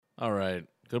All right.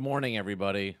 Good morning,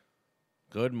 everybody.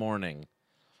 Good morning.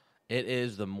 It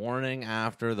is the morning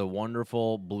after the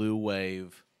wonderful blue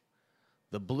wave.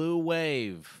 The blue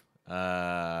wave.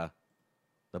 The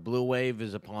blue wave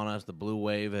is upon us. The blue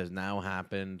wave has now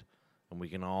happened, and we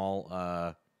can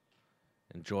all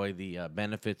enjoy the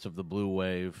benefits of the blue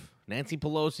wave. Nancy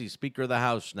Pelosi, Speaker of the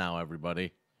House now,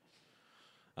 everybody.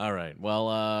 All right.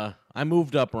 Well, I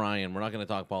moved up Ryan. We're not going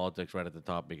to talk politics right at the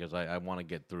top because I want to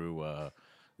get through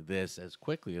this as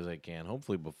quickly as I can.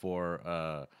 Hopefully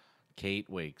before Kate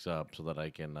wakes up, so that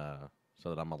I can, so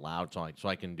that I'm allowed, so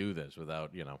I can do this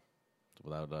without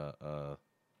without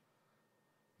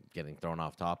getting thrown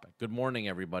off topic. Good morning,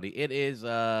 everybody. It is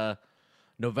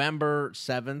November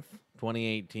 7th,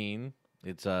 2018.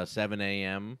 It's 7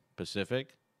 a.m.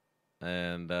 Pacific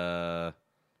and 10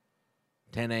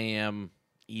 a.m.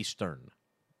 Eastern.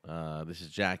 This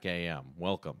is JackAM.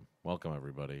 Welcome,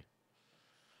 everybody.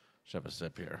 Just have a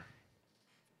sip here.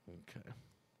 Okay.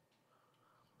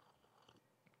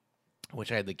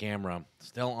 Wish I had the camera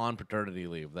still on paternity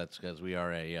leave. That's because we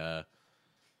are a,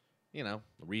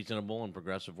 reasonable and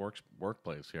progressive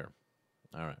workplace here.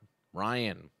 All right,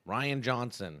 Ryan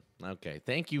Johnson. Okay,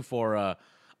 thank you for.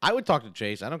 I would talk to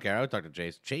Chase. I don't care. I would talk to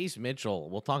Chase. Chase Mitchell.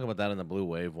 We'll talk about that in the Blue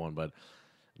Wave one, but.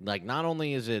 Like, not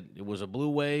only is it was a blue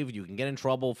wave, you can get in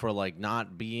trouble for, like,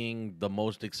 not being the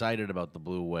most excited about the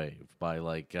blue wave by,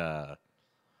 like,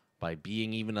 by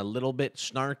being even a little bit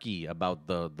snarky about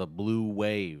the blue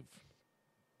wave.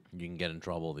 You can get in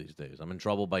trouble these days. I'm in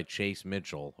trouble by Chase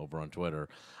Mitchell over on Twitter.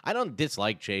 I don't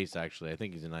dislike Chase, actually. I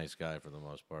think he's a nice guy for the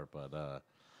most part, but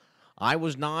I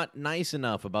was not nice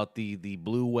enough about the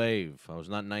blue wave. I was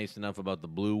not nice enough about the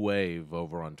blue wave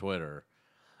over on Twitter.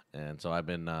 And so I've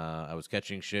been, I was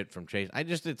catching shit from Chase.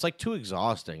 It's like too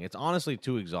exhausting. It's honestly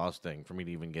too exhausting for me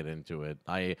to even get into it.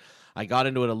 I got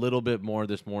into it a little bit more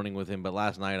this morning with him, but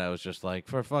last night I was just like,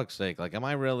 for fuck's sake, like, am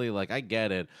I really, like, I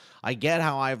get it. I get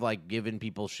how I've, like, given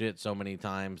people shit so many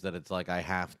times that it's like I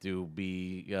have to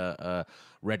be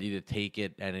ready to take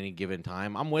it at any given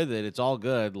time. I'm with it. It's all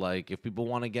good. Like, if people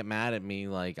want to get mad at me,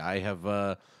 like, I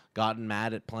have gotten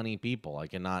mad at plenty of people. I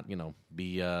cannot,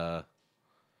 be...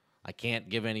 I can't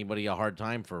give anybody a hard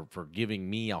time for giving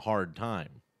me a hard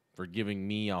time. For giving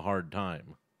me a hard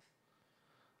time.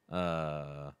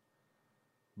 But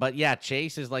yeah,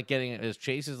 Chase is like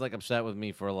upset with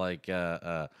me for like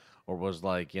or was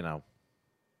like,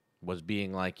 was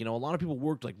being like, a lot of people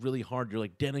worked like really hard. You're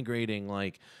like denigrating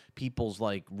like people's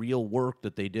like real work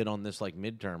that they did on this like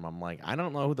midterm. I'm like, I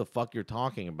don't know who the fuck you're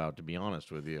talking about, to be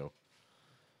honest with you.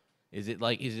 Is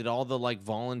it all the, like,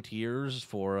 volunteers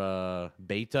for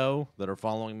Beto that are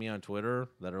following me on Twitter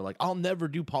that are like, I'll never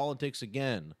do politics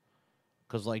again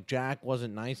because, like, Jack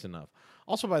wasn't nice enough?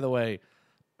 Also, by the way,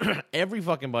 every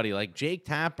fucking buddy, like, Jake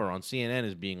Tapper on CNN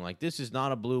is being like, this is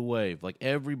not a blue wave. Like,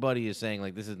 everybody is saying,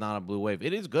 like, this is not a blue wave.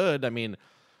 It is good. I mean,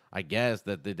 I guess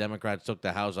that the Democrats took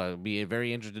the House. I'd be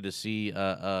very interested to see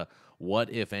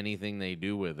what, if anything, they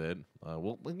do with it.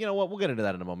 Well, you know what? We'll get into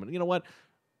that in a moment. You know what?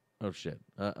 Oh, shit.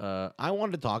 I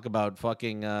wanted to talk about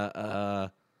fucking,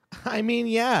 I mean,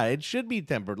 yeah, it should be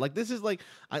tempered. Like, this is like,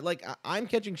 I'm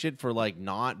catching shit for, like,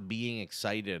 not being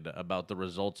excited about the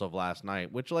results of last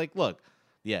night, which, like, look,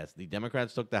 yes, the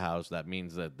Democrats took the House. That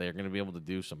means that they're going to be able to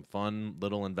do some fun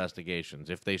little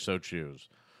investigations if they so choose.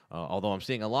 Although I'm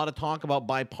seeing a lot of talk about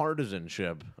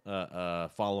bipartisanship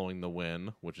following the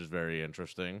win, which is very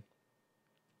interesting.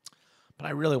 But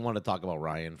I really want to talk about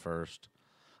Ryan first.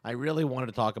 I really wanted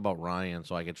to talk about Ryan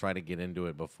so I could try to get into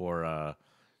it before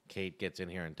Kate gets in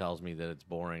here and tells me that it's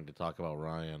boring to talk about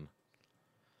Ryan.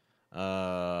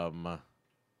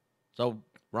 So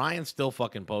Ryan's still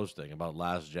fucking posting about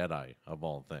Last Jedi, of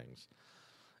all things.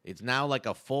 It's now like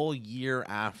a full year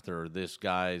after this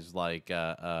guy's like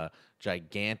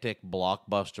gigantic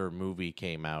blockbuster movie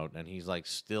came out, and he's like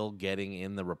still getting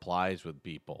in the replies with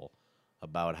people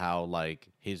about how like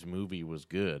his movie was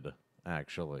good,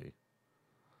 actually.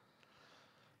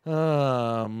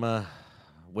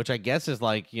 Which I guess is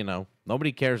like,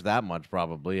 nobody cares that much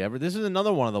probably. This is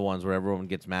another one of the ones where everyone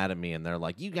gets mad at me and they're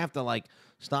like, you have to like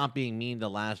stop being mean to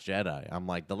Last Jedi. I'm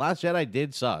like, The Last Jedi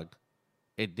did suck.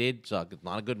 It did suck. It's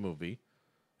not a good movie.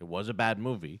 It was a bad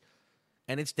movie.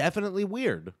 And it's definitely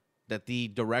weird that the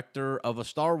director of a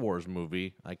Star Wars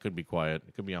movie, I could be quiet.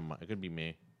 It could be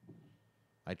me.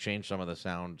 I changed some of the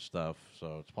sound stuff,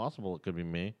 so it's possible it could be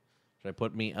me. Should I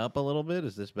put me up a little bit?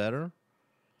 Is this better?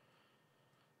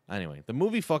 Anyway, the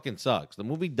movie fucking sucks. The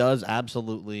movie does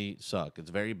absolutely suck. It's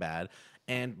very bad.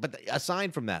 But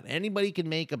aside from that, anybody can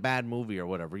make a bad movie or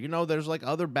whatever. There's like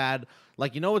other bad.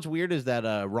 Like, what's weird is that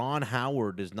Ron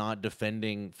Howard is not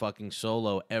defending fucking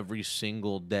Solo every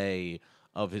single day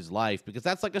of his life, because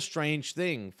that's like a strange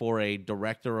thing for a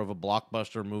director of a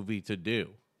blockbuster movie to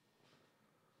do.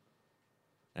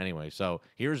 Anyway, so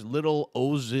here's Little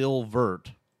Ozil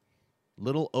Vert.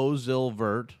 Little Ozil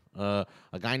Vert, a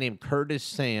guy named Curtis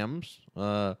Sams,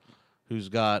 who's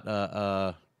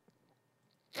got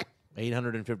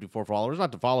 854 followers.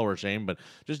 Not to follower shame, but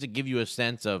just to give you a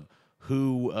sense of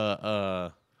who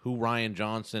Ryan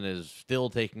Johnson is still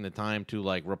taking the time to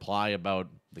like reply about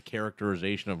the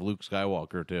characterization of Luke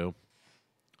Skywalker to.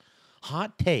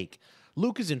 Hot take.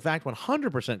 Luke is, in fact,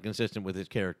 100% consistent with his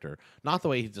character. Not the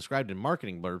way he's described in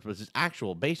marketing blurbs, but his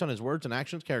actual, based on his words and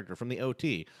actions, character from the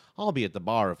OT. I'll be at the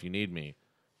bar if you need me.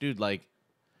 Dude, like,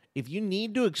 if you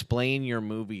need to explain your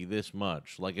movie this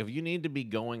much, like, if you need to be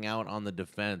going out on the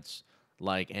defense,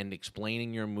 like, and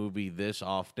explaining your movie this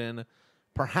often,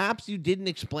 perhaps you didn't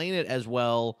explain it as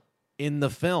well in the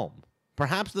film.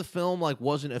 Perhaps the film, like,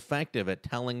 wasn't effective at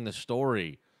telling the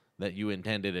story that you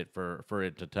intended it for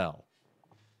it to tell.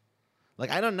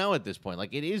 Like, I don't know at this point.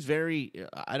 Like, it is very,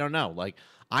 I don't know. Like,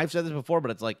 I've said this before,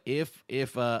 but it's like if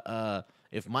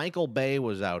Michael Bay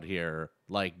was out here,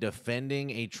 like,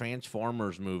 defending a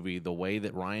Transformers movie the way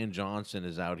that Ryan Johnson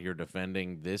is out here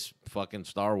defending this fucking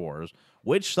Star Wars,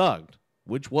 which sucked,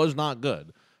 which was not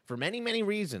good for many, many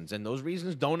reasons. And those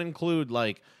reasons don't include,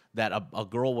 like, that a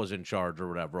girl was in charge or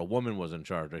whatever. A woman was in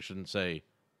charge. I shouldn't say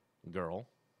girl.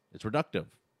 It's reductive.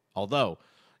 Although,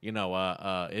 it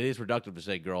is reductive to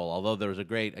say girl, although there's a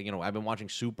great, I've been watching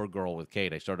Supergirl with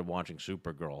Kate. I started watching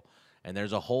Supergirl, and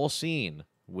there's a whole scene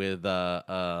with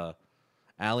Ally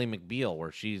McBeal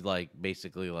where she's, like,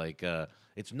 basically, like,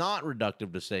 it's not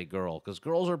reductive to say girl, because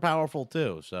girls are powerful,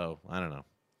 too, so, I don't know.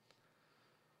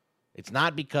 It's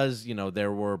not because,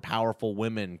 there were powerful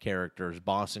women characters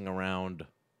bossing around,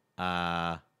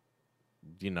 Oscar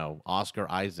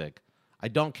Isaac. I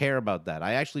don't care about that.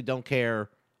 I actually don't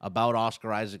care about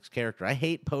Oscar Isaac's character. I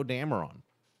hate Poe Dameron,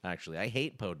 actually. I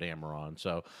hate Poe Dameron.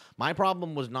 So my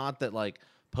problem was not that, like,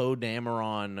 Poe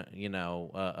Dameron,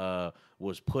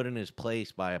 was put in his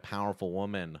place by a powerful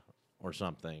woman or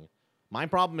something. My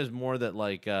problem is more that,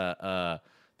 like,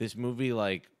 this movie,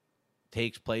 like,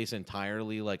 takes place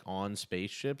entirely, like, on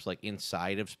spaceships, like,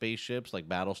 inside of spaceships, like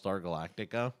Battlestar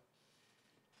Galactica.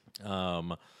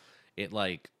 It,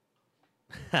 like,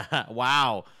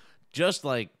 wow. Just,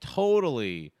 like,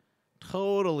 totally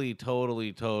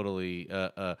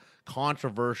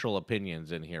controversial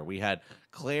opinions in here. We had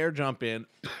Claire jump in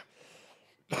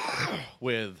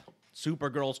with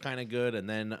Supergirl's kind of good, and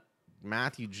then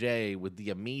Matthew J. with the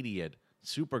immediate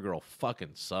Supergirl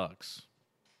fucking sucks.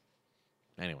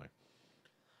 Anyway,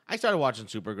 I started watching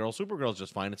Supergirl. Supergirl's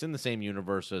just fine. It's in the same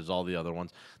universe as all the other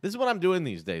ones. This is what I'm doing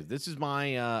these days. This is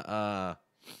my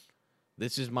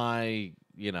this is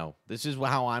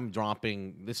how I'm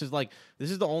dropping. This is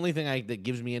the only thing that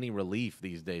gives me any relief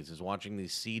these days is watching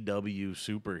these CW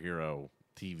superhero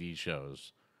TV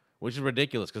shows, which is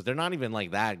ridiculous because they're not even,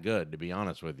 like, that good, to be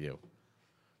honest with you.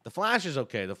 The Flash is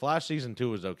okay. The Flash season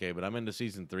 2 is okay, but I'm into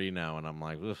season 3 now, and I'm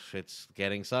like, it's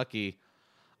getting sucky.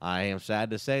 I am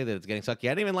sad to say that it's getting sucky.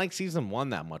 I didn't even like season 1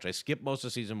 that much. I skipped most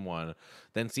of season 1.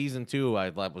 Then season 2 I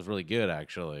thought was really good,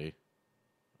 actually.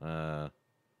 Anyway.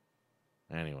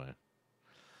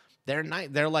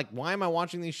 They're like, why am I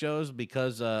watching these shows?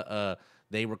 Because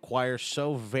they require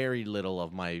so very little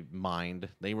of my mind.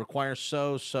 They require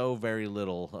so very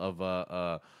little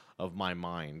of my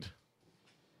mind.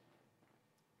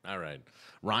 All right.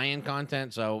 Ryan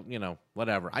content, so,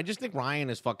 whatever. I just think Ryan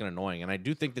is fucking annoying, and I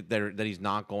do think that he's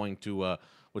not going to,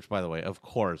 which, by the way, of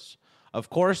course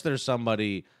there's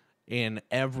somebody in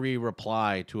every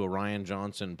reply to a Ryan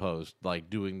Johnson post, like,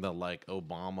 doing the, like,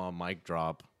 Obama mic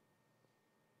drop.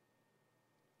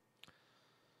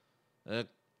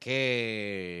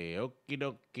 Okay, okie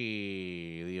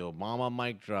dokie, the Obama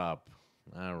mic drop.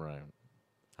 All right.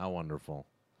 How wonderful.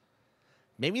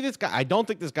 Maybe this guy, I don't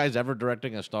think this guy's ever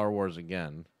directing a Star Wars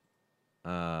again.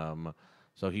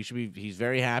 So he's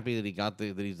very happy that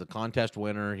that he's the contest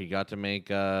winner. He got to make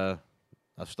a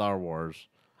Star Wars.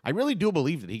 I really do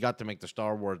believe that he got to make the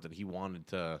Star Wars that he wanted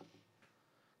to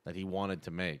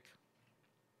make.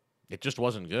 It just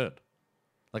wasn't good.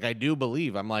 Like, I do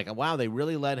believe. I'm like, wow, they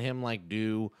really let him, like,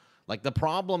 do, like, the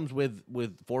problems with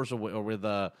Force or with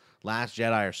Last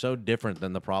Jedi are so different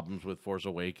than the problems with Force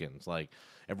Awakens. Like,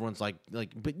 everyone's like,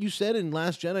 but you said in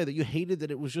Last Jedi that you hated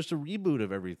that it was just a reboot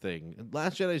of everything.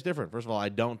 Last Jedi is different. First of all, I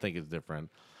don't think it's different.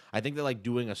 I think that like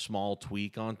doing a small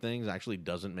tweak on things actually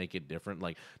doesn't make it different.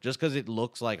 Like just because it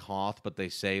looks like Hoth, but they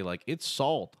say like it's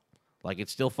salt, like it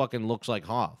still fucking looks like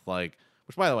Hoth. Like,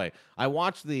 which by the way, I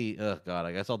watched the. God,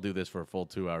 I guess I'll do this for a full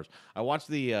 2 hours. I watched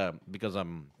the because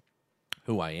I'm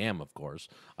who I am, of course.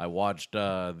 I watched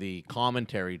the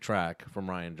commentary track from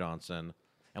Ryan Johnson.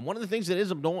 And one of the things that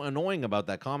is annoying about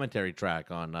that commentary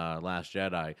track on Last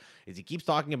Jedi is he keeps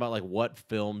talking about like what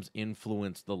films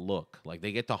influenced the look. Like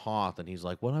they get to Hoth, and he's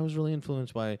like, "What I was really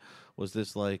influenced by was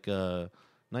this like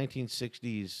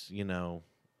 1960s,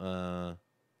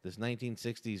 this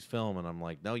 1960s film." And I'm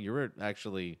like, "No, you were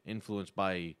actually influenced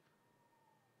by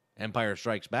Empire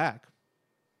Strikes Back.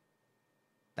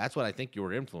 That's what I think you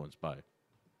were influenced by."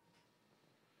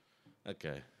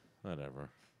 Okay,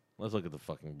 whatever. Let's look at the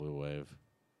fucking blue wave.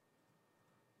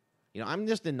 I'm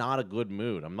just in not a good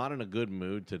mood. I'm not in a good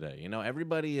mood today.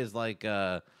 Everybody is like,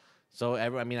 is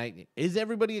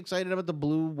everybody excited about the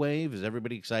blue wave? Is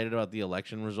everybody excited about the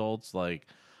election results? Like,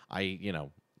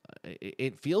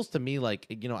 it feels to me like,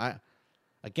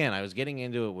 I was getting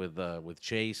into it with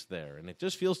Chase there, and it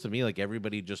just feels to me like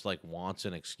everybody just like wants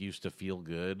an excuse to feel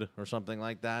good or something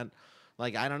like that.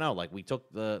 Like, I don't know. Like, we took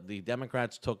the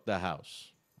Democrats took the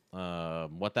House.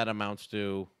 What that amounts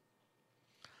to,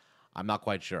 I'm not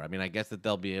quite sure. I mean, I guess that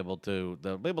they'll be able to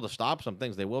stop some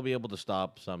things. They will be able to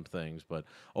stop some things, but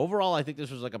overall, I think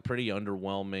this was like a pretty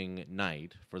underwhelming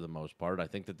night for the most part. I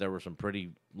think that there were some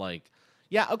pretty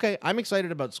yeah, okay. I'm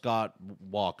excited about Scott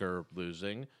Walker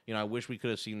losing. I wish we could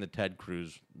have seen the Ted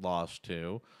Cruz loss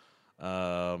too.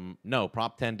 No,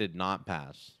 Prop 10 did not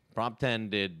pass. Prop 10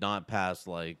 did not pass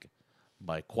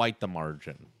by quite the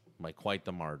margin. By quite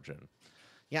the margin.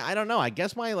 Yeah, I don't know. I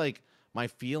guess my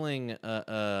feeling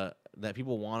that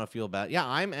people want to feel bad. Yeah,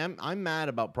 I'm mad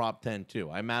about Prop 10 too.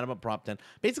 I'm mad about Prop 10.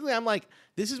 Basically, I'm like,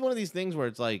 this is one of these things where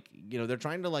it's like, they're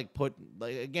trying to like put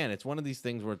again, it's one of these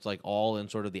things where it's like all in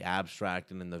sort of the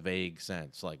abstract and in the vague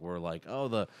sense. Like we're like, oh,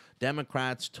 the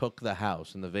Democrats took the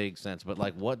House in the vague sense, but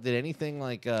like, what did anything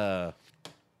like I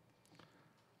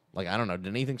don't know, did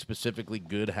anything specifically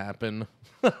good happen?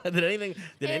 Did anything?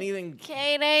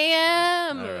 8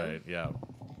 a.m. All right, yeah.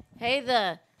 Hey,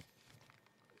 the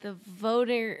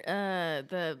voter,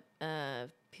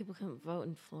 people couldn't vote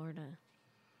in Florida.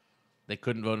 They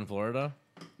couldn't vote in Florida?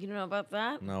 You don't know about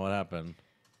that? No, what happened?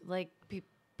 Like,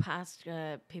 past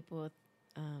people with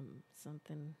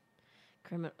something,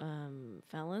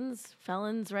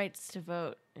 felons' rights to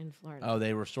vote in Florida. Oh,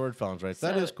 they restored felons' rights.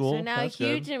 That is cool. So now That's a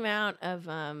huge good. amount of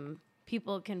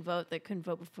people can vote that couldn't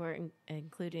vote before,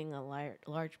 including a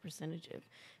large percentage of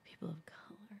people of color.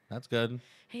 That's good.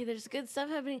 Hey, there's good stuff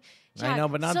happening. I know,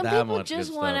 but not some that people much just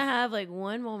good want to stuff. have like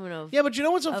one moment of Yeah, but you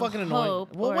know what's so fucking annoying?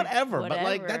 hope Well, or whatever. But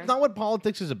like, that's not what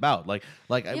politics is about. Like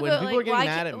when people are getting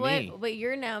mad at me. But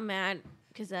you're now mad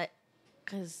because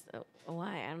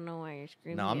why? I don't know why you're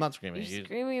screaming. No, I'm not screaming. You're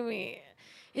screaming at me.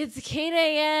 It's 8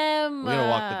 a.m. We're gonna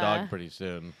walk the dog pretty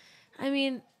soon. I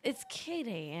mean, it's 8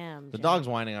 a.m. The dog's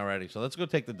whining already, so let's go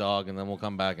take the dog, and then we'll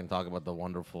come back and talk about the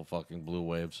wonderful fucking blue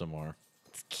wave some more.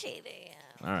 It's 8 a.m.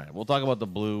 All right, we'll talk about the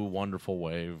blue wonderful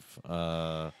wave.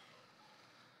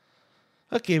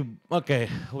 Okay, we'll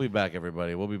be back,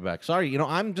 everybody. We'll be back. Sorry,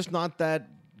 I'm just not that.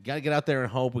 Gotta get out there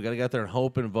and hope. We gotta get out there and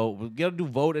hope and vote. We gotta do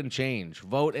vote and change.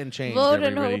 Vote and change. Vote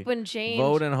everybody. and hope and change.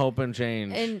 Vote and hope and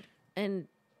change. And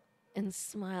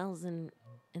smiles and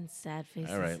sad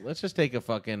faces. All right, let's just take a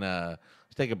fucking let's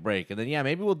take a break, and then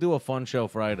maybe we'll do a fun show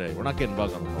Friday. We're not getting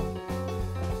Bug on the phone.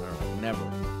 All right,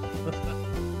 never.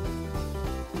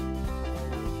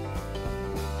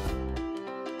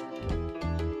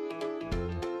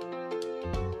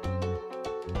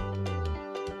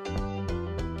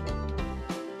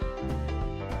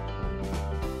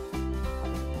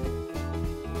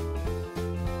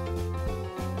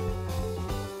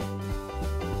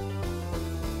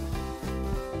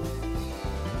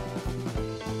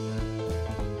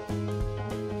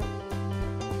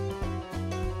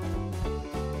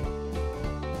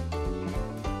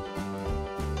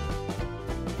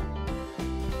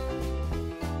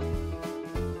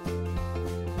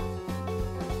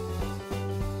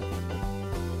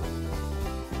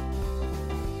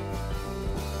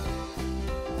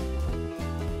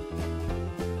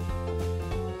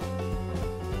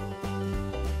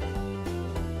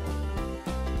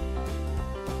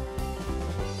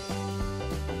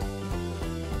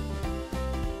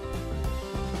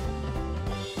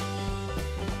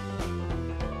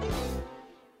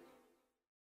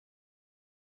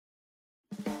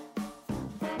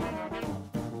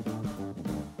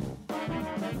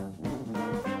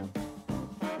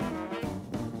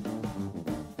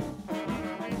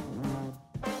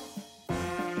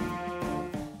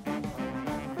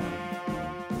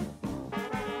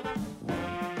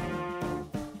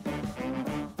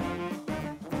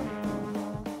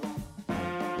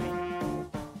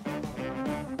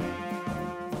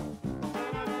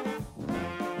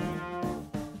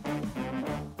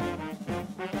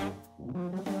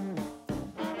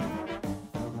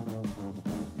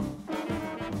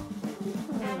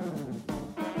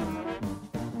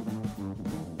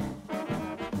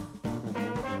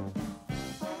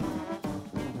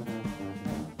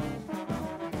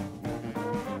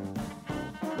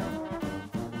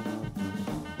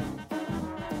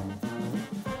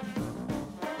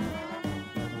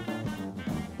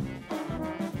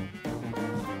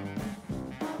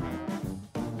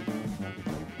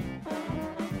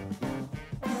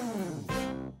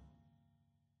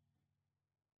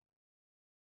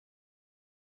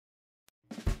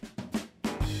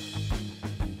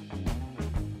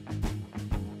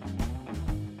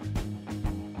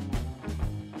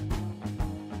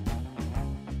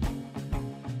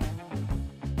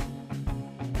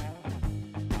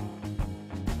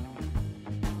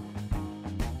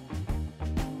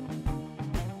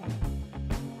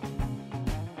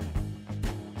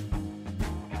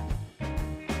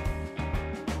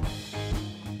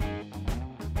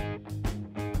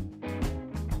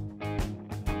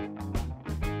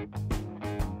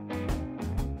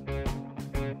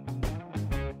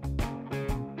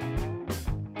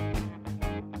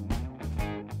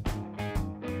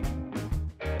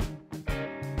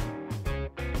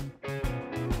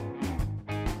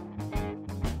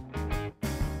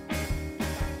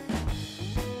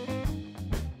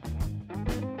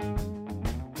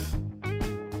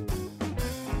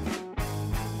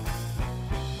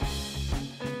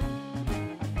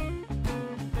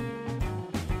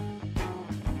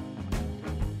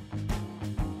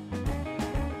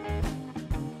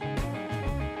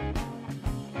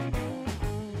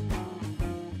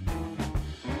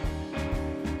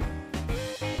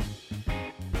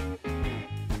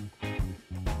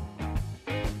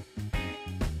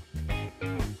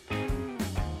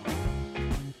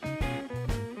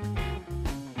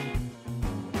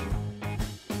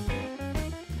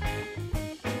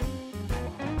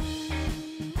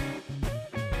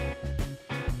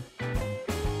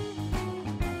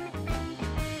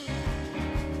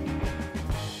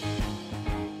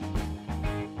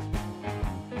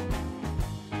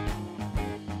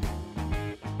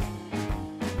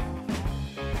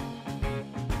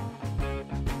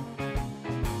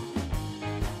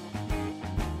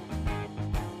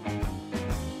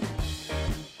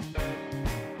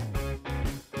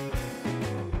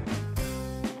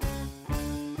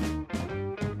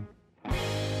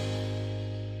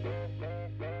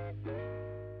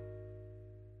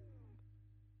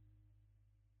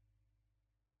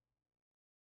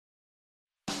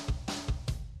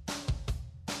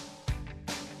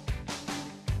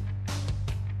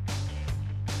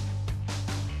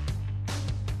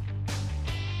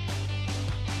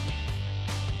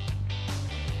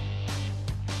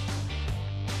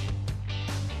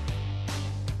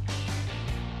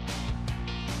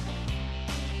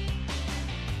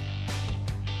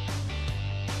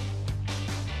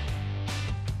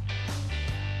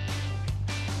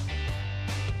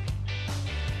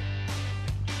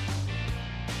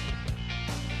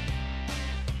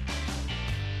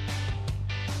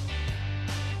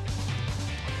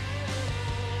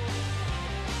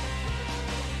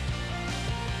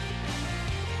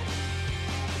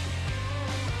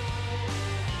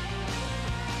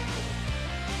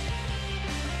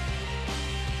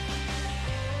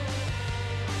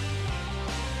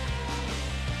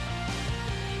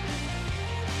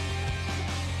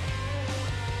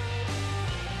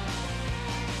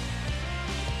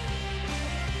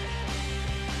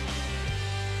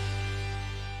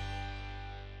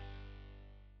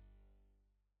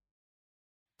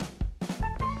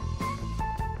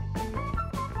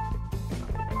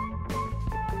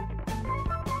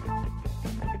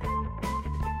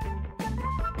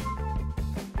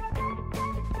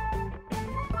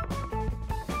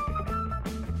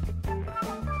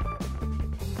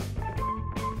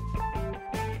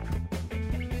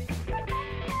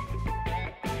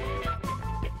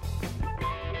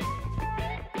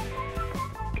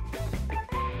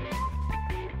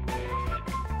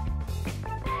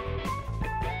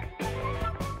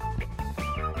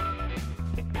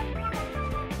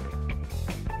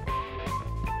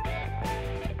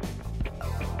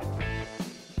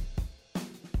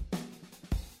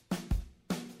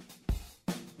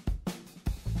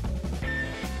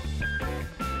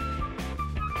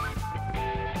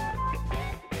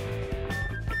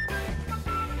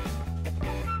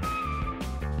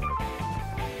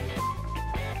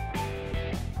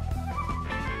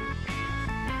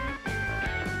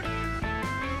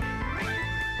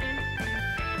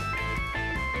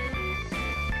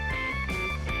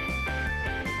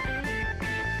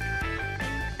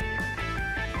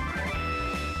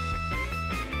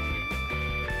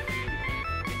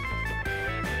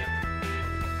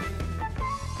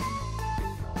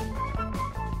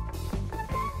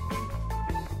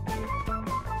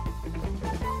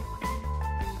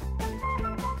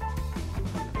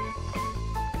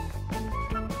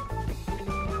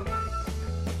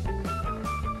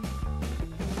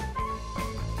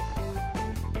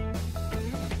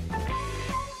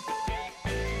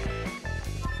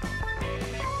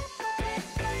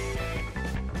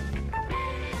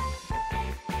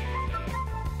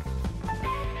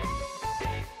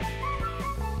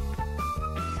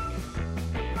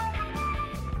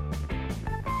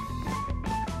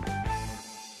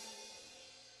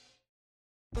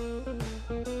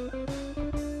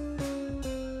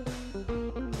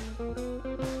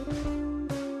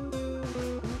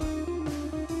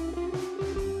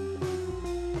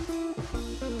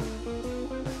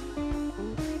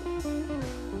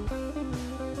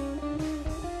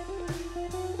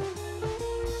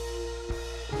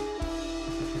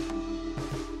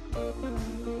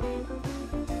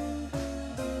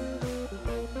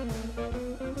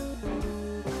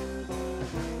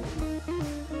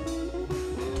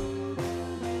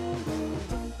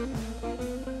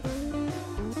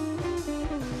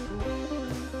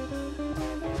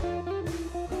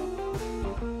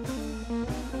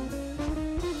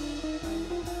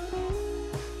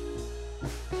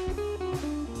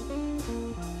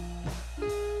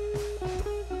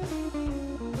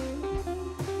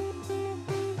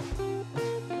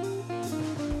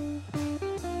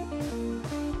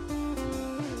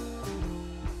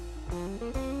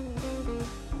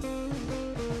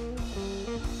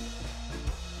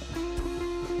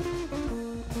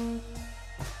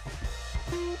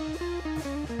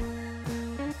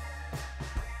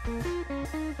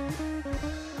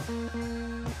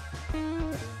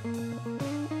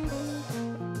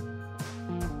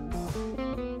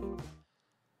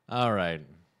 All right.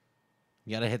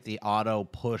 You got to hit the auto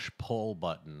push pull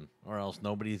button, or else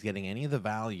nobody's getting any of the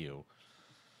value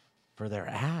for their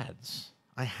ads.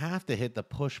 I have to hit the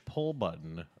push pull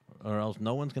button, or else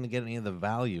no one's going to get any of the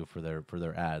value for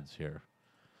their ads here.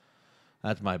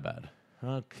 That's my bad.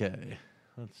 Okay.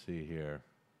 Let's see here.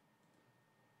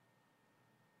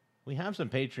 We have some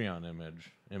Patreon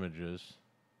images.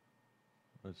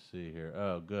 Let's see here.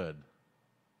 Oh, good.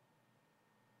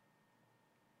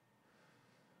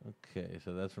 Okay,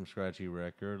 so that's from Scratchy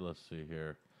Record. Let's see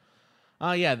here.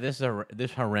 Oh yeah, this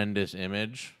horrendous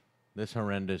image. This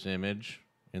horrendous image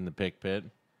in the pick pit.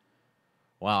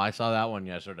 Wow, I saw that one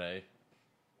yesterday.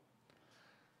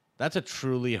 That's a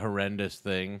truly horrendous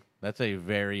thing. That's a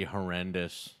very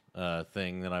horrendous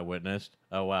thing that I witnessed.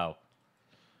 Oh wow.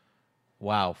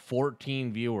 Wow,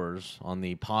 14 viewers on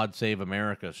the Pod Save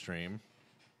America stream.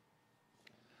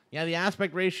 Yeah, the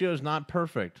aspect ratio is not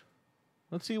perfect.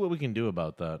 Let's see what we can do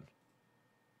about that.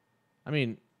 I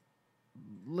mean,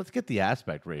 let's get the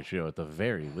aspect ratio at the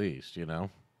very least, you know?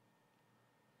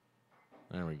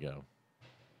 There we go.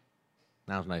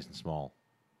 Now it's nice and small.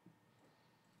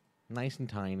 Nice and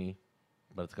tiny,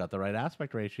 but it's got the right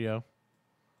aspect ratio.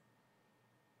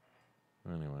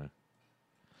 Anyway.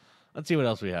 Let's see what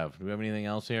else we have. Do we have anything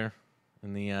else here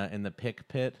in the pick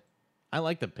pit? I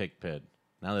like the pick pit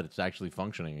now that it's actually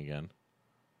functioning again.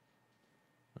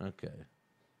 Okay.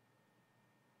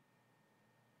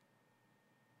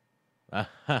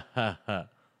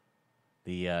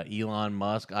 The Elon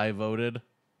Musk I voted.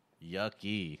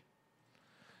 Yucky.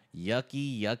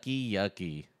 Yucky, yucky,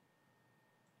 yucky.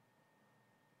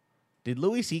 Did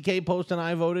Louis C.K. post an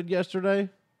I voted yesterday?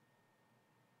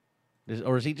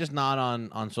 Or is he just not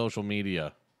on social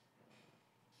media?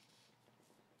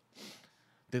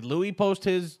 Did Louis post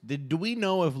his... Do we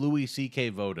know if Louis C.K.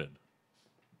 voted?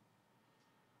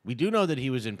 We do know that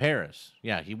he was in Paris.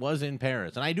 Yeah, he was in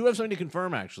Paris. And I do have something to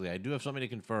confirm, actually. I do have something to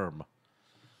confirm.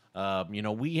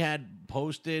 We had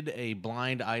posted a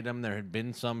blind item. There had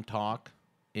been some talk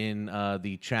in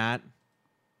the chat,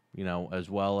 as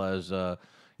well as,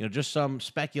 just some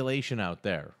speculation out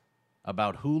there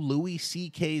about who Louis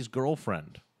C.K.'s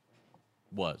girlfriend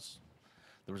was.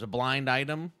 There was a blind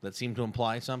item that seemed to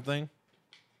imply something.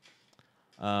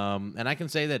 And I can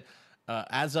say that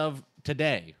as of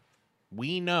today,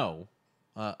 we know,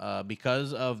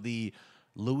 because of the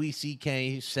Louis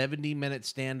C.K. 70-minute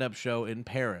stand-up show in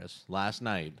Paris last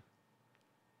night,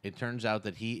 it turns out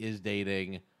that he is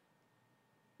dating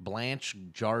Blanche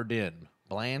Jardin.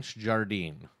 Blanche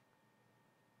Jardin.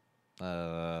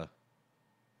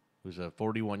 Who's a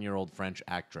 41-year-old French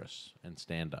actress and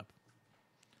stand-up.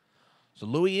 So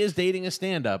Louis is dating a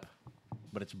stand-up,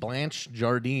 but it's Blanche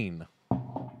Jardin.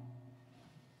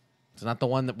 It's not the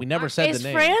one that we never said the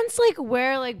name. Is France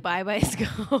where bye-byes go?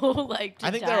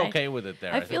 I think they're okay with it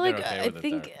there. I feel like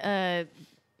I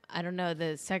don't know,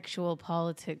 the sexual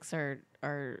politics are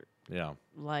yeah.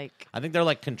 I think they're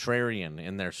contrarian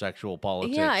in their sexual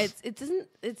politics. Yeah,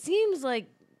 it seems like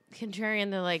contrarian.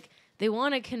 They're they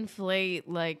want to conflate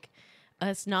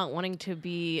us not wanting to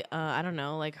be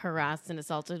harassed and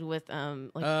assaulted with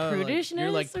prudishness.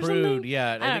 You're or prude, something?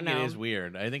 yeah. I think know. it is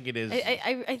weird. I think it is.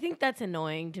 I think that's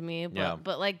annoying to me. But Yeah.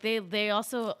 but they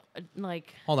also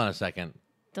Hold on a second.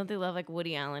 don't they love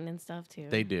Woody Allen and stuff too?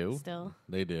 They do. Still.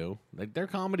 They do. Their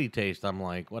comedy taste, I'm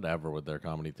whatever with their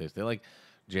comedy taste. They like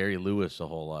Jerry Lewis a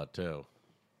whole lot too.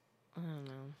 I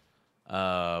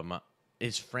don't know.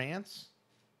 Is France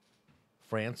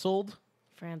Franceled?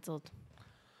 Franceled.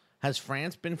 Has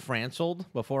France been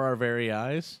franceled before our very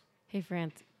eyes? Hey,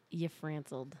 France, you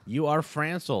franceled. You are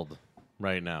franceled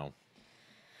right now.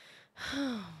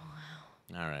 All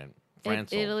right.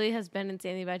 Franceled. Italy has been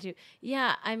insanely bad too.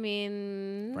 Yeah, I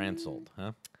mean... Franceled,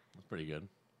 huh? That's pretty good.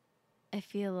 I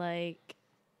feel like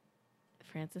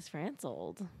France is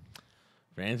franceled.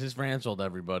 France is franceled,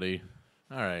 everybody.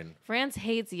 All right. France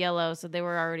hates yellow, so they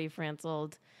were already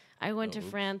franceled. I went to oops.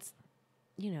 France,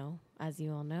 as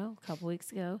you all know, a couple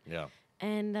weeks ago. Yeah.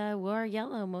 And wore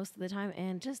yellow most of the time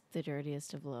and just the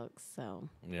dirtiest of looks. So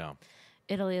Yeah.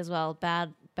 Italy as well.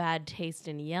 Bad taste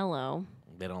in yellow.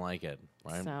 They don't like it,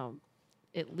 right? So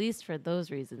at least for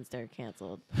those reasons, they're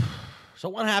canceled. So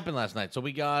what happened last night? So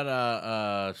we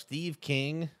got Steve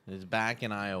King is back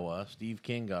in Iowa. Steve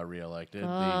King got reelected,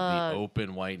 the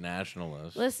open white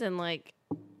nationalist. Listen,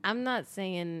 I'm not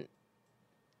saying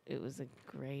it was a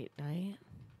great night.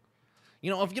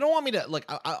 If you don't want me to,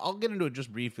 I'll get into it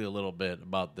just briefly a little bit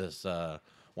about this,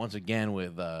 once again,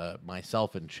 with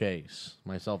myself and Chase,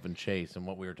 and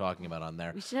what we were talking about on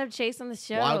there. We should have Chase on the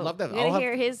show. Well, I would love that. We gotta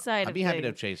hear his side. I'd be happy to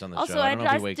have Chase on the also, show. I don't know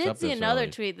if he I wakes did up see this another early.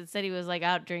 tweet that said he was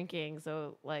out drinking,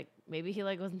 so maybe he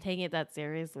wasn't taking it that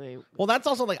seriously. Well, that's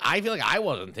also I feel like I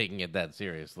wasn't taking it that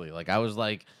seriously. I was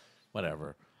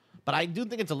whatever. But I do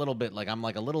think it's a little bit I'm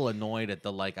a little annoyed at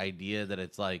the idea that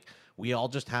it's we all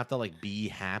just have to be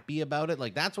happy about it.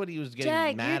 That's what he was getting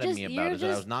Jack, mad at me about, is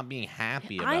that I was not being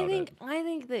happy about it. I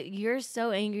think that you're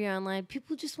so angry online.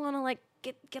 People just want to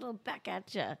get a back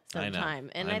at you sometime,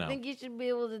 and I think you should be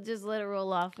able to just let it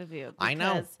roll off of you. I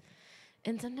know.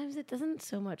 And sometimes it doesn't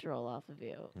so much roll off of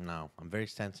you. No, I'm very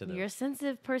sensitive. You're a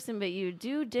sensitive person, but you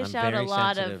do dish I'm out a very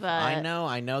lot sensitive. of.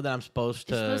 I know that I'm supposed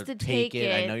to take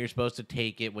it. I know you're supposed to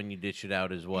take it when you dish it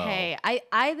out as well. Hey,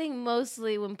 I think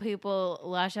mostly when people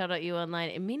lash out at you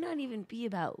online, it may not even be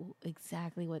about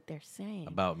exactly what they're saying.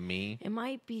 About me? It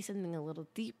might be something a little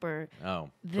deeper.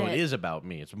 Oh, so it is about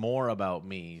me. It's more about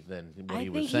me than what he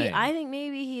was saying. I think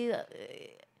maybe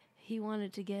he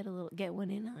wanted to get one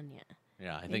in on you.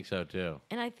 Yeah, I think so too.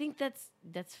 And I think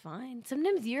that's fine.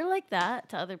 Sometimes you're like that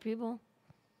to other people.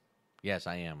 Yes,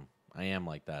 I am. I am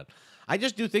like that. I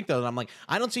just do think though that I'm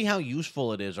I don't see how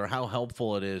useful it is or how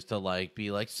helpful it is to be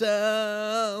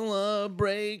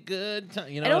celebrate good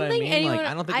time. You know what I mean?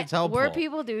 I don't think it's helpful. Were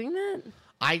people doing that?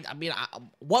 I mean,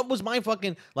 what was my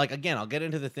fucking again? I'll get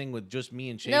into the thing with just me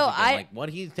and Chase. No, again. What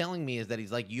he's telling me is that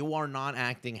he's you are not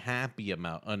acting happy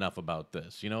enough about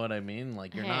this. You know what I mean?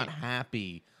 You're not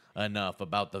happy enough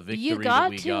about the victory you that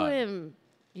we got. got. Him.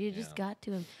 You just got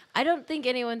to him. I don't think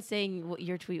anyone's saying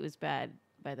your tweet was bad,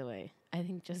 by the way. I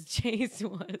think just Chase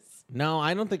was. No,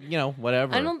 I don't think,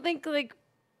 whatever. I don't think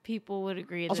people would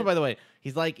agree. Also, by the way,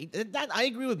 he's I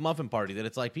agree with Muffin Party that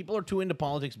it's people are too into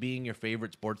politics being your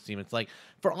favorite sports team. It's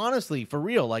for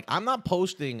real, I'm not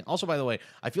posting. Also, by the way,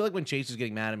 I feel when Chase is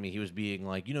getting mad at me, he was being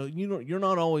you're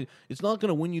not always, it's not going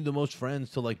to win you the most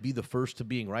friends to be the first to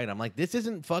being right. I'm this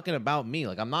isn't fucking about me.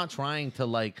 I'm not trying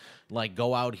to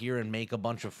go out here and make a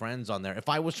bunch of friends on there. If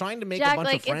I was trying to make Jack, a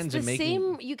bunch of friends and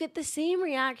making, you get the same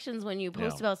reactions when you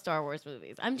post about Star Wars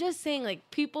movies. I'm just saying,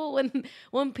 people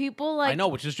when people I know,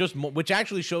 which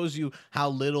actually shows you how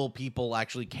little people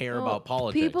actually care about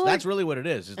politics. That's really what it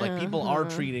is. It's people are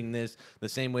treating this the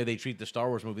same way they treat the Star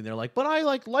Wars movie. And they're but I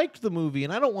liked the movie,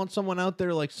 and I don't want someone out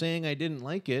there saying I didn't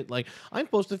like it. I'm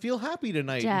supposed to feel happy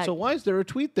tonight. Jack, so why is there a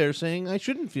tweet there saying I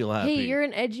shouldn't feel happy? Hey, you're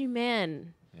an edgy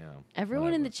man. Yeah.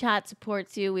 Everyone in the chat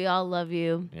supports you. We all love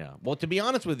you. Yeah. Well, to be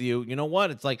honest with you, you know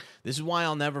what? It's this is why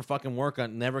I'll never fucking work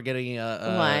on, never getting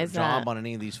a job on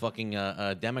any of these fucking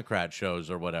Democrat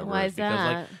shows or whatever. Why is because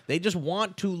that? they just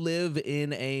want to live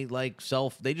in a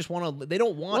they just want to, they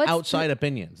don't want outside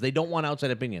opinions. They don't want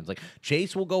outside opinions.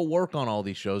 Chase will go work on all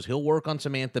these shows. He'll work on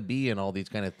Samantha Bee and all these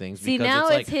kind of things. See, now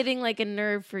it's hitting a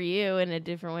nerve for you in a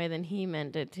different way than he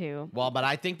meant it to. Well, but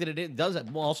I think that it does.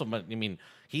 Well, also, but I mean,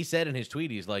 he said in his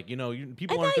tweet, he's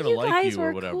people aren't going to like you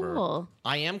or whatever. Cool.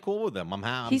 I am cool with them. I'm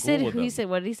cool with them. He said,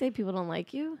 what did he say? People don't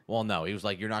like you? Well, no. He was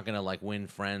you're not going to win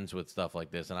friends with stuff like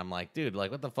this. And I'm dude,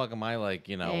 what the fuck am I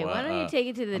Hey, why don't you take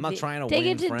it to the I'm not trying to take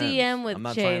win it to friends. DM with I'm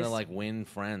not Chase. trying to win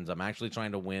friends. I'm actually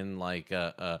trying to win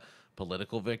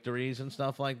political victories and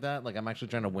stuff like that. I'm actually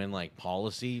trying to win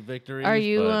policy victories. Are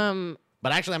you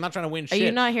But actually, I'm not trying to win Are shit.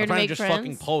 you not here I'm to trying make to just friends?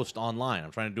 fucking post online.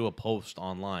 I'm trying to do a post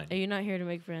online. Are you not here to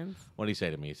make friends? What did he say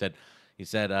to me? He said,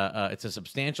 it's a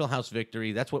substantial House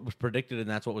victory. That's what was predicted, and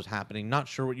that's what was happening. Not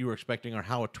sure what you were expecting or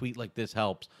how a tweet like this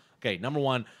helps. Okay, number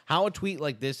one, how a tweet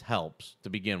like this helps to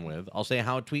begin with. I'll say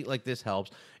how a tweet like this helps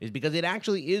is because it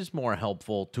actually is more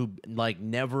helpful to like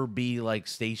never be like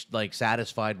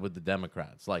satisfied with the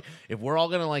Democrats. Like if we're all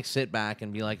gonna like sit back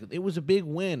and be like, it was a big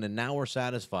win and now we're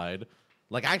satisfied.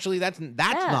 Like actually, that's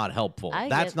not helpful.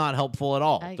 That's not helpful at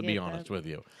all, to be honest with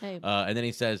you. Hey. And then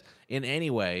he says, in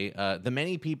any way, the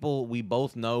many people we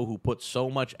both know who put so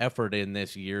much effort in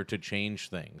this year to change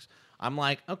things. I'm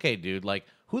like, okay, dude, like,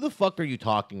 who the fuck are you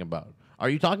talking about? Are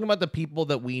you talking about the people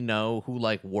that we know who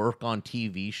like work on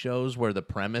TV shows where the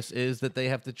premise is that they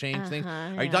have to change things?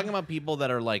 Are you talking about people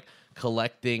that are like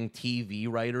collecting TV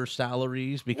writer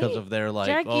salaries because of their like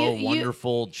Jack,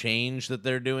 wonderful change that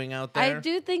they're doing out there? I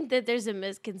do think that there's a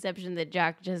misconception that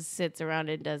Jack just sits around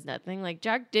and does nothing. Like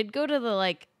Jack did go to the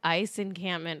like ICE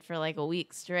encampment for like a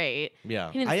week straight.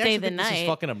 Yeah, he didn't I stay actually the think night. This is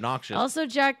fucking obnoxious. Also,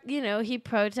 Jack, you know, he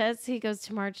protests, he goes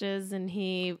to marches, and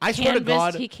he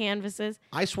canvasses.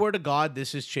 I swear to God,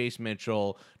 this is Chase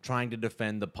Mitchell trying to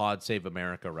defend the Pod Save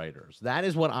America writers. That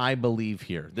is what I believe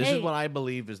here. This is what I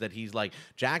believe is that he's like,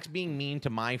 Jack's being mean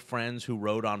to my friends who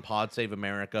wrote on Pod Save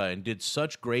America and did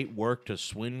such great work to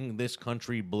swing this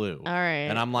country blue. All right.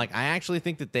 And I'm like, I actually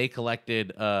think that they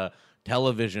collected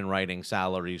television writing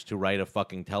salaries to write a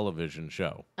fucking television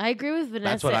show. I agree with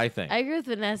Vanessa. That's what I think. I agree with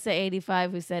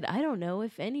Vanessa85 who said, I don't know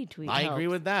if any tweet I helps. agree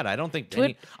with that. I don't think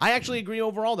any. I actually agree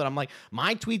overall that I'm like,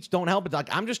 my tweets don't help. It's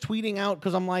like I'm just tweeting out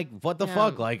because I'm like, what the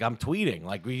fuck? Like I'm tweeting.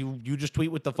 Like you just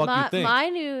tweet what the fuck you think. My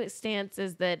new stance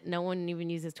is that no one even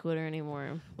uses Twitter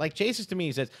anymore. Like Chase's to me,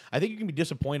 he says, I think you can be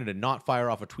disappointed and not fire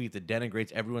off a tweet that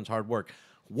denigrates everyone's hard work.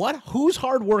 What? Whose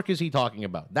hard work is he talking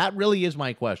about? That really is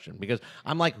my question, because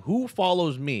I'm like, who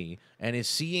follows me and is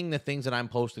seeing the things that I'm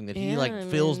posting that he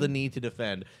feels the need to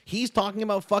defend? He's talking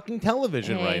about fucking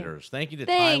television writers. Thank you to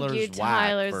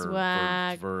Tyler's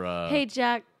Whack. Hey,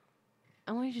 Jack,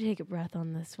 I want you to take a breath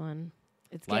on this one.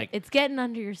 It's getting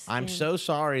under your skin. I'm so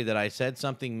sorry that I said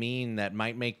something mean that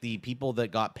might make the people that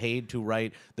got paid to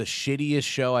write the shittiest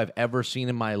show I've ever seen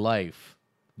in my life,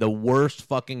 the worst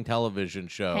fucking television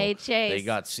show. Hey, Chase.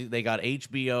 They got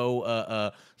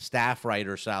HBO staff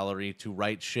writer salary to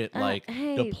write shit like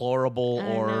deplorable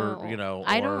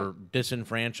or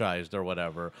disenfranchised or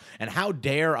whatever. And how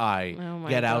dare I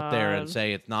get out there and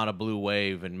say it's not a blue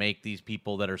wave and make these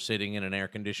people that are sitting in an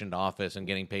air-conditioned office and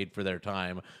getting paid for their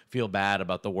time feel bad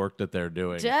about the work that they're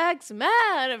doing. Jack's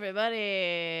mad,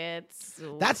 everybody.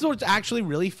 That's what's actually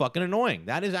really fucking annoying.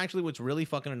 That is actually what's really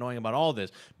fucking annoying about all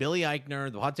this. Billy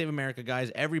Eichner, the Pod Save America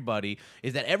guys, everybody,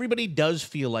 is that everybody does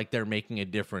feel like they're making a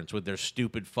difference with their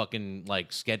stupid fucking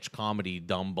like sketch comedy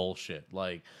dumb bullshit.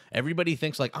 Like everybody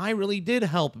thinks like I really did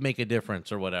help make a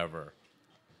difference or whatever.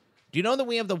 Do you know that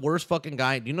we have the worst fucking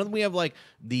guy? Do you know that we have like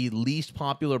the least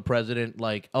popular president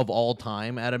like of all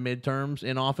time at a midterms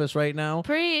in office right now?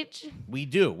 Preach. We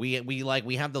do. We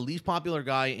have the least popular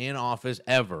guy in office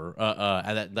ever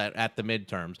at the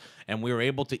midterms, and we were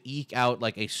able to eke out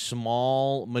like a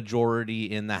small majority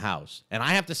in the House. And I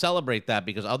have to celebrate that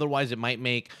because otherwise it might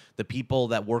make the people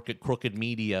that work at Crooked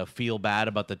Media feel bad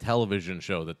about the television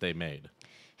show that they made.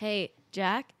 Hey,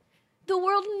 Jack. The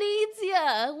world needs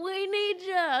ya. We need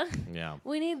ya. Yeah.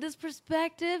 We need this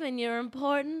perspective, and you're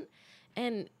important.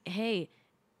 And hey,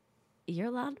 you're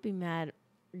allowed to be mad.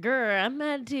 Grr, I'm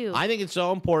mad too. I think it's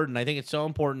so important. I think it's so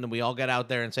important that we all get out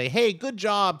there and say, hey, good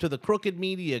job to the Crooked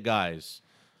Media guys.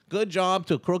 Good job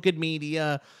to Crooked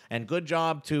Media, and good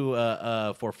job to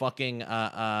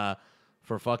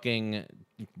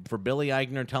for Billy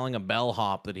Eichner telling a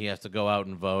bellhop that he has to go out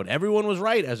and vote. Everyone was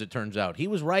right, as it turns out. He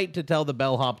was right to tell the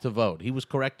bellhop to vote. He was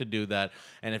correct to do that.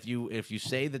 And if you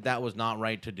say that was not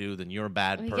right to do, then you're a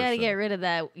bad person. You got to get rid of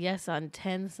that yes on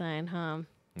 10 sign, huh?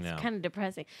 Yeah. It's kind of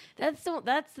depressing. I'm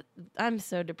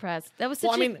so depressed. That was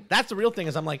that's the real thing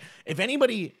is I'm like,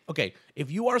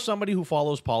 if you are somebody who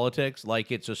follows politics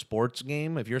like it's a sports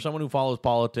game, if you're someone who follows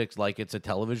politics like it's a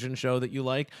television show that you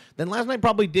like, then last night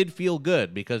probably did feel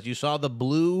good because you saw the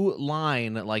blue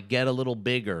line like get a little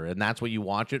bigger, and that's what you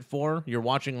watch it for. You're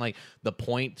watching like the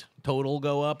point total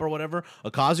go up or whatever.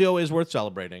 Ocasio is worth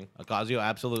celebrating. Ocasio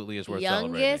absolutely is worth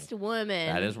celebrating. Youngest woman.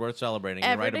 That is worth celebrating.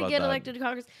 Ever You're right to about get that. elected to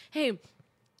Congress. Hey,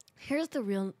 here's the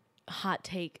real hot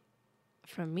take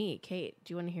from me, Kate.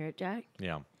 Do you want to hear it, Jack?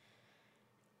 Yeah.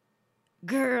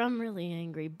 Grr, I'm really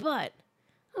angry, but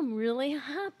I'm really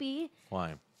happy.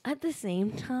 Why? At the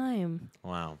same time.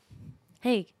 Wow.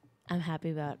 Hey, I'm happy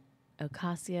about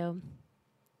Ocasio.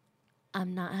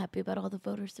 I'm not happy about all the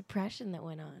voter suppression that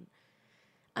went on.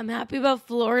 I'm happy about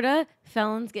Florida,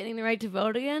 felons getting the right to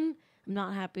vote again. I'm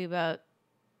not happy about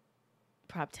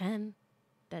Prop 10.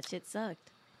 That shit sucked.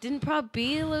 Didn't Prop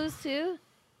B lose too?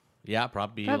 Yeah,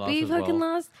 Prop B Prop lost B as fucking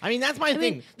well. lost. I mean, that's my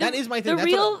thing. That is my thing. The That's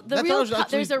real, what, that's what I was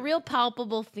actually, there's a real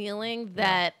palpable feeling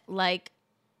that like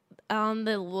on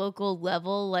the local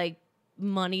level, like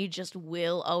money just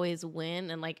will always win,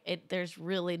 and like there's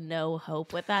really no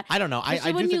hope with that. I don't know.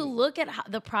 Especially I when do you think, look at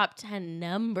the Prop 10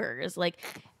 numbers, like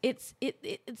it's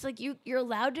like you're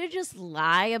allowed to just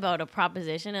lie about a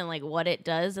proposition and like what it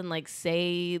does and like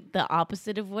say the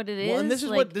opposite of what it is. Well, and this is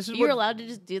like, what- this is you're what- allowed to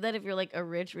just do that if you're like a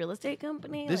rich real estate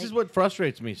company. this like, is what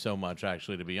frustrates me so much,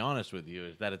 actually, to be honest with you,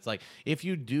 is that it's like if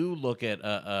you do look at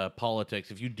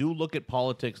politics, if you do look at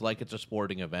politics like it's a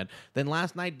sporting event, then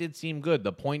last night did seem good.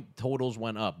 The point totals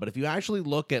went up. But if you actually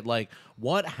look at like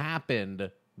what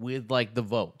happened with like the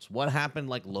votes, what happened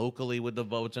like locally with the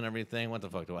votes and everything, what the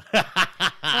fuck do I?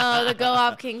 Oh, the Go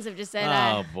Off Kings have just said.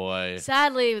 Oh boy.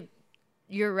 Sadly,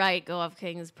 you're right, Go Off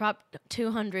Kings. Prop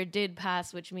 200 did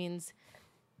pass, which means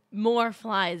more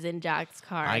flies in Jack's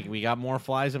car. We got more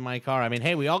flies in my car. I mean,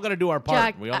 hey, we all got to do our part.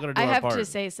 Jack, We all got to do I our have part. to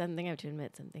say something. I have to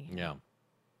admit something. Here. Yeah.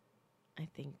 I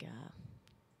think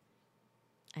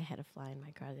I had a fly in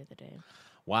my car the other day.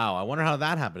 Wow. I wonder how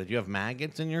that happened. Did you have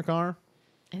maggots in your car?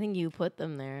 I think you put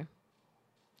them there.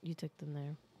 You took them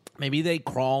there. Maybe they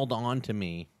crawled onto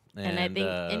me. And I think,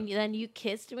 and then you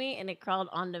kissed me, and it crawled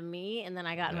onto me, and then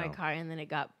I got in my Yeah. car, and then it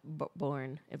got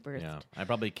born. It birthed. Yeah, I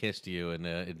probably kissed you, and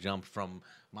it jumped from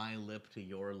my lip to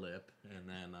your lip, and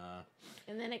then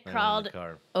And then it in crawled the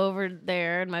car. over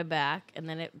there in my back, and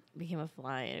then it became a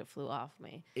fly, and it flew off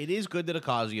me. It is good that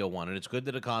Ocasio won, and it's good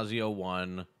that Ocasio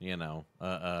won. You know,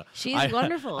 She's I,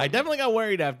 wonderful. I definitely got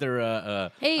worried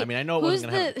after. Hey, I mean, I know it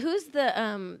wasn't gonna happen. who's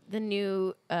the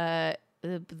new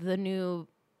the new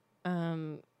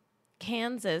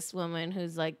Kansas woman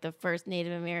who's like the first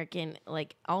Native American,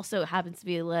 like also happens to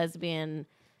be a lesbian,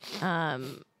 Look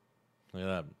at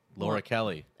that, Laura what?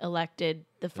 Kelly. elected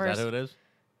the Is first. that who it is?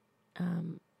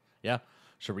 Yeah,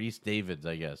 Sharice Davids,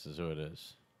 I guess, is who it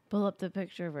is. Pull up the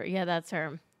picture of her. Yeah, that's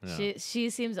her. Yeah. She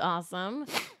seems awesome.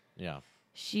 Yeah,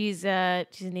 She's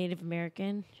Native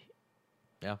American.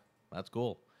 yeah, that's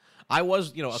cool. I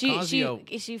was,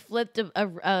 Ocasio. She flipped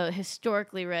a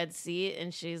historically red seat,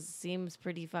 and she seems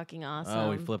pretty fucking awesome. Oh,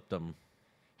 we flipped them.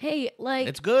 Hey, like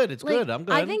It's good. It's like, good. I'm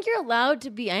good. I think you're allowed to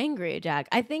be angry, Jack.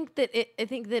 I think that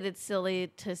it's silly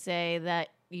to say that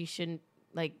you shouldn't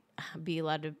like be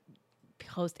allowed to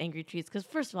post angry tweets because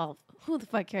first of all, who the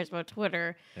fuck cares about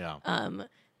Twitter? Yeah.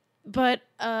 But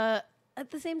at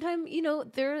the same time,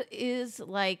 there is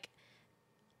like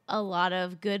a lot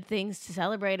of good things to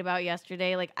celebrate about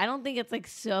yesterday. Like I don't think it's like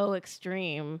so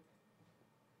extreme.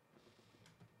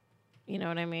 You know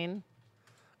what I mean?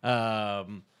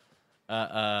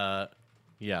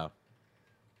 Yeah.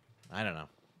 I don't know.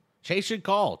 Chase should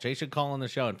call. Chase should call on the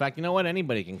show. In fact, you know what?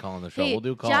 Anybody can call on the show. Hey, We'll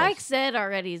do calls. Jack said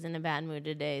already he's in a bad mood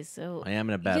today, so I am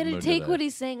in a bad you mood gotta take today. what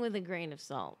he's saying with a grain of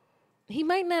salt. He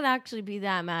might not actually be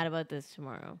that mad about this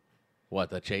tomorrow. What,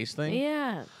 the Chase thing?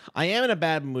 Yeah. I am in a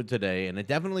bad mood today, and it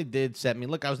definitely did set me.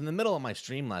 Look, I was in the middle of my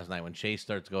stream last night when Chase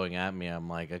starts going at me. I'm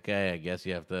like, okay, I guess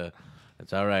you have to.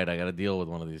 It's all right. I got to deal with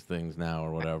one of these things now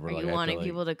or whatever. Are Like, you I have wanting to,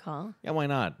 people to call? Yeah, why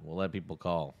not? We'll let people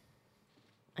call.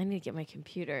 I need to get my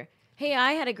computer. Hey,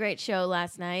 I had a great show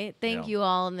last night. Thank you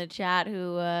all in the chat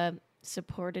who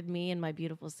supported me and my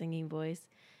beautiful singing voice.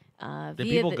 Did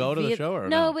people go to the show or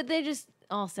no? No, but they just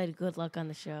all said good luck on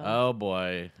the show. Oh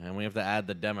boy, and we have to add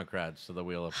the Democrats to the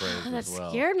Wheel of Praise that as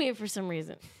well. scared me for some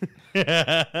reason.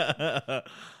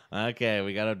 Okay,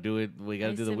 we gotta do it. We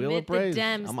gotta I do the Wheel of submit the Praise.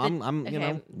 Dems, I'm the- you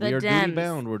okay, know, the we are duty Dems.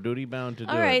 bound. We're duty bound to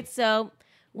do All right, it. so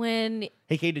when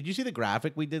Hey, Kate, did you see the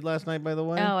graphic we did last night? By the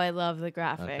way. oh, I love the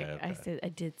graphic. Okay. I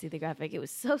did see the graphic. It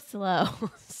was so slow,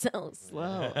 so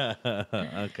slow.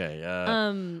 Okay.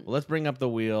 Well, let's bring up the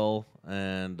wheel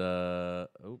and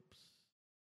oops.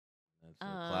 That's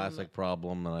a classic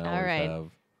problem that I always right. have.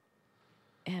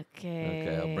 Okay.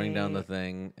 Okay, I'll bring down the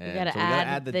thing. And gotta so we gotta add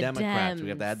add the the Democrats. We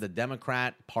have to Dems. add the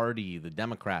Democrat Party, the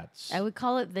Democrats. I would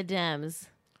call it the Dems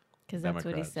because that's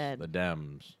what he Democrats, said. The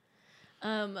Dems.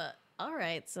 All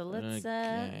right, so let's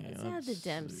Okay, let's add the let's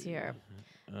Dems see. here.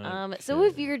 So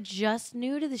if Okay. you're just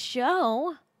new to the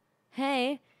show,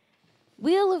 hey,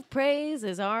 Wheel of Praise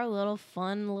is our little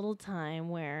fun little time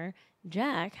where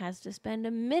Jack has to spend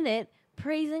a minute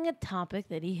praising a topic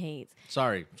that he hates.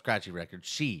 Sorry, scratchy record.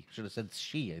 She should have said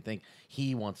she. I think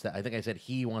he wants to. I think I said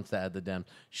he wants to add the Dems.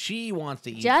 She wants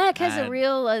to eat. Jack has a add-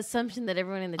 real assume that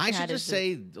everyone in the I chat should is just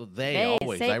say they they.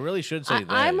 always. Say- I really should say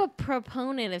they. I'm a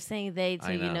proponent of saying they I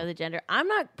till you know. know the gender. I'm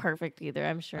not perfect either.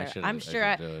 I'm sure. should- I'm I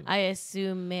sure. should do it. I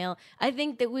assume male. I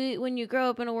think that when you grow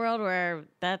up in a world where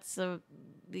that's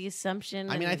the assumption.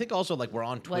 I mean, I and think also like we're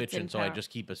on Twitch, in and so I power. just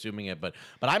keep assuming it. But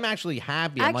I'm actually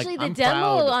happy. Actually, the I'm demo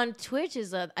proud. on Twitch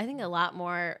is, I think, a lot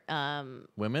more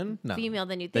Women? No. female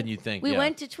than you think. Than you think, We yeah.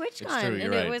 went to It's TwitchCon, true, and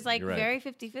you're it right, was like you're right. very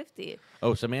 50-50.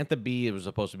 Oh, Samantha B. It was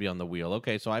supposed to be on the wheel.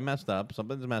 Okay, so I messed up.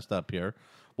 Something's messed up here.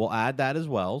 We'll add that as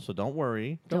well. So don't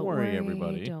worry. Don't worry,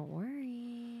 everybody. Don't worry.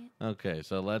 Okay,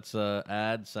 so let's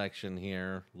add section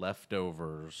here.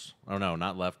 Leftovers. Oh no,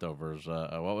 not leftovers.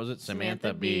 What was it?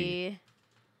 Samantha B.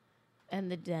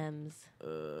 And the Dems.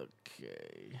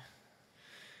 Okay.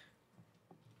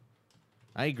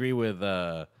 I agree with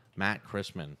Matt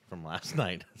Chrisman from last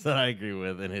night. That I agree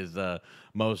with in his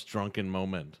most drunken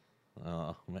moment.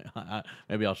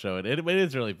 Maybe I'll show it. It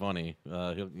is really funny.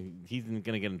 He's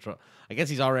gonna get in trouble. I guess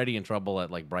he's already in trouble at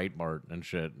like Breitbart and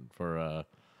shit for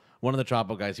one of the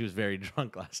Tropical guys. He was very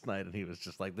drunk last night, and he was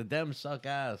just like, "The Dems suck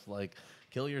ass. Like,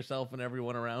 kill yourself and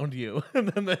everyone around you." And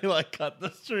then they like cut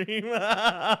the stream.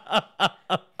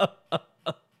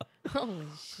 Holy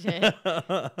shit.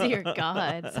 Dear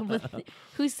God.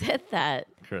 Who said that?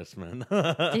 Chrisman.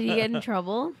 Did he get in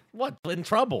trouble? What in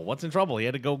trouble? What's in trouble? He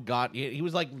had to go. He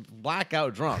was like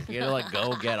blackout drunk. He had to like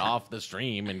go get off the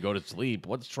stream and go to sleep.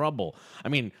 What's trouble? I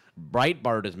mean,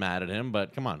 Breitbart is mad at him,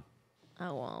 but come on.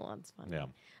 Oh, well, that's funny. Yeah.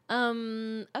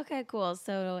 Okay, cool.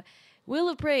 So, Wheel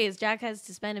of Praise. Jack has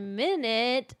to spend a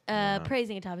minute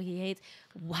praising a topic he hates.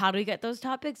 How do we get those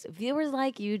topics? Viewers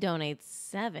like you donate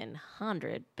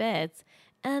 700 bits,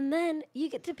 and then you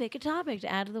get to pick a topic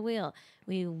to add to the wheel.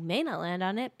 We may not land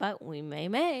on it, but we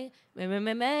may.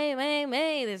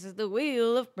 This is the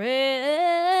Wheel of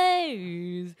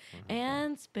Praise.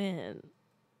 And spin.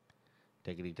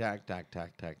 Tickety tack tack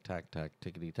tack tack tack tack.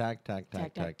 Tickety tack tack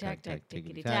tack tack tack tack.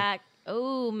 Tickety tack. Tack.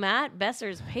 Oh, Matt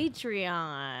Besser's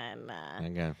Patreon.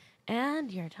 Okay.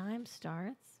 And your time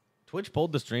starts. Twitch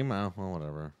pulled the stream out. Well,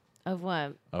 whatever. Of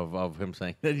what? Of him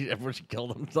saying that everyone should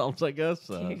kill themselves. I guess.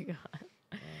 Dear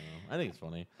God. I think it's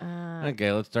funny.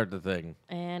 Okay, let's start the thing.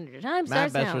 And your time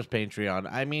Matt starts now. Besser's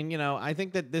Patreon. I mean, I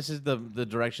think that this is the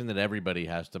direction that everybody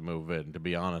has to move in. To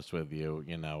be honest with you,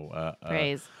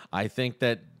 Praise. I think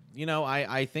that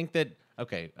I think that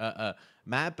okay.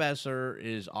 Matt Besser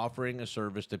is offering a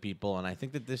service to people, and I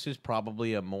think that this is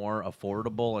probably a more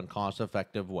affordable and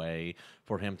cost-effective way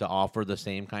for him to offer the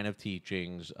same kind of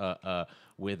teachings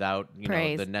without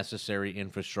the necessary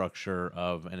infrastructure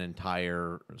of an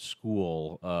entire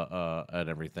school and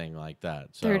everything like that.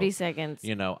 So, 30 seconds.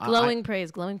 Glowing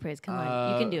praise. Come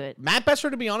on. You can do it. Matt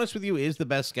Besser, to be honest with you, is the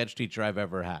best sketch teacher I've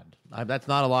ever had. That's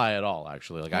not a lie at all,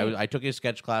 actually. Like I took his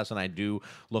sketch class, and I do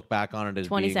look back on it as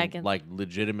 20 being seconds. like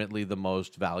legitimately the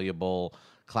most valuable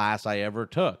class I ever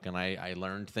took, and I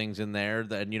learned things in there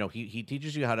that he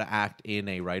teaches you how to act in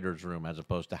a writer's room as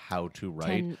opposed to how to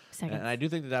write. 10 seconds. And I do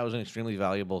think that was an extremely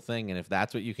valuable thing. And if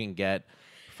that's what you can get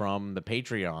from the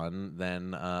Patreon,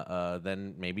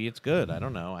 then maybe it's good. I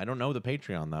don't know. I don't know the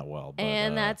Patreon that well. But,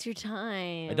 And that's your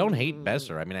time. I don't hate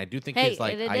Besser. I mean, I do think his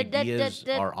ideas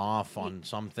are off on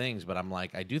some things, but I'm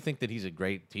like, I do think that he's a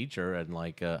great teacher, and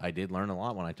like I did learn a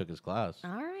lot when I took his class.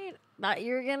 All right. Thought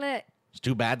you were going to. It's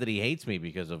too bad that he hates me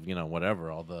because of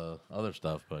whatever, all the other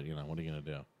stuff. But what are you gonna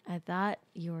do? I thought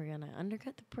you were going to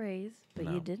undercut the praise, but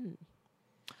No. you didn't.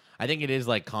 I think it is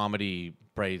like comedy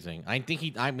praising.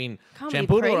 Comedy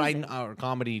Shampoodler, or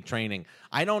comedy training.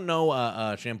 I don't know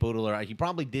Shampoodler. He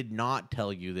probably did not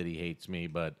tell you that he hates me,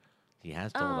 but he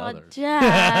has told others.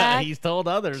 Jack. He's told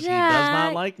others. He does Jack.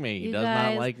 not like me. He You does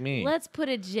guys, not like me. Let's put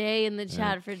a J in the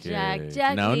chat for Jack. Okay.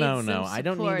 Jack No. needs some I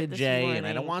don't need support a this J, and I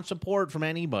morning. don't want support from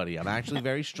anybody. I'm actually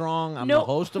very strong. I'm the Nope.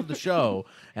 host of the show,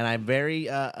 and I'm very.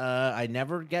 I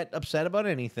never get upset about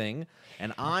anything,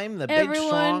 and I'm the big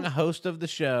strong host of the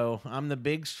show. I'm the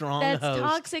big strong That's host.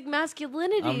 toxic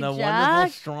masculinity, I'm the Jack.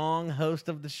 wonderful strong host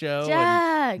of the show.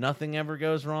 Jack. And nothing ever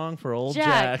goes wrong for old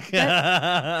Jack. Jack.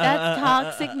 That's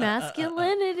toxic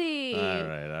masculinity. All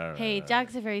right. Hey, all right.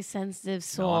 Jack's a very sensitive No,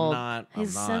 soul. I'm not.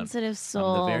 He's I'm not. sensitive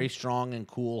soul. I'm the very strong and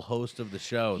cool host of the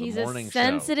show, He's the morning a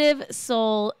sensitive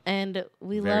soul, and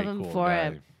we show. love Very him cool for guy.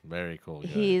 it. Very cool guy.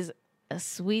 He's a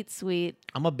sweet.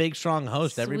 I'm a big, strong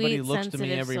host. Everybody Sweet, looks to me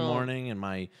sensitive every soul. morning in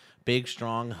my big,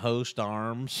 strong host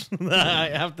arms. I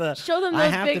have to Show them I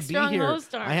those have big, to be strong here.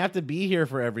 host arms. I have to be here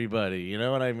for everybody. You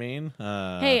know what I mean?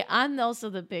 Hey, I'm also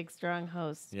the big, strong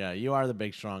host. Yeah, you are the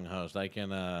big, strong host. I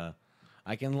can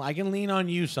lean on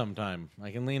you sometime.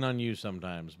 I can lean on you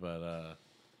sometimes, but are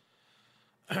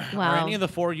Wow. any of the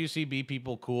 4 UCB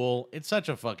people cool? It's such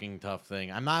a fucking tough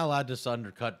thing. I'm not allowed to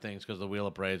undercut things because of the Wheel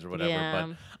of Praise or whatever. Yeah.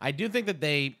 But I do think that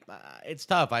it's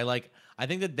tough. I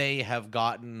think that they have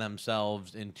gotten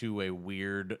themselves into a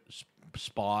weird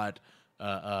spot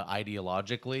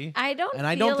ideologically. I don't and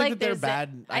I feel don't think like that they're there's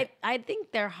bad. I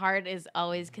think their heart is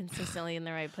always consistently in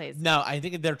the right place. No, I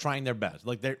think that they're trying their best.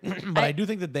 Like they're, but I do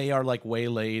think that they are like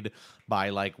waylaid by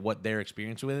like what they're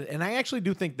experiencing with it. And I actually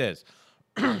do think this.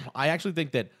 I actually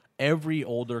think that every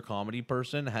older comedy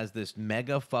person has this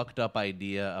mega fucked up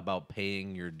idea about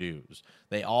paying your dues.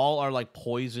 They all are like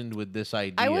poisoned with this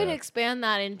idea. I would expand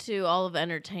that into all of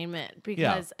entertainment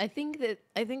because I think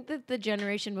that the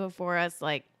generation before us,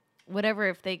 like whatever,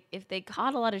 if they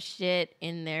caught a lot of shit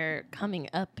in their coming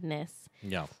upness,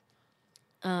 Yeah.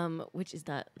 which is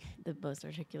not the most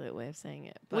articulate way of saying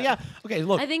it. But Well, yeah. Okay,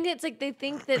 look. I think it's like they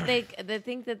think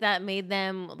that that made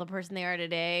them the person they are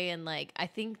today, and like I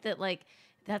think that like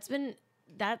that's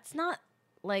not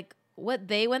like what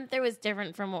they went through is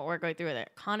different from what we're going through. Their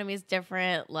economy is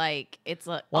different. Like it's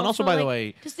like Well, and also, by the like,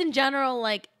 way, just in general,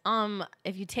 like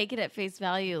if you take it at face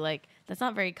value, like that's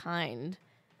not very kind.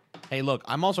 hey, look.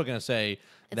 I'm also gonna say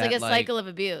It's that, like a cycle of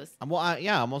abuse. Well,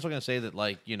 I'm also gonna say that,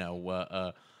 like,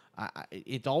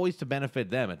 it's always to benefit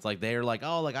them. It's like they're like,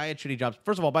 oh, like I had shitty jobs.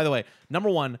 First of all, by the way, number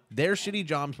one, their shitty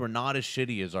jobs were not as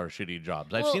shitty as our shitty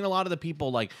jobs. I've seen a lot of the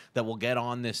people like that will get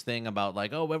on this thing about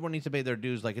like, oh, everyone needs to pay their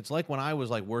dues. Like it's like when I was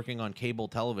like working on cable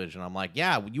television. I'm like,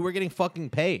 yeah, you were getting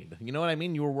fucking paid. You know what I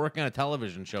mean? You were working on a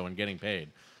television show and getting paid.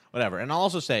 Whatever. And I'll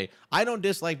also say, I don't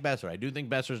dislike Besser. I do think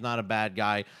Besser's not a bad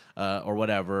guy or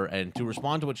whatever. And to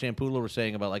respond to what Champoodler was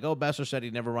saying about, like, oh, Besser said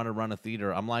he'd never run a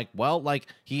theater. I'm like, well, like,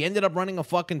 he ended up running a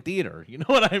fucking theater. You know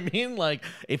what I mean? Like,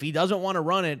 if he doesn't want to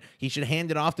run it, he should hand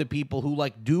it off to people who,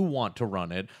 like, do want to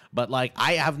run it. But, like,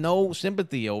 I have no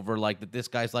sympathy over, like, that this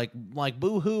guy's like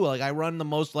boo-hoo. Like, I run the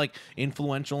most, like,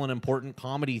 influential and important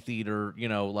comedy theater, you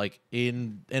know, like,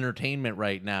 in entertainment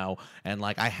right now. And,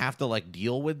 like, I have to, like,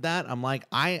 deal with that. I'm like,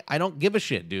 I don't give a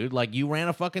shit, dude. Like, you ran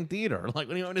a fucking theater. Like, what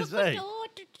do you want to say?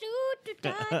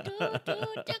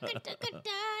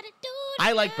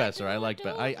 I like Besser.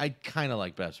 I kind of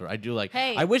like Besser. I do like.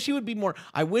 Hey. I wish he would be more.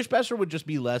 I wish Besser would just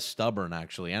be less stubborn,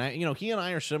 actually. And he and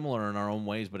I are similar in our own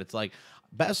ways, but it's like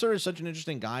Besser is such an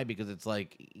interesting guy because it's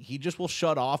like he just will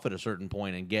shut off at a certain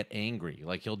point and get angry.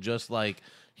 Like he'll just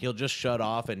shut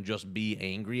off and just be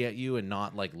angry at you and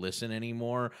not like listen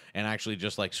anymore and actually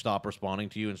just like stop responding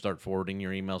to you and start forwarding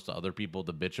your emails to other people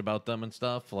to bitch about them and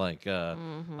stuff. Like I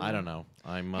don't know.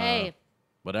 Hey.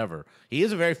 Whatever. He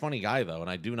is a very funny guy, though, and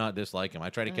I do not dislike him. I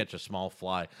try to catch a small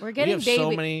fly. We're getting we have so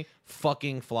many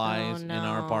fucking flies in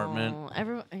our apartment.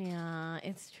 Yeah,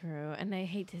 it's true. And I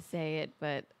hate to say it,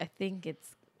 but I think it's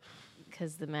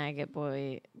because the maggot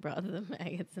boy brought the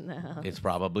maggots in the house. It's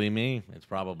probably me.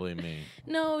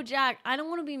 No, Jack, I don't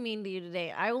want to be mean to you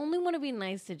today. I only want to be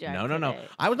nice to Jack. No.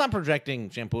 I was not projecting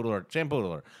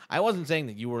Champoodler. I wasn't saying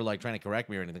that you were like trying to correct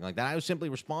me or anything like that. I was simply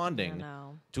responding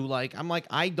to like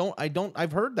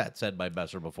I've heard that said by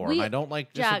Besser before, and I don't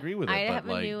like disagree with it. I but, have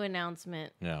like, a new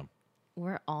announcement. Yeah.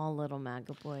 We're all little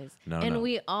maggot boys. No.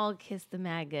 We all kiss the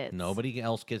maggots. Nobody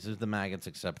else kisses the maggots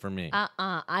except for me.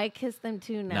 I kiss them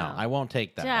too now. No, I won't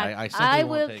take that. Jack, I simply will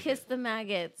won't take kiss it. the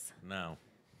maggots.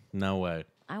 No way.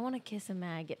 I want to kiss a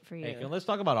maggot for you. Hey, let's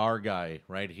talk about our guy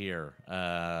right here.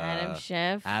 Adam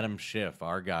Schiff. Adam Schiff,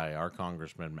 our guy, our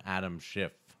congressman, Adam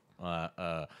Schiff.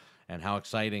 And how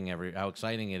exciting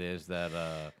it is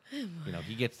that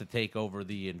he gets to take over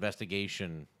the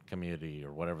investigation committee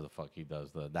or whatever the fuck he does,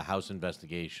 the House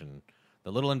investigation,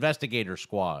 the little investigator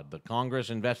squad, the Congress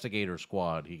investigator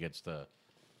squad. He gets to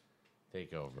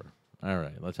take over. All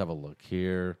right, let's have a look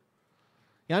here.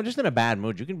 Yeah, I'm just in a bad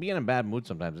mood. You can be in a bad mood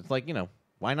sometimes. It's like,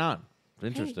 why not? It's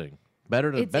interesting.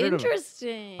 It's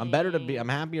interesting. I'm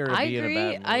happier to be in a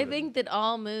bad mood. I think that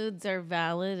all moods are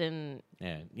valid and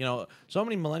yeah, so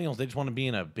many millennials, they just want to be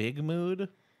in a big mood.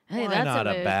 Hey, Why that's not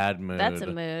a mood. bad mood? That's a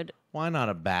mood. Why not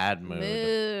a bad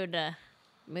mood?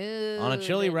 Mood. On a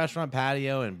chilly restaurant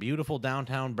patio in beautiful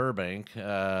downtown Burbank,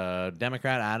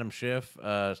 Democrat Adam Schiff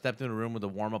stepped into a room with a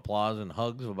warm applause and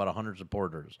hugs of about 100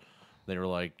 supporters. They were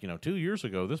like, 2 years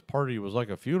ago, this party was like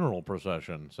a funeral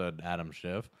procession, said Adam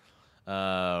Schiff.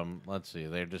 Let's see.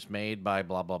 They're dismayed by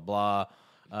blah, blah, blah.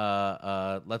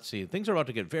 Let's see. Things are about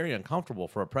to get very uncomfortable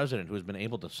for a president who has been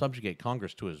able to subjugate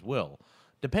Congress to his will.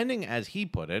 Depending, as he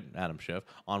put it, Adam Schiff,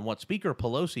 on what Speaker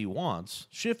Pelosi wants,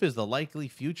 Schiff is the likely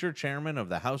future chairman of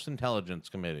the House Intelligence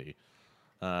Committee.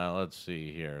 Let's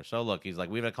see here. So, look, he's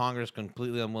like, we have a Congress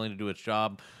completely unwilling to do its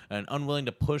job and unwilling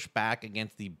to push back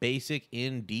against the basic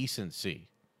indecency.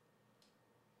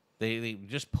 They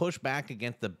just push back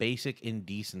against the basic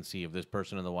indecency of this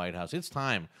person in the White House. It's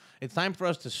time. It's time for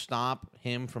us to stop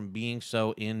him from being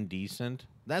so indecent.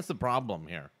 That's the problem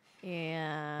here.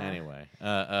 Yeah. Anyway,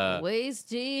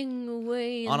 Wasting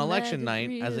away on in election that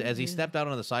night, as he river. stepped out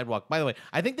onto the sidewalk. By the way,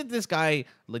 I think that this guy,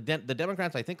 the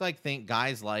Democrats, I think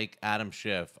guys like Adam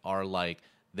Schiff are like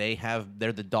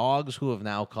they're the dogs who have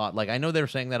now caught. Like I know they were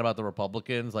saying that about the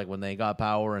Republicans, like when they got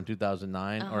power in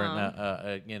 2009 or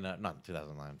in not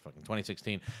 2009, fucking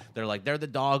 2016. They're the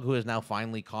dog who has now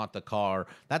finally caught the car.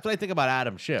 That's what I think about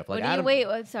Adam Schiff. Like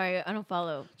Wait, sorry, I don't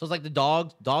follow. So it's like the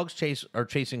dogs are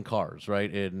chasing cars, right?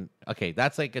 And okay,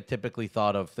 that's like a typically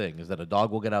thought of thing is that a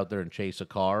dog will get out there and chase a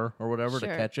car or whatever to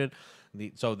Sure. catch it.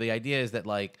 So the idea is that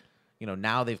like,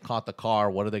 now they've caught the car.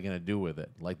 What are they going to do with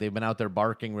it? Like they've been out there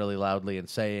barking really loudly and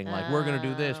saying like, we're going to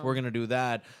do this, we're going to do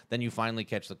that. Then you finally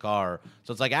catch the car.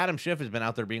 So it's like Adam Schiff has been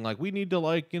out there being like, we need to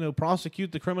like,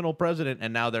 prosecute the criminal president.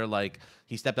 And now they're like,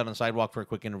 he stepped out on the sidewalk for a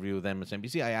quick interview with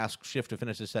MSNBC. I asked Schiff to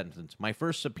finish his sentence. My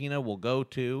first subpoena will go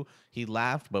to, he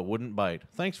laughed but wouldn't bite.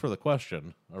 Thanks for the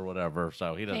question or whatever.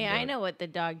 So he doesn't Hey, do I it. know what the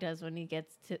dog does when he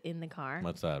gets in the car.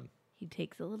 What's that? He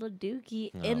takes a little dookie,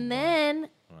 Oh, and boy. then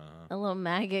a little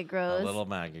maggot grows. A little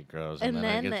maggot grows and then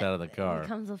and it gets out of the car.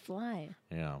 becomes a fly.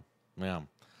 Yeah.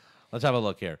 Let's have a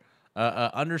look here.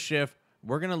 Under Schiff,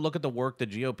 we're going to look at the work the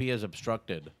GOP has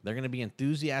obstructed. They're going to be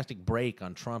enthusiastic break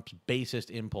on Trump's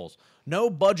basest impulse. No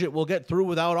budget will get through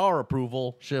without our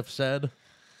approval, Schiff said.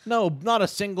 No, not a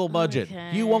single budget.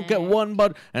 You won't get Okay. one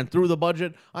budget. And through the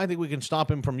budget, I think we can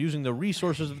stop him from using the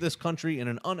resources of this country in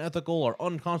an unethical or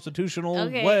unconstitutional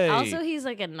Okay. way. Also, he's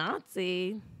like a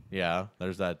Nazi. Yeah,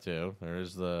 there's that too. There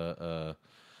is the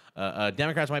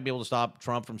Democrats might be able to stop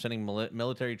Trump from sending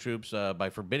military troops by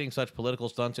forbidding such political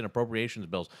stunts in appropriations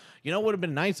bills. You know what would have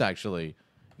been nice actually?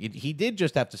 He did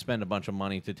just have to spend a bunch of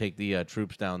money to take the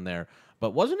troops down there.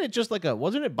 But wasn't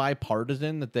it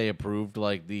bipartisan that they approved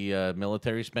like the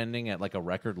military spending at like a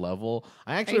record level?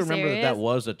 I actually you remember that serious?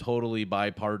 was a totally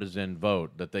bipartisan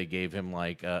vote that they gave him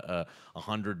like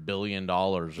 $100 billion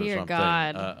or Dear something.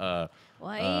 God.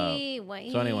 Why?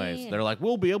 So, anyways, they're like,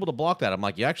 we'll be able to block that. I'm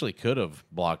like, you actually could have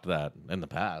blocked that in the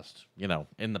past.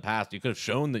 In the past, you could have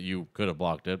shown that you could have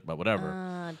blocked it, but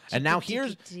whatever. And now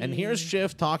here's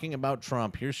Schiff talking about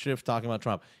Trump. Here's Schiff talking about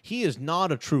Trump. He is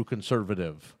not a true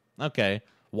conservative. Okay.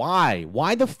 Why?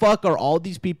 Why the fuck are all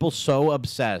these people so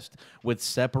obsessed with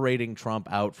separating Trump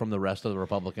out from the rest of the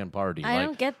Republican Party? I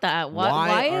don't get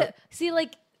that. See,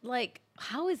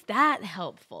 how is that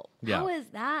helpful? Yeah. How is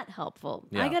that helpful?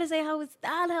 Yeah. I gotta say, how is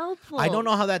that helpful? I don't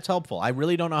know how that's helpful. I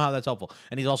really don't know how that's helpful.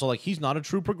 And he's also like, he's not a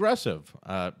true progressive.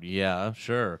 Yeah,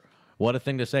 sure. What a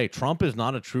thing to say. Trump is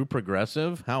not a true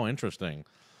progressive? How interesting.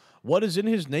 What is in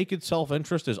his naked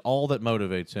self-interest is all that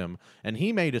motivates him, and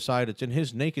he may decide it's in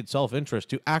his naked self-interest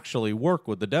to actually work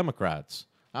with the Democrats.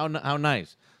 How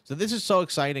nice. So this is so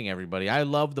exciting, everybody. I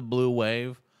love the blue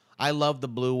wave. I love the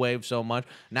blue wave so much.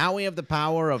 Now we have the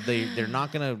power of they're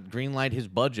not going to greenlight his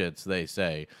budgets, they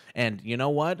say. And you know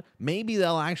what? Maybe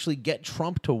they'll actually get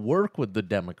Trump to work with the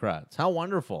Democrats. How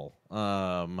wonderful.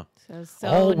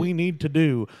 All we need to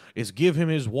do is give him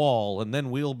his wall, and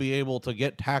then we'll be able to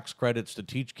get tax credits to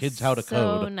teach kids how to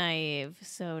code.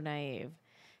 So naive.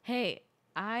 Hey,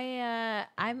 I'm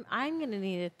gonna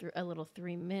need a little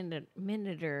 3-minute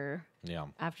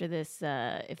after this,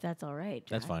 if that's all right.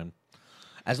 That's Jack. fine.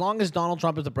 As long as Donald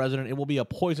Trump is the president, it will be a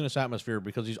poisonous atmosphere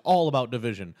because he's all about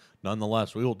division.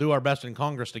 Nonetheless, we will do our best in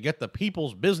Congress to get the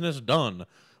people's business done.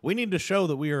 We need to show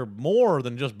that we are more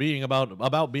than just being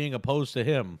about being opposed to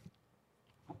him.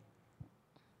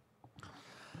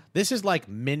 This is like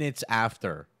minutes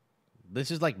after.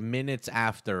 They're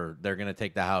going to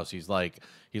take the House. He's like,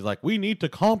 we need to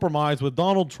compromise with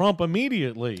Donald Trump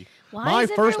immediately. Why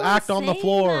is everyone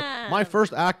My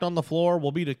first act on the floor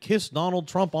will be to kiss Donald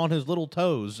Trump on his little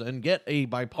toes and get a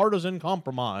bipartisan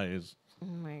compromise. Oh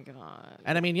my God.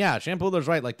 And I mean, yeah, Shampooler's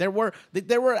right. Like there were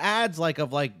ads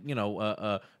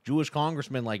of Jewish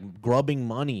congressmen like grubbing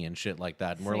money and shit like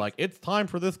that. And we're like, it's time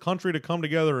for this country to come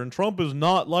together. And Trump is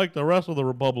not like the rest of the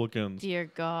Republicans. Dear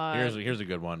God. Here's a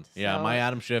good one. Yeah, So- my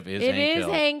Adam Schiff is It Hank is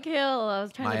Hill. Hank Hill. I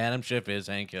was trying My to Adam Schiff is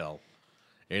Hank Hill.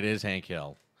 It is Hank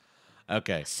Hill.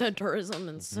 Okay. centrism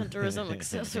and centrism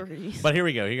accessories. But here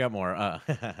we go. He got more.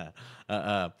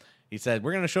 He said,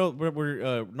 we're going to show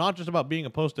we're not just about being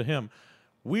opposed to him.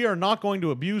 We are not going to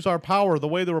abuse our power the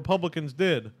way the Republicans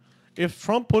did. If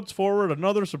Trump puts forward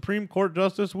another Supreme Court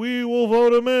justice, we will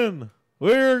vote him in.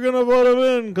 We're going to vote him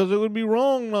in because it would be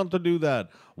wrong not to do that.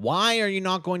 Why are you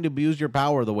not going to abuse your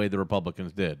power the way the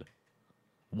Republicans did?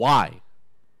 Why?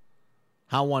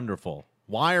 How wonderful.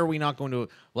 Why are we not going to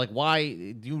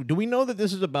why do we know that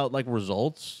this is about like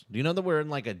results? Do you know that we're in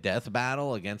like a death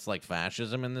battle against like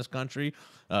fascism in this country?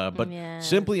 But Yes.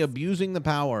 simply abusing the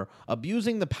power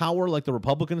like the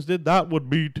Republicans did, that would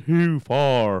be too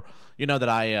far. You know that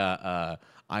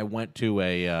I went to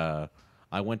a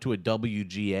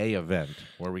WGA event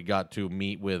where we got to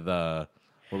meet with Adam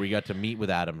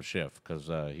Schiff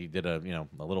because he did a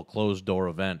little closed door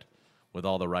event with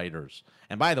all the writers.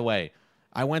 And by the way,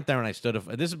 I went there and I stood.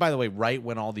 This is, by the way, right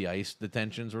when all the ICE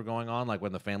detentions were going on, like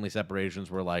when the family separations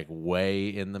were like way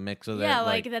in the mix of that. Yeah,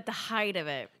 like at the height of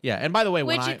it. Yeah, and by the way,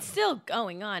 which it's still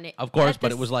going on. Of course,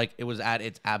 but it was at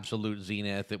its absolute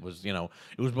zenith. It was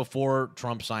before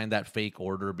Trump signed that fake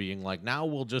order, being like, now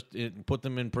we'll just put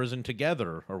them in prison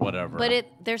together or whatever. But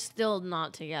they're still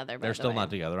not together. They're still not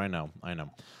together. I know.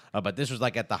 But this was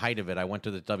like at the height of it. I went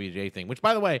to the WJ thing, which,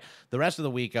 by the way, the rest of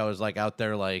the week I was like out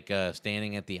there like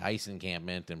standing at the ICE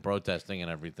encampment and protesting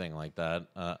and everything like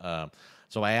that.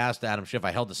 So I asked Adam Schiff.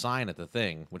 I held a sign at the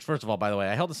thing, which, first of all, by the way,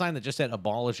 I held a sign that just said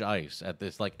 "Abolish ICE" at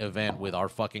this like event with our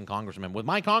fucking congressman, with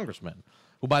my congressman.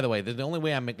 Who, by the way, the only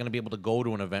way I'm going to be able to go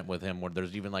to an event with him where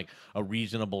there's even like a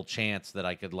reasonable chance that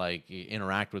I could like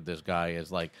interact with this guy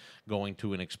is like going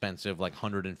to an expensive like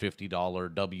 $150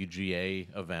 WGA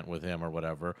event with him or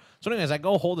whatever. So anyways, I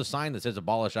go hold a sign that says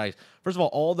 "Abolish ICE." First of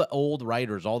all the old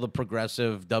writers, all the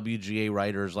progressive WGA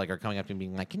writers like are coming up to me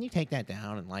being like, "Can you take that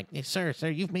down?" And like, sir,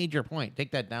 you've made your point.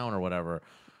 Take that down or whatever.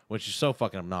 Which is so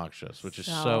fucking obnoxious. Fucking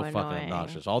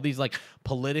obnoxious. All these like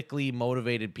politically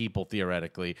motivated people,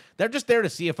 theoretically, they're just there to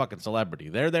see a fucking celebrity.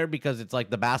 They're there because it's like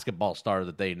the basketball star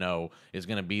that they know is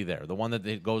going to be there. The one that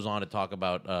it goes on to talk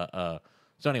about.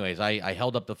 So, anyways, I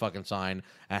held up the fucking sign.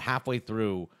 At halfway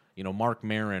through, Mark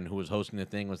Maron, who was hosting the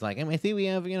thing, was like, I see we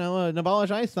have, an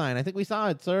Abolish ICE sign. I think we saw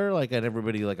it, sir. Like, and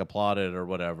everybody, like, applauded or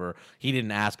whatever. He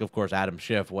didn't ask, of course, Adam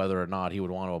Schiff whether or not he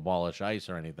would want to abolish ICE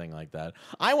or anything like that.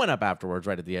 I went up afterwards,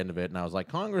 right at the end of it, and I was like,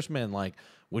 Congressman, like,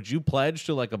 would you pledge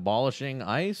to, like, abolishing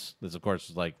ICE? This, of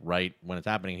course, is, like, right when it's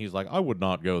happening. He's like, I would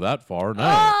not go that far, no.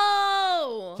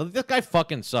 Oh! So this guy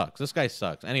fucking sucks. This guy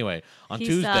sucks. Anyway, on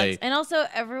Tuesday. Sucks. And also,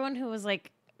 everyone who was, like,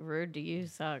 rude to you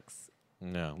sucks.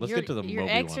 No, let's get to the You're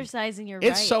Moby exercising one. your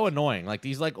It's right. so annoying. Like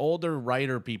these like older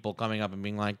writer people coming up and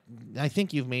being like, I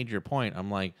think you've made your point.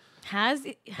 I'm like,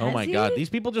 oh my God.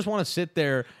 These people just want to sit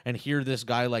there and hear this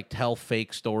guy like tell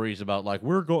fake stories about like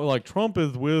Trump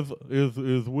is with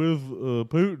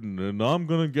Putin and I'm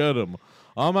gonna get him.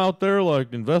 I'm out there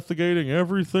like investigating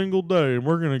every single day and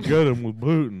we're gonna get him with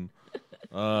Putin.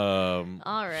 All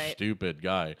right. Stupid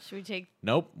guy. Should we take?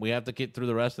 Nope. We have to get through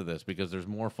the rest of this because there's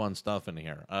more fun stuff in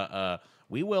here.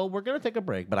 We will. We're gonna take a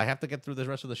break, but I have to get through the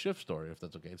rest of the Schiff story if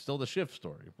that's okay. It's still the Schiff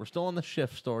story. We're still on the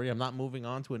Schiff story. I'm not moving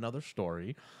on to another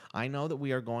story. I know that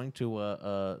we are going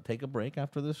to take a break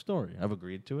after this story. I've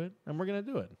agreed to it, and we're gonna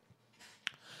do it.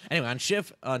 Anyway,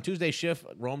 on Tuesday, Schiff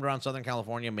roamed around Southern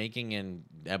California making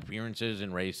appearances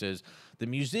in races. The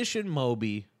musician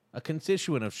Moby, a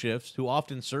constituent of Schiff's, who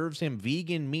often serves him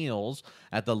vegan meals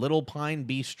at the Little Pine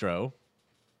Bistro.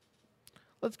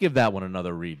 Let's give that one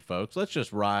another read, folks. Let's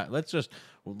just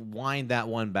wind that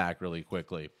one back really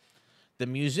quickly. The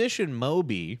musician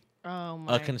Moby,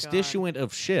 a constituent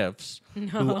of Schiff's,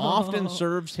 who often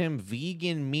serves him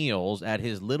vegan meals at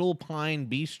his Little Pine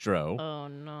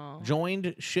Bistro,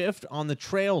 joined Schiff on the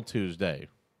trail Tuesday.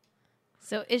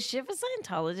 So is Schiff a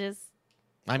Scientologist?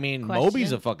 I mean,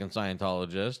 Moby's a fucking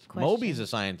Scientologist. Moby's a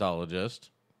Scientologist.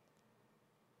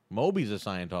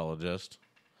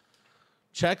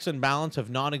 Checks and balance have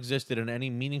not existed in any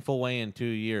meaningful way in 2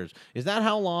 years. Is that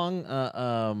how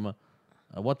long?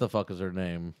 What the fuck is her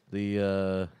name?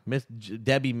 The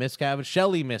Debbie Miscavige,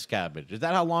 Shelly Miscavige. Is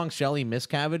that how long Shelly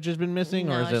Miscavige has been missing,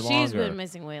 or is it longer? She's been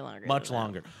missing way longer. Much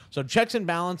longer. So checks and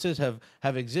balances have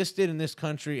existed in this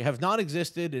country, have not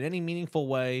existed in any meaningful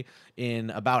way in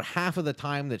about half of the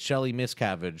time that Shelly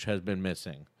Miscavige has been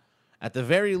missing. At the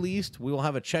very least, we will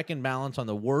have a check and balance on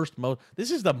the worst.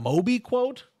 This is the Moby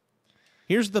quote.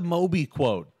 Here's the Moby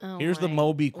quote. Here's the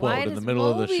Moby quote in the middle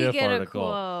of the Schiff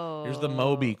article. Here's the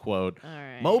Moby quote. All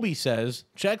right. Moby says,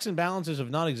 checks and balances have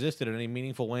not existed in any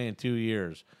meaningful way in 2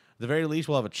 years. At the very least,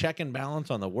 we'll have a check and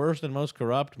balance on the worst and most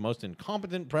corrupt, most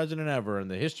incompetent president ever in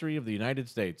the history of the United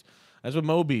States. That's what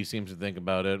Moby seems to think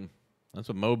about it. That's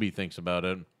what Moby thinks about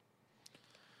it.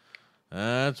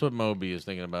 That's what Moby is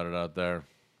thinking about it out there.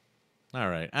 All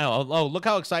right. Oh, look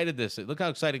how excited this is. Look how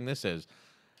exciting this is.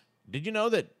 Did you know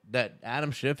that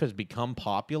Adam Schiff has become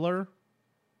popular?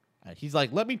 He's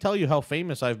like, let me tell you how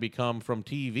famous I've become from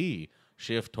TV,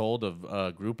 Schiff told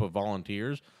a group of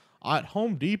volunteers. At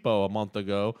Home Depot a month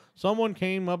ago, someone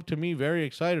came up to me very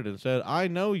excited and said, I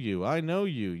know you. I know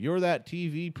you. You're that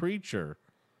TV preacher.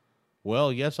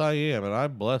 Well, yes, I am, and I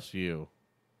bless you.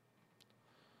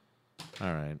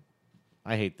 All right.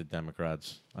 I hate the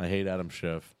Democrats. I hate Adam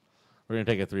Schiff. We're going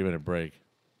to take a 3-minute break.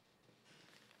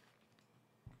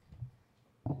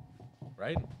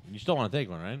 Right? You still want to take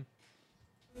one, right?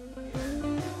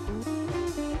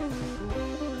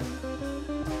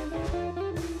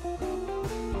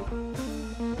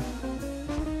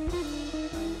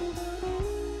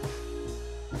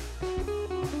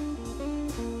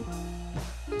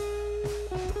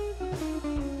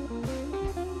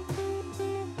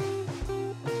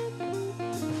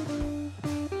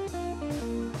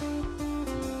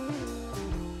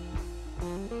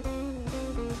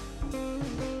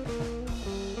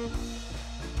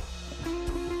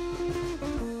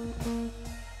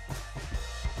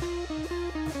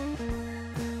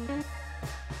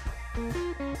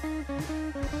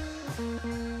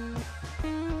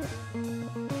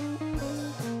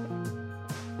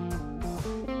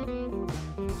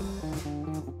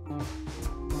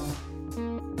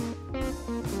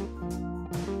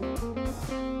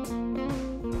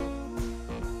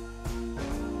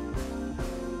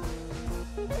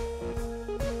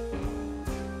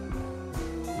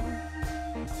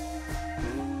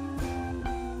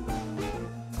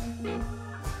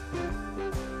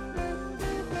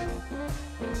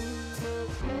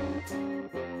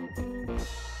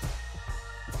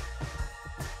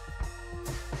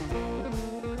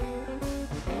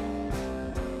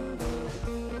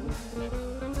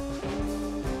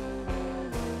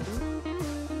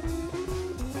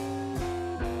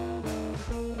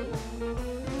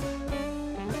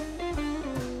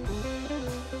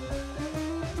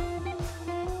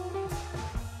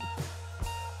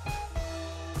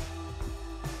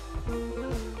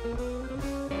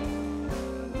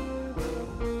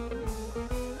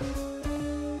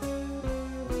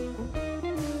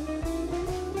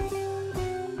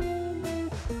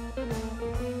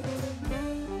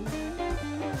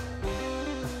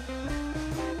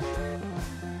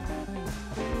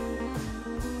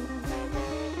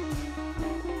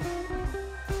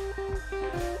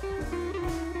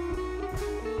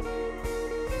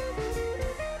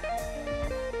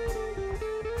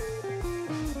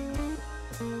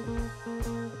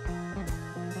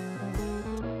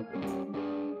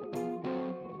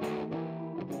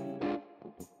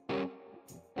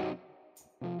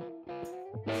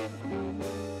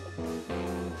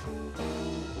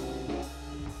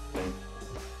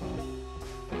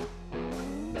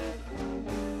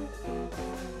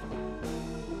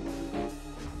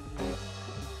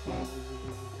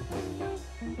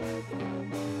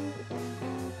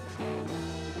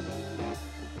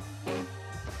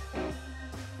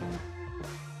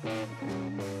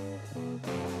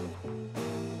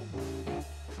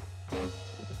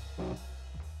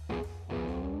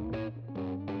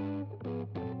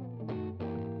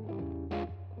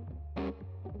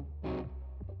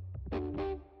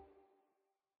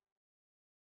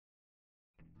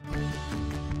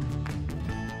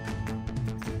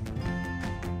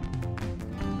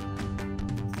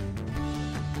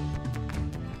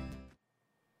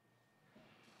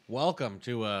 Welcome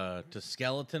to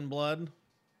Skeleton Blood.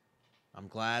 I'm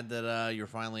glad that you're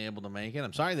finally able to make it.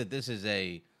 I'm sorry that this is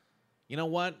a, you know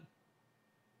what?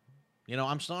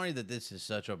 I'm sorry that this is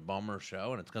such a bummer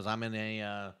show, and it's because I'm in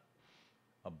a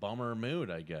bummer mood.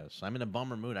 I guess I'm in a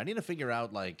bummer mood. I need to figure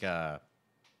out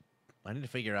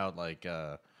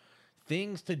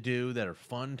things to do that are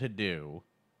fun to do,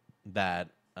 that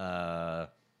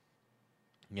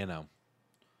you know,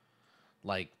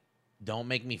 like don't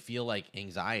make me feel like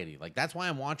anxiety. Like that's why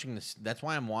I'm watching this. That's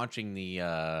why I'm watching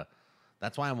the.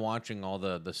 That's why I'm watching all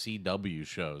the CW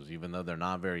shows, even though they're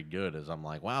not very good. As I'm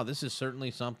like, wow, this is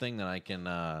certainly something that I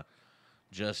can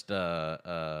just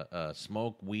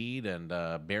smoke weed and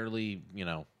barely,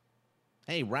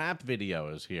 Hey, Rap Video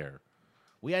is here.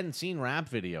 We hadn't seen Rap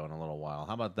Video in a little while.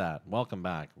 How about that? Welcome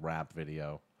back, Rap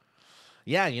Video.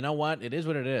 Yeah, you know what? It is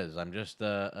what it is. I'm just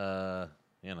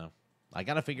I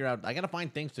gotta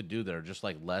find things to do that are just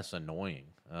like less annoying,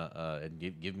 and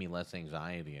give me less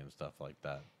anxiety and stuff like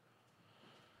that.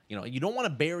 You don't want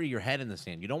to bury your head in the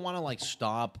sand. You don't want to like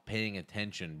stop paying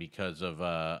attention because of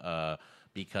how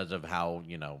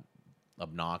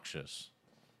obnoxious.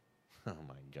 Oh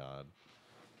my God.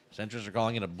 Centrists are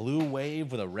calling it a blue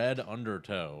wave with a red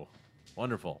undertow.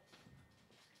 Wonderful.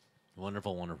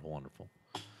 Wonderful, wonderful, wonderful.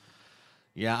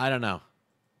 Yeah, I don't know.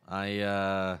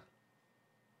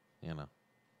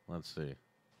 Let's see.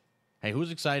 Hey,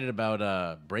 who's excited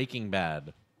about Breaking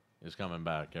Bad is coming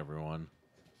back, everyone?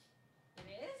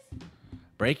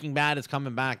 Breaking Bad is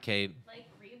coming back, Kate. Like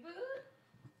reboot?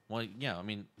 Well, yeah, I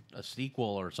mean a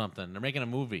sequel or something. They're making a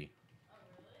movie. Oh,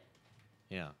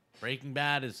 really? Yeah. Breaking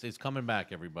Bad is coming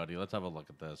back, everybody. Let's have a look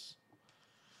at this.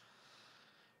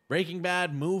 Breaking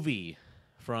Bad movie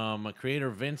from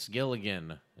creator Vince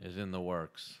Gilligan is in the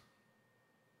works.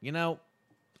 You know,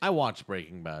 I watched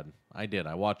Breaking Bad. I did.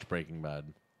 I watched Breaking Bad.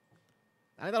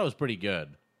 I thought it was pretty good.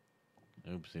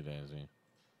 Oopsie daisy.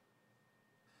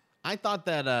 I thought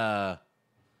that I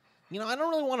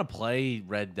don't really want to play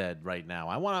Red Dead right now.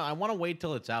 I want to wait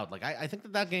till it's out. Like I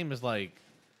think that game is like,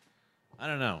 I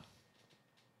don't know.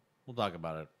 We'll talk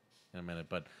about it in a minute,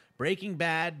 but Breaking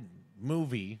Bad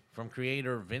movie from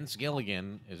creator Vince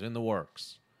Gilligan is in the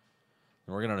works.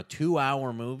 We're working on a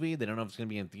 2-hour movie. They don't know if it's going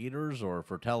to be in theaters or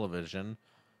for television,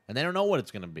 and they don't know what it's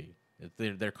going to be.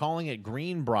 They're calling it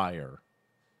Greenbrier.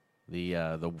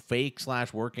 The fake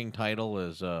 / working title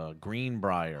is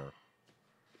Greenbrier.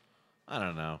 I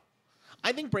don't know.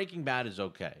 I think Breaking Bad is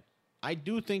okay. I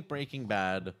do think Breaking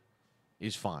Bad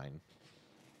is fine.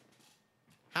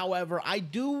 However, I'm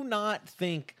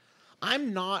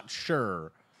not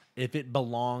sure if it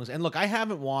belongs. And look, I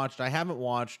haven't watched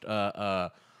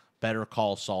Better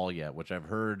Call Saul yet, which I've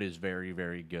heard is very,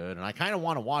 very good, and I kind of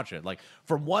want to watch it. Like,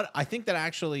 from what I think that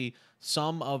actually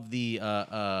some of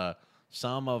the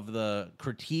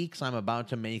critiques I'm about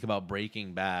to make about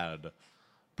Breaking Bad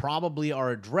probably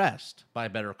are addressed by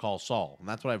Better Call Saul, and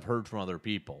that's what I've heard from other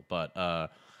people. But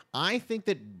I think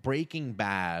that Breaking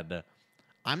Bad,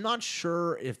 I'm not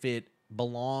sure if it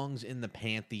belongs in the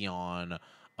pantheon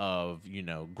of,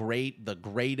 the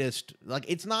greatest. Like,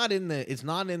 it's not in the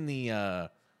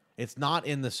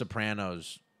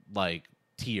Sopranos like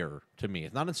tier to me.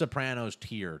 It's not in Sopranos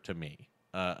tier to me.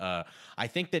 I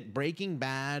think that Breaking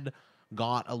Bad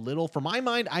got a little, for my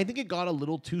mind, I think it got a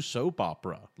little too soap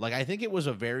opera. Like, I think it was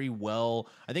I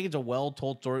think it's a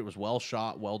well-told story. It was well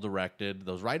shot, well directed.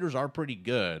 Those writers are pretty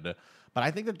good. But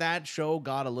I think that show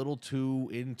got a little too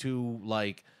into,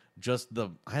 like, just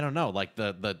the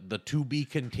to be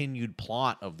continued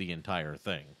plot of the entire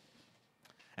thing.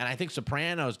 And I think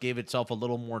Sopranos gave itself a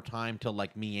little more time to,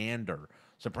 like, meander.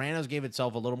 Sopranos gave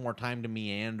itself a little more time to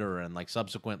meander and, like,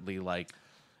 subsequently, like,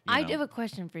 I have a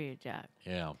question for you, Jack.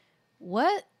 Yeah.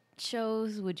 What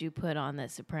shows would you put on the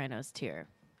Sopranos tier?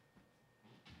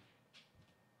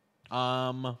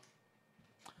 I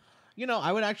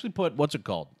would actually put, what's it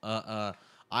called? I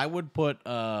would put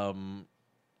the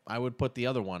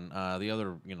other one,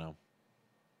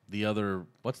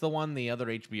 what's the one? The other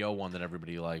HBO one that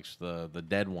everybody likes, the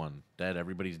dead one. Dead,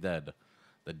 everybody's dead.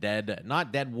 The dead,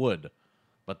 not Deadwood,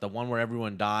 but the one where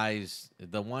everyone dies.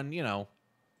 The one,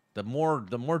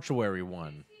 the mortuary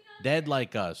one. Dead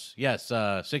Like Us. Yes,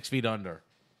 6 Feet Under.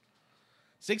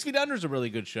 6 Feet Under is a really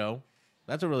good show.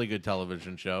 That's a really good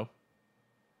television show.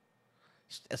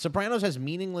 Sopranos has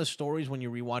meaningless stories when you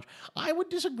rewatch. I would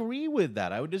disagree with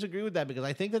that. Because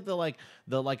I think that the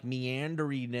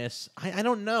meanderiness, I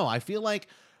don't know. I feel like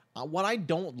what I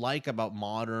don't like about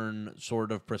modern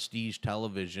sort of prestige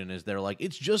television is they're like,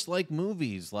 it's just like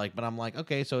movies. Like, but I'm like,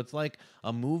 okay, so it's like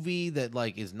a movie that,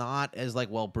 like, is not as,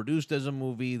 like, well produced as a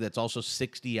movie that's also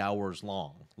 60 hours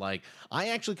long. Like, I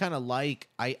actually kind of like,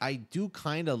 I do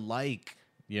kind of like,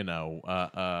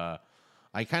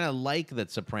 I kind of like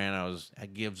that Sopranos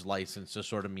gives license to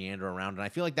sort of meander around, and I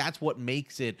feel like that's what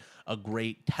makes it a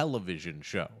great television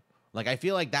show. Like, I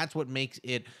feel like that's what makes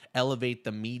it elevate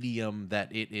the medium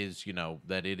that it is,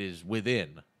 that it is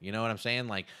within. You know what I'm saying?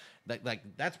 Like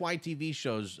that's why TV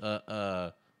shows,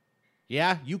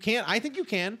 yeah, you can. I think you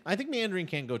can. I think meandering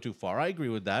can't go too far. I agree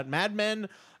with that. Mad Men,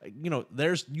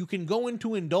 you can go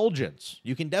into indulgence.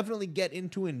 You can definitely get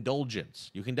into indulgence.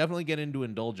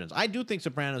 I do think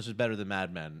Sopranos is better than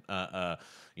Mad Men,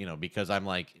 because I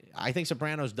think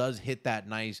Sopranos does hit that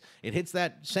nice, it hits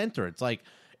that center. It's like,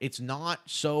 it's not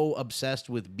so obsessed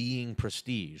with being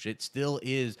prestige. It still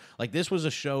is, like, this was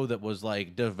a show that was,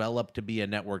 like, developed to be a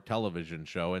network television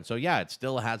show. And so, yeah, it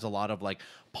still has a lot of, like,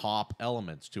 pop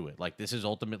elements to it. Like, this is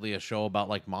ultimately a show about,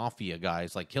 like, mafia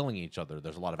guys, like, killing each other.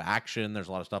 There's a lot of action. There's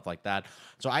a lot of stuff like that.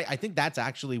 So I think that's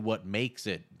actually what makes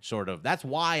it sort of, that's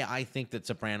why I think that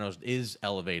Sopranos is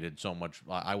elevated so much.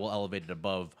 I will elevate it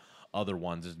above other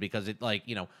ones, is because it, like,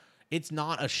 it's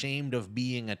not ashamed of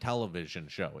being a television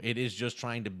show. It is just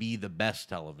trying to be the best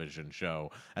television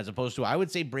show, as opposed to, I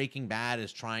would say Breaking Bad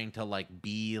is trying to, like,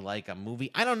 be like a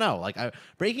movie. I don't know. Like,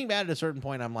 Breaking Bad, at a certain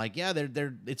point, I'm like, yeah,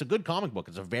 it's a good comic book.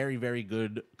 It's a very, very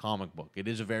good comic book. It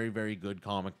is a very, very good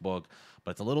comic book,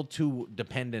 but it's a little too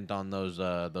dependent on those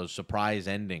surprise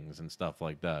endings and stuff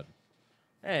like that.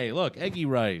 Hey, look, Eggy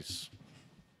Rice.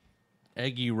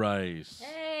 Hey,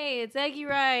 it's Eggy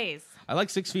Rice. I like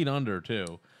 6 Feet Under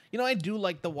too. You know, I do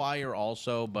like The Wire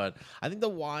also, but I think The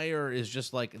Wire is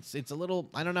just like it's a little.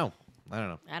 I don't know. I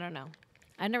don't know.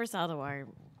 I never saw The Wire.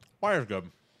 Wire's good.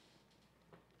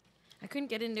 I couldn't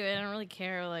get into it. I don't really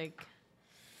care. Like,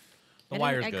 The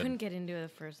Wire's I good. couldn't get into the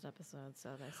first episode, so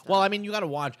that's. Well, I mean, you got to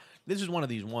watch. This is one of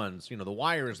these ones. You know, The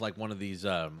Wire is like one of these.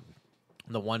 The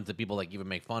ones that people like even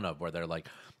make fun of, where they're like,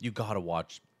 you got to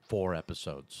watch 4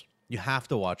 episodes. You have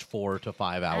to watch 4 to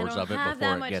 5 hours of it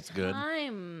before it gets good.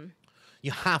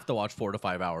 You have to watch 4 to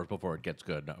 5 hours before it gets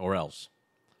good, or else.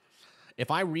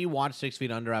 If I rewatched 6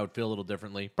 Feet Under, I would feel a little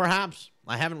differently. Perhaps.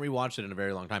 I haven't rewatched it in a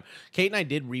very long time. Kate and I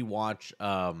did rewatch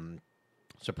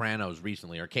Sopranos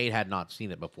recently, or Kate had not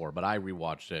seen it before, but I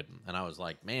rewatched it, and I was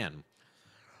like, man,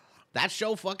 that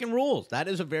show fucking rules. That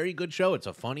is a very good show. It's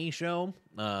a funny show.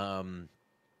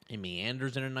 It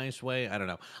meanders in a nice way. I don't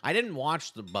know. I didn't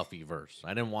watch the Buffyverse.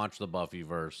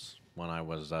 When I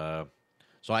was...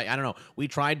 So I don't know. We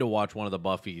tried to watch one of the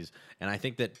Buffys, and I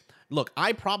think that... Look,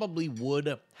 I probably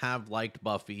would have liked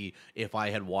Buffy if I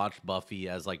had watched Buffy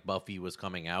as, like, Buffy was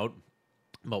coming out.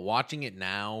 But watching it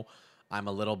now, I'm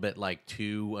a little bit, like,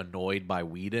 too annoyed by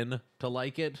Whedon to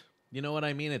like it. You know what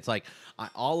I mean? It's like,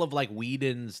 all of, like,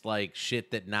 Whedon's, like,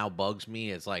 shit that now bugs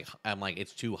me. It's like, I'm like,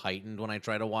 it's too heightened when I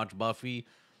try to watch Buffy.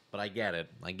 But I get it.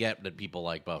 I get that people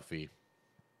like Buffy.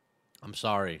 I'm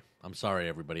sorry,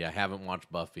 everybody. I haven't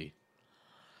watched Buffy.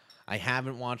 I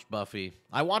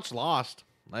watched Lost.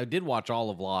 I did watch all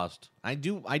of Lost. I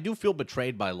do feel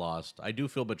betrayed by Lost.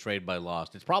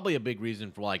 It's probably a big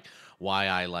reason for like why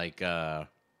I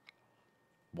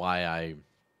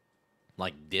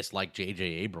dislike J.J.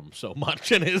 Abrams so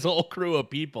much and his whole crew of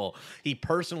people. He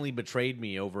personally betrayed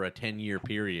me over a 10-year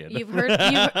period. You've heard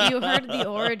the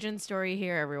origin story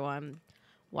here, everyone.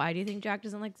 Why do you think Jack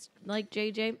doesn't like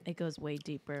JJ? It goes way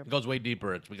deeper.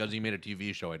 It's because he made a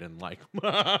TV show I didn't like.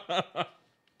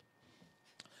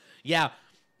 Yeah,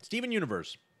 Steven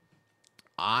Universe.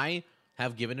 I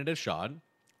have given it a shot,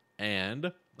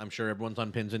 and I'm sure everyone's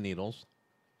on pins and needles.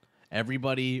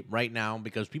 Everybody right now,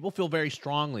 because people feel very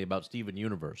strongly about Steven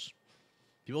Universe.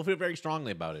 People feel very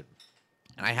strongly about it.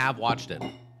 And I have watched it.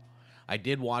 I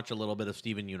did watch a little bit of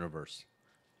Steven Universe.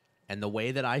 And the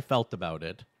way that I felt about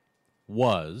it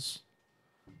was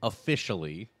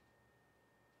officially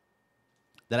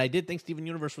that I did think Steven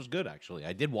Universe was good, actually.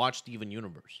 I did watch Steven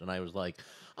Universe, and I was like,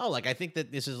 oh, like, I think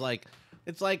that this is like,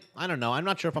 it's like, I don't know. I'm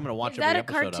not sure if I'm going to watch every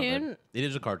episode of it. Is that a cartoon? It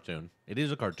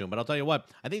is a cartoon. But I'll tell you what,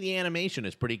 I think the animation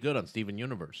is pretty good on Steven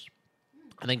Universe.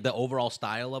 I think the overall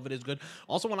style of it is good.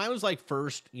 Also, when I was like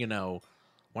first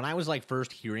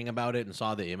hearing about it and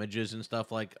saw the images and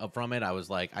stuff like from it, I was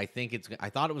like, I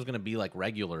thought it was going to be like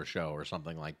regular show or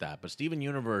something like that. But Steven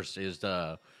Universe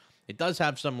it does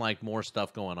have some like more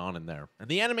stuff going on in there. And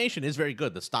the animation is very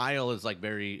good. The style is like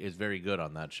very good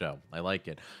on that show. I like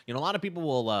it. You know, a lot of people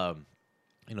will,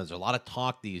 there's a lot of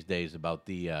talk these days about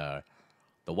the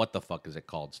what the fuck is it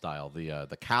called style,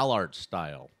 the CalArts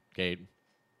style. Kate,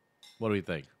 what do you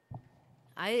think?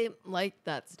 I like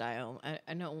that style.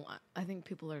 I know. I think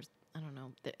people are, I don't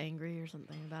know, they're angry or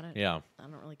something about it. Yeah. I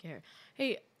don't really care.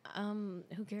 Hey,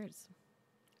 who cares?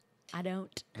 I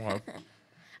don't. Well,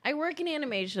 I work in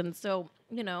animation, so,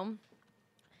 I got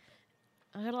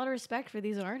a lot of respect for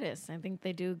these artists. I think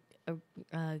they do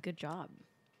a good job.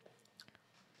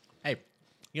 Hey,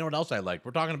 you know what else I liked?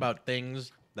 We're talking about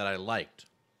things that I liked.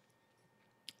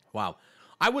 Wow.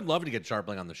 I would love to get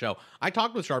Sharpling on the show. I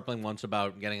talked with Sharpling once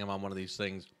about getting him on one of these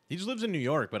things. He just lives in New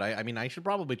York, but I mean, I should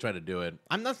probably try to do it.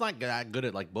 That's not that good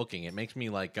at like booking. It makes me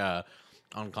like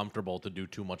uncomfortable to do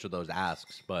too much of those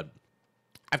asks. But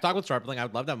I've talked with Sharpling. I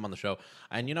would love to have him on the show.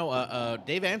 And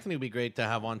Dave Anthony would be great to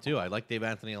have on too. I like Dave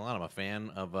Anthony a lot. I'm a fan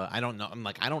of. I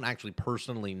don't actually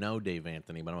personally know Dave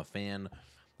Anthony, but I'm a fan.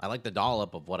 I like the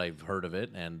dollop of what I've heard of it,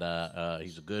 and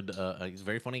he's a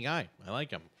very funny guy. I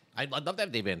like him. I'd love to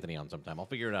have Dave Anthony on sometime. I'll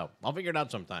figure it out.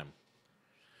 sometime.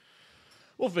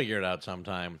 We'll figure it out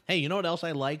sometime. Hey, you know what else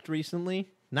I liked recently?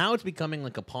 Now it's becoming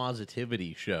like a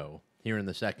positivity show here in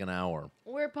the second hour.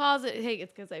 We're positive. Hey,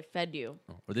 it's because I fed you.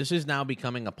 This is now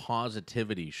becoming a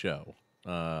positivity show.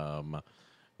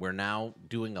 We're now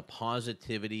doing a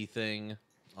positivity thing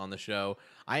on the show.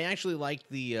 I actually liked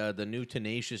the new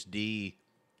Tenacious D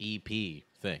EP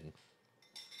thing.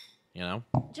 You know?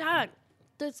 Jack,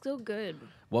 that's so good.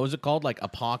 What was it called? Like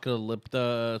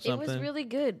Apocalypta something? It was really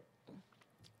good.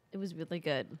 It was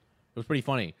pretty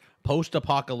funny.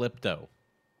 Post-apocalypto.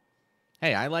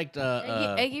 Hey, I liked...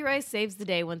 Eggy Rice saves the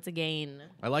day once again.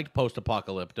 I liked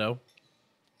Post-apocalypto.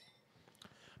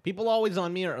 People always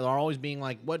on me are always being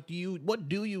like, what do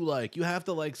you like? You have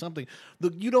to like something.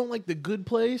 You don't like The Good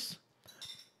Place?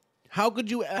 How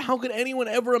could anyone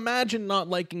ever imagine not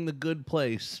liking The Good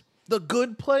Place? The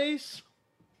Good Place?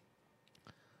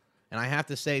 And I have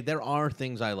to say, there are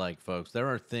things I like, folks. There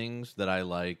are things that I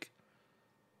like.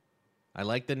 I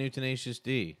like the new Tenacious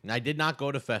D. And I did not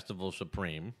go to Festival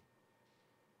Supreme.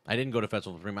 I didn't go to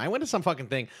Festival Supreme. I went to some fucking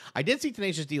thing. I did see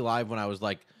Tenacious D live when I was,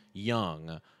 like,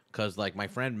 young. Because, like, my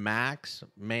friend Max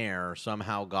Mayer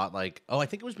somehow got, like... Oh, I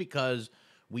think it was because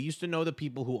we used to know the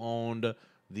people who owned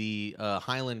the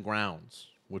Highland Grounds,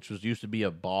 which used to be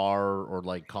a bar or,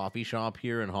 like, coffee shop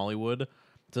here in Hollywood.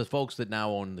 It's the folks that now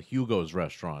own the Hugo's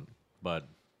restaurant. But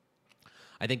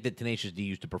I think that Tenacious D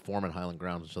used to perform at Highland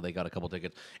Grounds, so they got a couple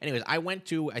tickets. Anyways, I went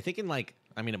to, I think in like,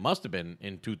 I mean, it must have been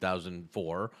in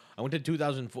 2004. I went to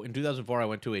 2004. In 2004, I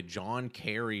went to a John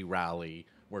Kerry rally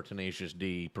where Tenacious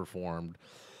D performed.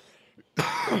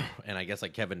 And I guess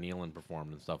like Kevin Nealon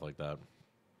performed and stuff like that.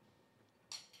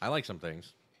 I like some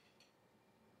things.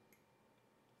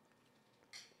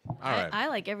 All right. I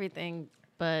like everything,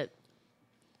 but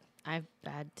I have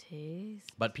bad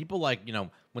taste. But people like,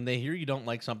 when they hear you don't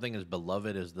like something as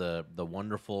beloved as the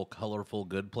wonderful, colorful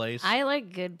Good Place. I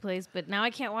like Good Place, but now I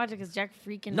can't watch it because Jack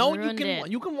freaking ruined it.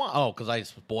 You can watch. Oh, because I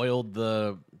spoiled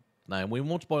the. Nah, we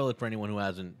won't spoil it for anyone who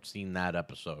hasn't seen that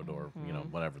episode or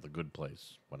whatever, the Good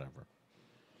Place, whatever.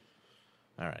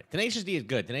 All right, Tenacious D is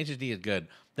good. Tenacious D is good.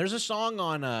 There's a song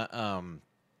on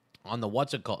the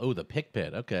what's it called? Oh, the Pick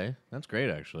Pit. Okay, that's great.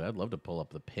 Actually, I'd love to pull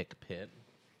up the Pick Pit.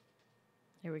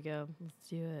 Here we go. Let's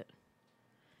do it.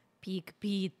 Peak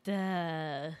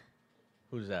Pizza.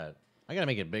 Who's that? I gotta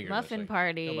make it bigger. Muffin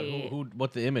Party. No, but who?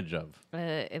 What's the image of?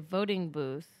 A voting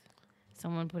booth.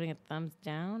 Someone putting a thumbs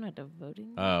down at a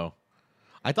voting booth? Oh.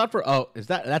 I thought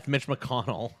that's Mitch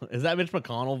McConnell. Is that Mitch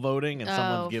McConnell voting and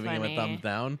someone's giving him a thumbs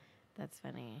down? That's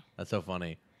funny. That's so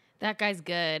funny. That guy's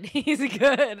good. He's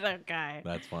good, that guy.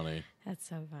 That's funny. That's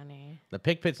so funny. The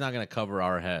Pick Pit's not going to cover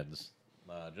our heads,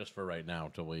 just for right now,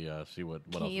 till we see what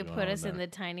else. Can you put us in the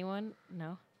tiny one?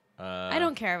 No. I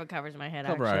don't care if it covers my head,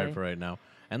 cover actually. our head for right now.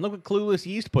 And look what Clueless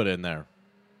Yeast put in there.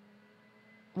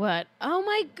 What? Oh,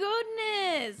 my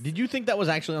goodness. Did you think that was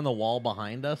actually on the wall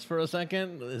behind us for a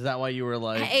second? Is that why you were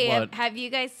like, hey, what? Have you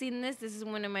guys seen this? This is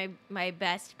one of my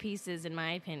best pieces, in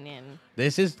my opinion.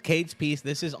 This is Kate's piece.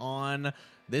 This is on...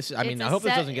 This, I mean, I hope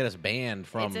this doesn't get us banned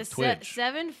from Twitch. It's a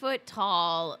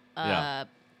 7-foot-tall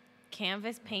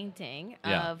canvas painting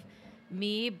of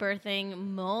me birthing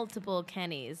multiple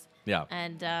Kennys. Yeah.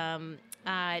 And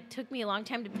it took me a long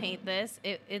time to paint this.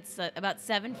 It's about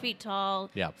 7 feet tall,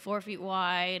 4 feet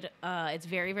wide. It's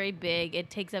very, very big. It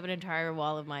takes up an entire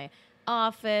wall of my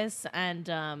office,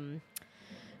 and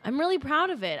I'm really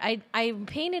proud of it. I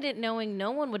painted it knowing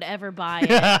no one would ever buy it.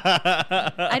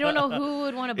 I don't know who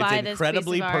would want to buy this. It's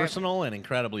incredibly personal and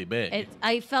incredibly big.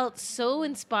 I felt so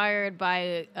inspired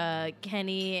by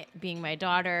Kenny being my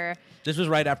daughter. This was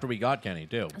right after we got Kenny,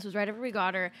 too. This was right after we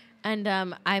got her. And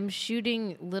I'm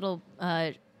shooting little,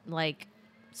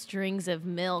 strings of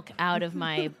milk out of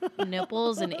my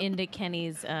nipples and into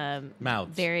Kenny's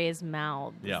mouths. Various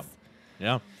mouths. Yeah.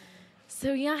 Yeah.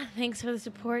 So, thanks for the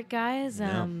support, guys.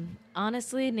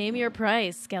 Honestly, name your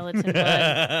price, Skeleton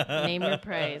Blood. Name your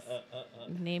price.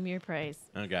 Name your price.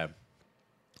 Okay.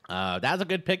 That's a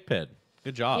good pick pit.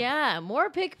 Good job. Yeah, more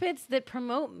pick pits that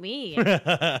promote me.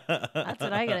 That's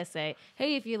what I got to say.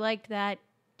 Hey, if you liked that,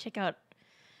 check out,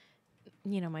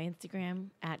 my Instagram,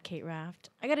 @KateRaft.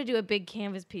 I got to do a big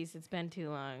canvas piece. It's been too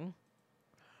long.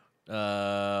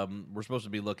 We're supposed to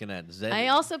be looking at Zed. I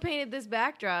also painted this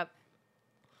backdrop.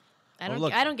 I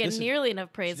don't get nearly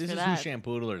enough praise for that. This is who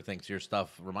Shampoodler thinks your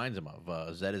stuff reminds him of.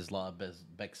 Zedislav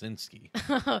Beksinski.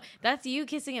 That's you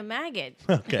kissing a maggot.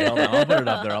 Okay, hold on. I'll put it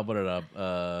up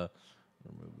there.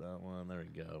 Remove that one. There we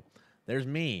go. There's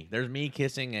me. There's me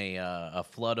kissing a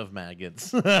flood of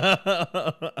maggots.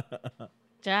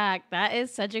 Jack, that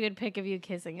is such a good pic of you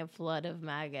kissing a flood of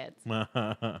maggots.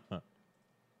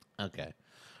 Okay.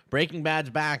 Breaking Bad's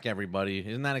back, everybody.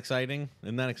 Isn't that exciting?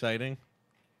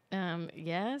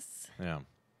 Yes. Yeah.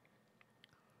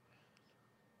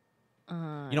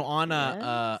 Yes.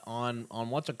 On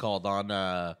what's it called? On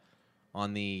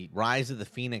the Rise of the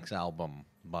Phoenix album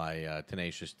by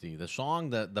Tenacious D. The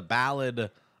song, the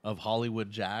ballad of Hollywood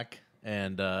Jack,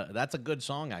 and that's a good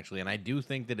song actually. And I do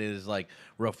think that it is like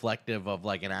reflective of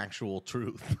like an actual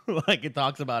truth. Like it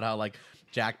talks about how like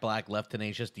Jack Black left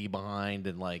Tenacious D behind,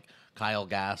 and like Kyle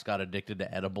Gass got addicted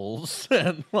to edibles,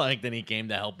 and like then he came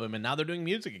to help him, and now they're doing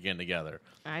music again together.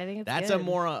 I think that's good.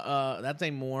 That's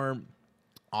a more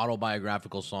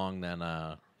autobiographical song than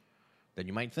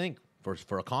you might think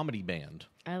for a comedy band.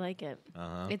 I like it.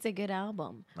 Uh-huh. It's a good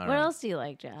album. All what right. else do you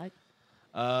like, Jack?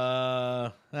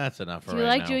 That's enough for Do you right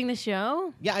like now. doing the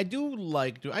show? Yeah, I do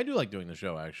like doing the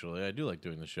show. Actually, I do like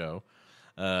doing the show.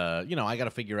 I got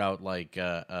to figure out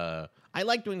I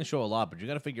like doing the show a lot, but you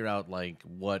got to figure out like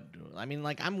what I mean.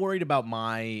 Like I'm worried about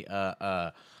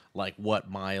my like what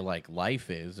my like life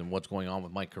is and what's going on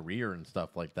with my career and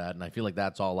stuff like that. And I feel like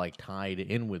that's all like tied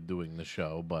in with doing the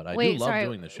show. But I do love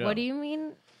doing the show. What do you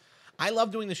mean? I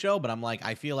love doing the show, but I'm like,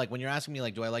 I feel like when you're asking me,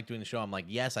 like, do I like doing the show? I'm like,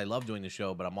 yes, I love doing the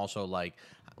show, but I'm also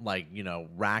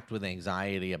racked with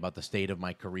anxiety about the state of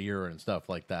my career and stuff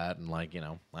like that. And I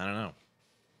don't know.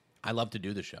 I love to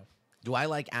do the show. Do I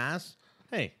like ass?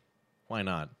 Hey, why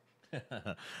not?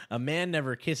 A man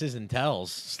never kisses and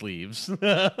tells, sleeves.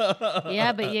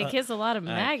 Yeah, but you kiss a lot of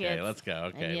maggots. Okay, let's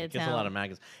go. Okay, you we kiss a tell. lot of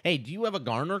maggots. Hey, do you have a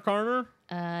Garner Carner?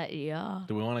 Yeah.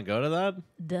 Do we want to go to that?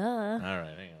 Duh. All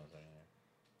right, hang on.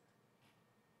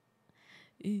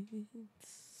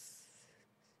 It's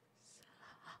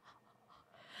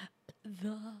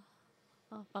the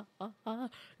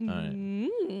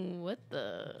what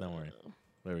the? Don't worry.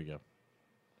 There we go.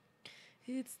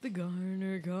 It's the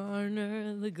Garner,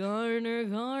 the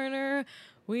Garner.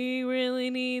 We really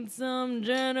need some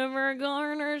Jennifer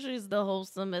Garner. She's the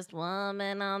wholesomest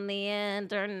woman on the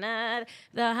internet,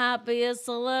 the happiest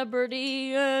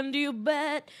celebrity, and you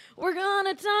bet we're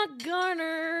gonna talk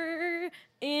Garner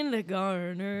in the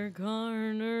Garner.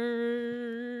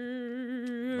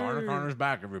 Garner Carner's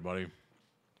back, everybody.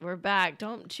 We're back.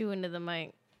 Don't chew into the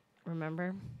mic.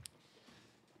 Remember?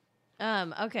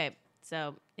 Okay.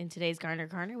 So in today's Garner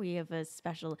Corner, we have a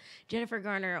special Jennifer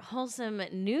Garner wholesome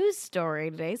news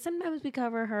story today. Sometimes we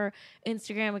cover her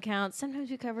Instagram account. Sometimes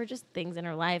we cover just things in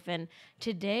her life. And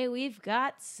today we've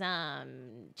got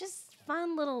some just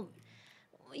fun little,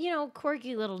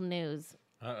 quirky little news.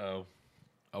 Uh-oh.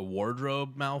 A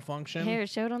wardrobe malfunction? Here,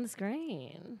 show it on the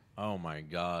screen. Oh, my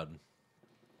God.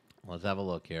 Let's have a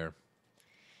look here.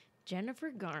 Jennifer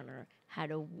Garner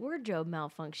had a wardrobe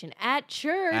malfunction at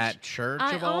church. At church,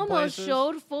 I of all almost places?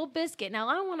 showed Full Biscuit. Now,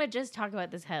 I want to just talk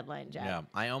about this headline, Jack. Yeah,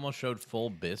 I almost showed Full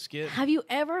Biscuit. Have you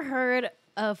ever heard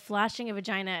of flashing a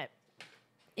vagina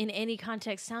in any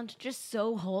context sound just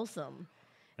so wholesome?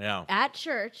 Yeah, At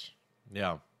church,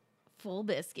 yeah. Full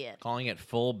Biscuit. Calling it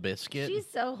Full Biscuit. She's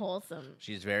so wholesome.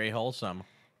 She's very wholesome.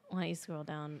 Why don't you scroll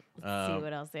down? Let's see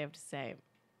what else they have to say.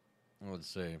 Let's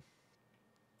see.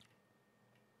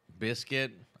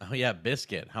 Biscuit. Oh, yeah,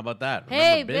 Biscuit. How about that?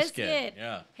 Hey, Remember Biscuit.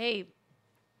 Yeah. Hey,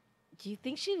 do you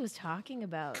think she was talking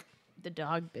about the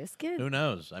dog Biscuit? Who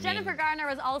knows? Jennifer Garner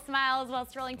was all smiles while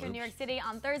strolling through New York City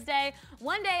on Thursday,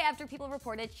 one day after people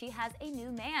reported she has a new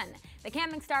man. The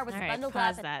camping star was All right, bundled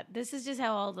pause up. that. This is just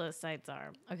how all the sites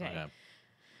are. Okay. Okay.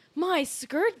 My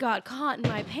skirt got caught in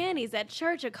my panties at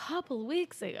church a couple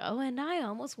weeks ago, and I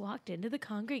almost walked into the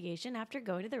congregation after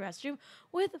going to the restroom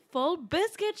with Full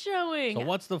Biscuit showing. So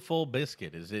what's the Full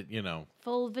Biscuit? Is it,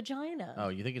 Full vagina. Oh,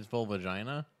 you think it's full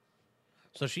vagina?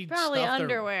 So she Probably stuffed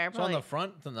underwear, Her, so on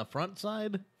probably. the front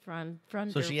side. Front.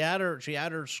 So she had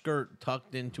her skirt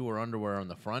tucked into her underwear on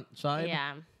the front side.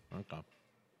 Yeah. Okay.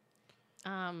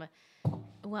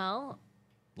 Well.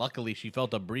 Luckily, she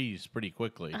felt a breeze pretty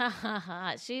quickly.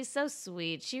 She's so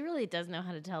sweet. She really does know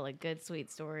how to tell a good, sweet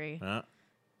story.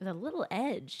 With a little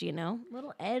edge,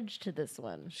 little edge to this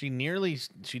one. She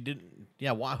didn't.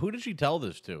 Yeah. Why? Who did she tell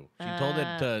this to? She told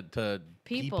it to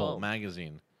People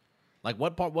magazine. Like,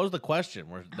 what part? What was the question?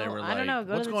 Where they were like, I don't know.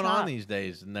 Go "What's to the going top. on these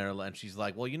days?" And she's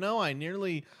like, "Well,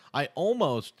 I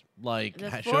almost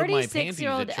The showed my panties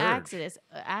 46-year-old at church."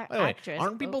 actress.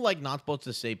 Aren't people not supposed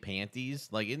to say panties?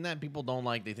 Like, isn't that people don't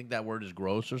like? They think that word is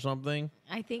gross or something.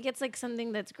 I think it's like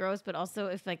something that's gross, but also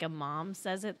if like a mom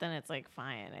says it, then it's like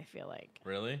fine. I feel like.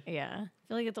 Really? Yeah, I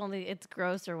feel like it's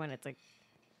grosser when it's like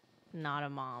not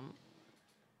a mom.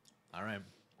 All right.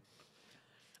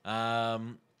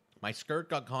 My skirt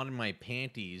got caught in my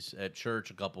panties at church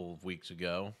a couple of weeks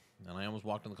ago, and I almost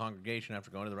walked in the congregation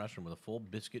after going to the restroom with a Full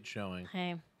Biscuit showing.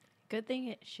 Hey, good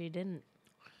thing she didn't.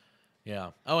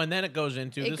 Yeah. Oh, and then it goes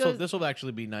into this will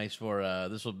actually be nice for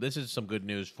this is some good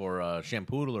news for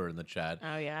Shampoodler in the chat.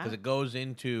 Oh yeah. Because it goes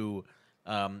into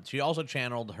she also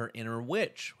channeled her inner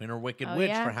wicked witch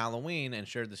yeah? for Halloween and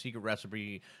shared the secret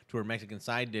recipe to her Mexican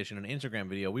side dish in an Instagram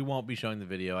video. We won't be showing the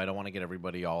video. I don't want to get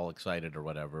everybody all excited or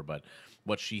whatever, but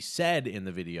what she said in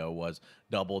the video was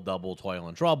double, toil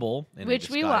and trouble. Which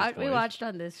we watched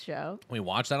on this show. We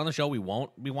watched that on the show. We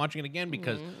won't be watching it again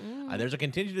because there's a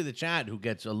contingent of the chat who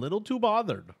gets a little too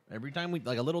bothered every time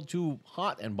a little too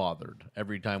hot and bothered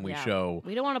every time we show.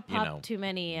 We don't want to pop too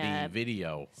many the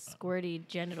video. Squirty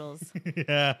genitals.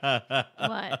 Yeah.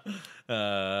 What?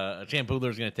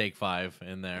 Shampoodler's going to take 5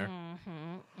 in there.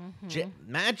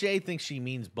 Matt J thinks she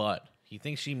means butt. He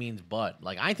thinks she means butt.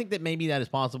 Like, I think that maybe that is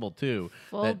possible too.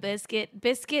 Full That- biscuit.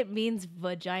 Biscuit means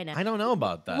vagina. I don't know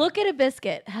about that. Look at a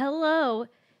biscuit. Hello.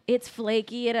 It's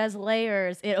flaky. It has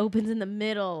layers. It opens in the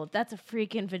middle. That's a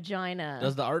freaking vagina.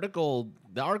 Does the article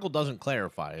doesn't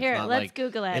clarify. It's Here, not let's like,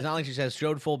 Google it. It's not like she says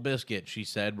showed full biscuit, she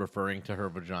said, referring to her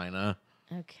vagina.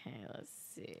 Okay, let's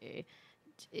see.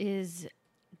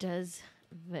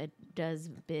 Does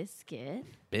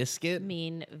biscuit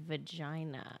mean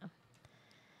vagina?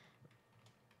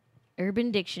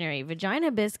 Urban Dictionary. Vagina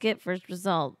biscuit, first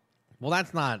result. Well,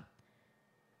 that's not.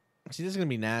 See, this is gonna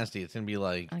be nasty. It's gonna be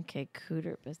like, Okay,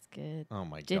 cooter biscuit. oh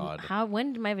my god.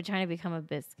 When did my vagina become a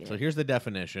biscuit? So here's the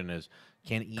definition: is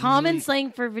can easily, Common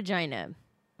slang for vagina.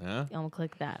 Huh? I'm gonna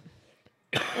click that.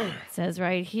 It says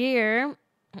right here.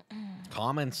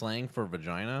 Common slang for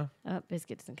vagina. Oh,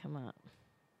 biscuit doesn't come up.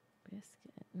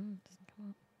 Biscuit doesn't come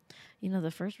up. You know,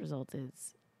 the first result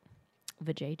is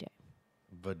vajayjay.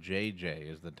 Vajayjay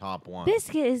is the top one.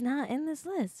 Biscuit is not in this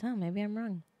list. Oh, maybe I'm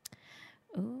wrong.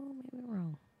 Oh, maybe I'm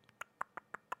wrong.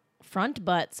 Front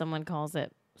butt, someone calls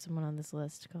it. Someone on this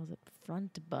list calls it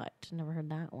front butt. Never heard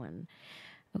that one.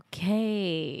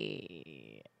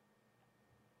 Okay.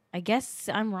 I guess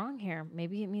I'm wrong here.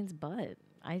 Maybe it means butt.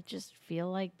 I just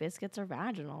feel like biscuits are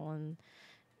vaginal, and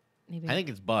maybe I think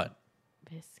it's butt.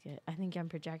 biscuit. I think I'm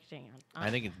projecting. I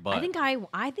think it's butt. I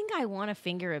think I want to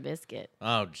finger a biscuit.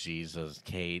 Oh Jesus,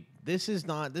 Kate! This is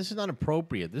not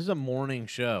appropriate. This is a morning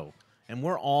show, and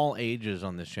we're all ages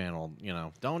on this channel. You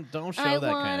know, don't show that kind of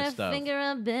I want to stuff.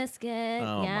 finger a biscuit.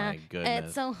 Oh, yeah. my goodness.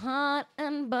 It's so hot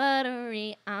and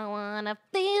buttery. I want to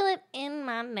feel it in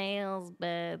my nails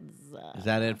beds. Is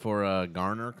that it for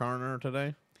Garner Carner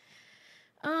today?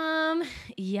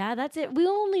 Yeah, that's it. We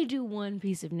only do one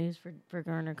piece of news for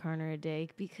Garner Carner a day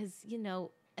because, you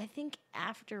know, I think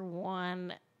after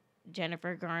one,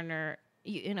 Jennifer Garner,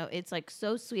 you know, it's like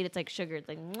so sweet. It's like sugar. It's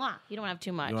like, mwah. You don't have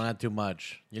too much. You don't have too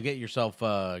much. You'll get yourself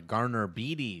Garner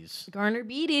Beaties. Garner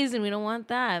beaties, and we don't want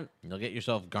that. You'll get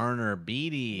yourself Garner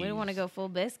Beaties. We don't want to go full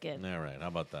biscuit. All right, how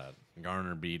about that?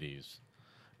 Garner Beaties.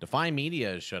 Defy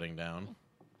Media is shutting down.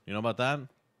 You know about that?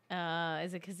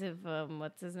 Is it because of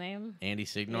what's his name? Andy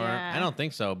Signor? Yeah. I don't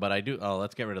think so, but I do. Oh,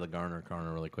 let's get rid of the Garner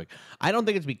Carner really quick. I don't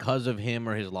think it's because of him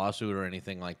or his lawsuit or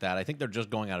anything like that. I think they're just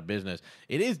going out of business.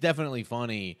 It is definitely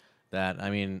funny that,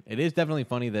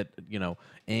 you know,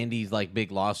 Andy's like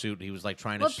big lawsuit. He was like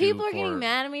trying to sue People are for. getting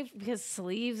mad at me because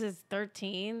Sleeves is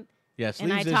 13. Yeah, Sleeves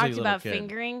And I is a talked little about kid.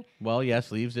 fingering. Well, yeah,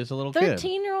 Sleeves is a little kid.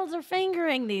 13-year-olds are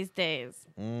fingering these days.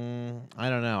 I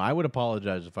don't know. I would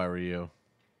apologize if I were you.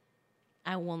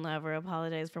 I will never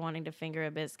apologize for wanting to finger a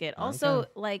biscuit. Also,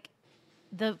 like,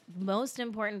 the most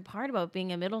important part about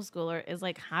being a middle schooler is,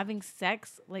 like, having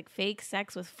sex, like, fake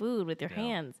sex with food with your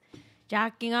hands.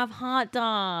 Jacking off hot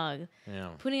dog.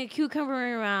 Yeah. Putting a cucumber in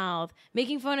your mouth.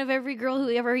 Making fun of every girl who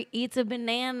ever eats a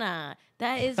banana.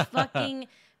 That is fucking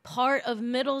part of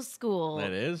middle school.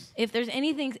 It is? If there's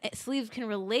anything Sleeves can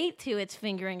relate to, it's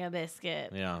fingering a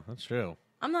biscuit. Yeah, that's true.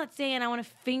 I'm not saying I want to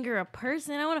finger a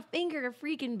person. I want to finger a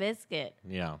freaking biscuit.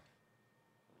 Yeah.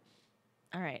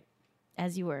 All right.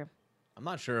 As you were. I'm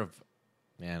not sure if...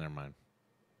 Yeah, never mind.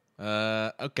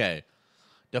 Okay.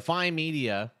 Defy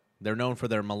Media, they're known for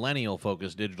their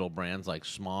millennial-focused digital brands like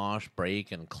Smosh,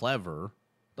 Break, and Clever. What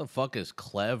the fuck is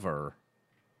Clever?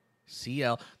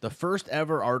 CL. The first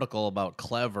ever article about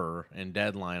Clever in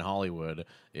Deadline Hollywood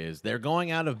is they're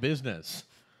going out of business.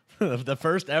 The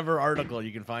first ever article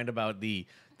you can find about the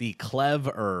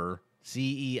Clever,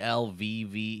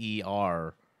 CELVVER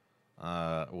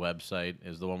website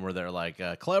is the one where they're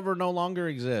like, Clever no longer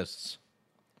exists.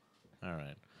 All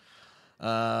right.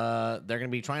 They're going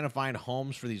to be trying to find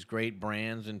homes for these great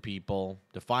brands and people.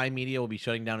 Defy Media will be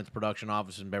shutting down its production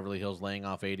office in Beverly Hills, laying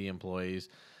off 80 employees.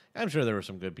 I'm sure there were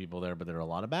some good people there, but there are a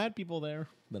lot of bad people there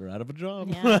that are out of a job.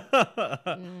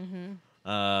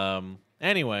 Yeah.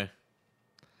 Anyway.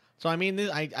 So, I mean,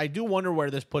 I do wonder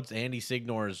where this puts Andy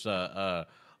Signor's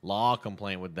law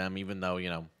complaint with them, even though, you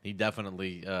know, he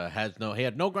definitely he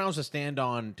had no grounds to stand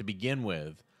on to begin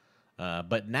with.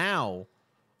 But now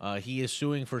he is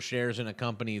suing for shares in a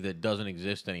company that doesn't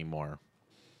exist anymore.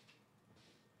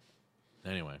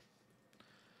 Anyway.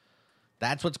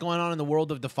 That's what's going on in the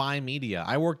world of Defy Media.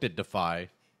 I worked at Defy.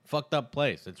 Fucked up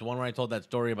place. It's the one where I told that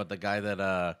story about the guy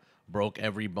that broke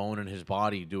every bone in his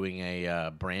body doing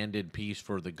a branded piece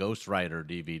for the Ghost Rider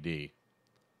DVD.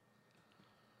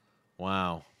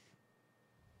 Wow.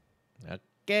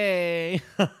 Okay.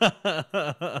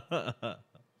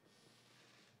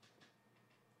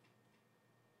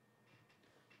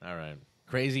 All right.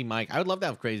 Crazy Mike. I would love to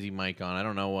have Crazy Mike on. I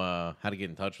don't know how to get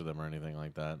in touch with him or anything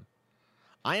like that.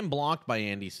 I am blocked by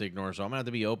Andy Signor, so I'm gonna have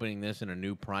to be opening this in a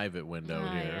new private window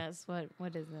here. Yes.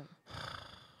 What is it?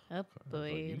 Oh Like,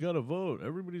 boy. you gotta vote.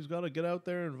 Everybody's gotta get out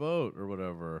there and vote or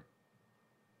whatever.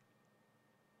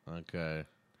 Okay.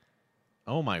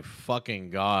 Oh my fucking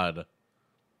god.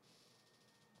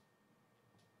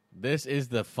 This is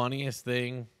the funniest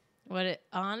thing.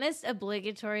 Honest,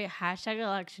 obligatory, hashtag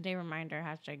election day reminder,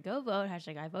 hashtag go vote,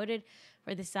 hashtag I voted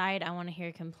for the side I want to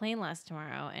hear complain less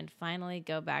tomorrow, and finally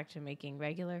go back to making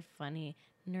regular, funny,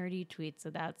 nerdy tweets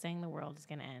without saying the world is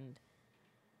going to end.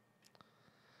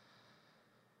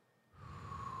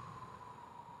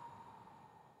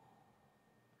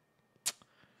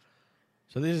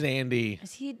 So this is Andy.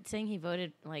 Is he saying he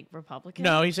voted like Republican?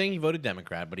 No, he's saying he voted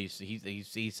Democrat, but he's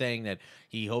saying that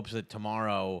he hopes that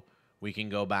tomorrow we can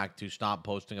go back to stop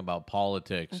posting about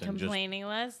politics and complaining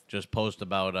less. Just post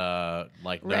about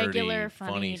like Regular, nerdy,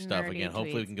 funny stuff nerdy again.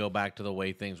 Hopefully we tweets. can go back to the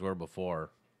way things were before.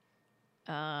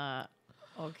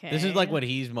 Okay. This is like what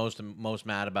he's most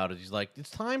mad about. Is he's like, it's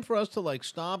time for us to like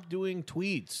stop doing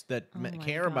tweets that Oh my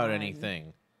care about God.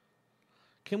 anything.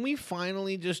 Can we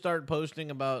finally just start posting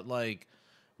about like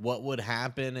what would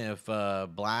happen if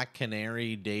Black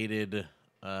Canary dated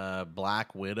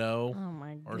Black Widow Oh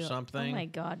my or God. something? Oh my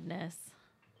godness.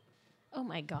 Oh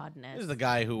my godness. This is the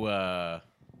guy who. Oh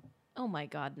my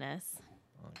godness.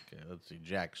 Okay, let's see.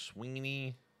 Jack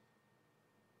Sweeney.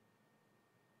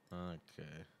 Okay.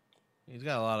 He's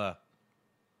got a lot of.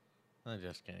 I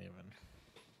just can't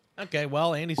even. Okay,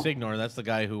 well, Andy Signor, that's the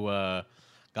guy who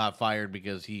got fired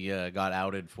because he got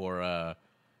outed for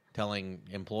telling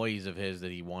employees of his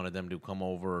that he wanted them to come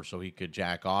over so he could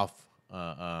jack off.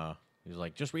 He's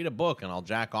like, just read a book and I'll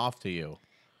jack off to you.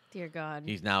 Dear God.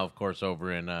 He's now, of course,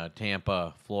 over in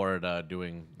Tampa, Florida,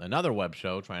 doing another web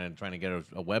show, trying to get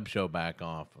a web show back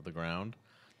off of the ground.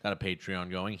 Got a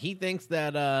Patreon going. He thinks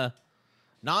that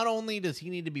not only does he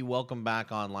need to be welcomed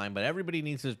back online, but everybody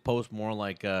needs to post more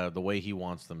like the way he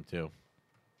wants them to.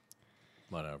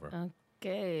 Whatever.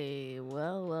 Okay.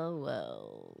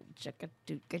 Well.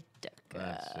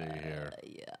 Let's see here.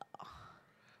 Yeah.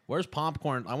 Where's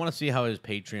Popcorn? I want to see how his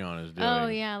Patreon is doing. Oh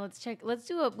yeah, let's check.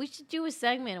 We should do a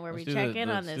segment where Let's we do check the- in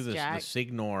on let's this, do the Jack.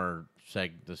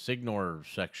 the Signor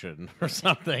section or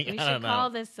something. We I should don't know. call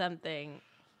this something.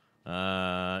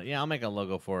 Yeah, I'll make a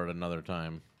logo for it another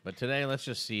time. But today, let's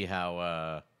just see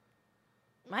how.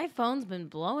 My phone's been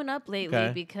blowing up lately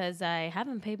Okay. because I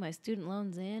haven't paid my student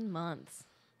loans in months.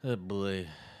 Oh boy.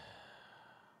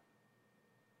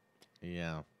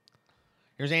 Yeah.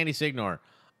 Here's Andy Signor.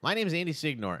 My name is Andy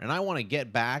Signor, and I want to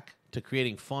get back to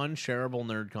creating fun, shareable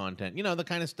nerd content. You know, the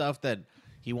kind of stuff that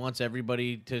he wants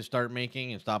everybody to start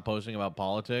making and stop posting about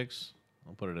politics.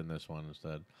 I'll put it in this one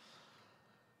instead.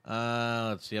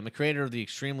 Let's see. I'm the creator of the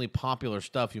extremely popular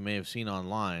stuff you may have seen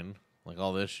online, like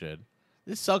all this shit.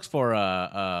 This sucks for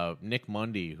Nick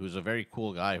Mundy, who's a very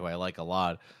cool guy who I like a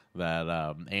lot,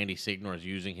 that Andy Signor is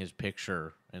using his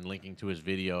picture and linking to his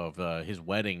video of his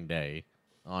wedding day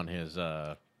on his...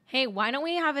 Hey, why don't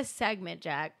we have a segment,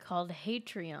 Jack, called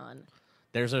Hatreon?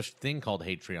 There's a thing called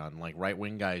Hatreon. Like,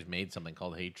 right-wing guys made something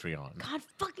called Hatreon. God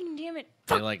fucking damn it.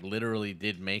 They, like, literally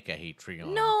did make a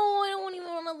Hatreon. No, I don't even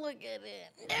want to look at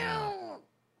it. No.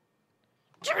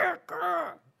 I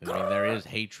mean, there is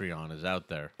Hatreon is out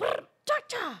there.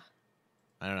 Cha-cha.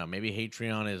 I don't know. Maybe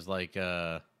Hatreon is like...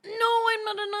 No, I'm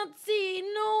not a Nazi.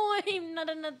 No, I'm not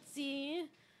a Nazi.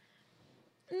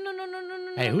 No.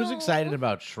 Hey, who's excited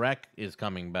about Shrek is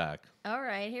coming back? All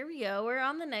right, here we go. We're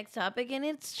on the next topic, and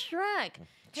it's Shrek.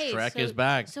 Hey, Shrek is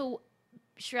back. So,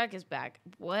 Shrek is back.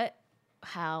 What?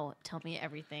 How? Tell me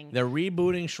everything. They're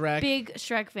rebooting Shrek. Big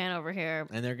Shrek fan over here.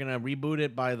 And they're gonna reboot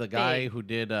it by the guy Big. who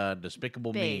did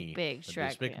Despicable Me. Big The Shrek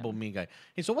Despicable fan. Me guy.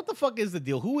 Hey, so what the fuck is the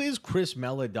deal? Who is Chris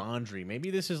Meledandri?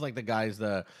 Maybe this is like the guys.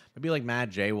 Maybe like Matt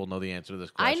J will know the answer to this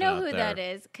I question. know out who there. that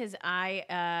is because I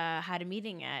had a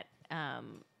meeting at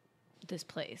this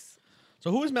place.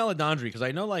 So who is Meledandri? Because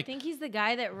I know I like think he's the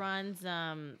guy that runs.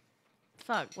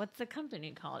 What's the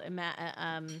company called?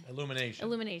 Illumination.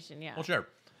 Illumination. Yeah. Well, sure,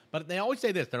 but they always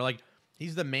say this. They're like,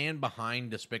 he's the man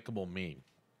behind Despicable Me.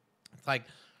 It's like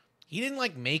he didn't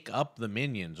like make up the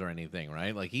minions or anything,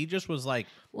 right? Like he just was like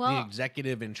the Well,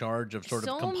 executive in charge of sort of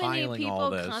so compiling many people all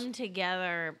this. come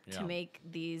together Yeah. to make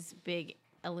these big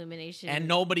Illumination And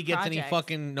nobody gets any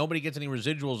projects. nobody gets any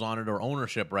residuals on it or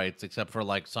ownership rights except for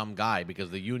like some guy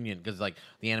because the like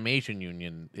the animation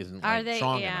union isn't Are like, they?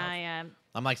 strong Yeah, enough. yeah.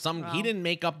 I'm like he Well. didn't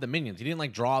make up the minions. He didn't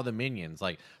like draw the minions.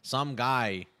 Like some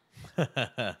guy. All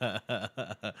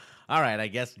right, I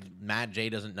guess Matt J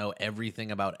doesn't know everything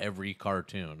about every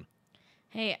cartoon.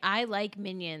 Hey, I like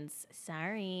Minions.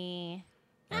 Sorry.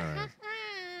 All right.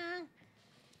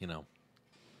 You know,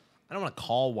 I don't want to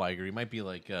call Weiger. He might be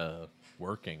like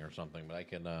working or something, but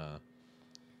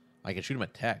I can shoot him a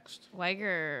text.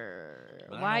 Weiger,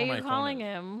 But I don't why know are where you my phone calling is.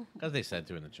 him? Because they said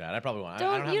to in the chat. I probably want. I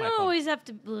Don't don't have you my don't phone. always have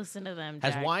to listen to them,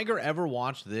 Has Jack. Weiger ever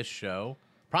watched this show?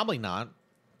 Probably not.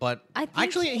 But I think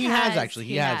actually, he he has. has. Actually,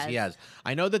 He he has. has. He has.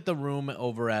 I know that the room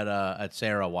over at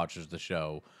Sarah watches the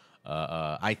show.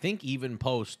 I think even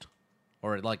post,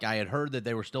 or like I had heard that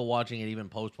they were still watching it even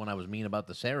post when I was mean about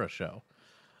the Sarah show.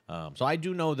 So I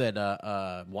do know that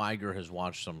Weiger has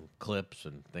watched some clips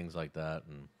and things like that.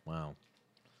 And wow.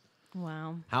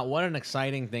 Wow. What an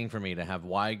exciting thing for me to have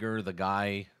Weiger, the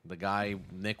guy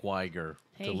Nick Weiger,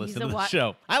 Hey, to he's listen a to the Wi-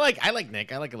 show. I like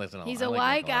Nick. I like to listen to. He's I a like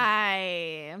Y Nick a lot.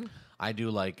 guy. I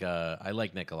do like I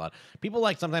like Nick a lot. People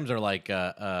sometimes are like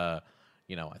I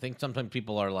think sometimes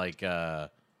people are like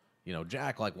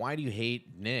Jack, like, why do you hate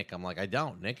Nick? I'm like, I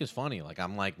don't. Nick is funny. Like,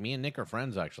 I'm like, me and Nick are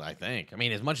friends, actually, I think. I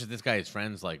mean, as much as this guy is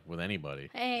friends, like, with anybody.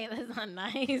 Hey, that's not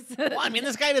nice. Well, I mean,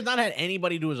 this guy has not had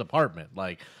anybody to his apartment.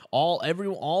 Like, all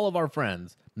of our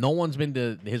friends, no one's been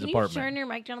to his Can apartment. you turn your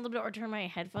mic down a little bit or turn my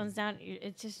headphones down?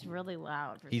 It's just really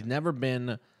loud. He's never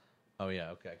been. Oh, yeah,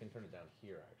 okay. I can turn it down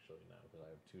here, actually, now, because I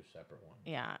have two separate ones.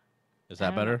 Yeah. Is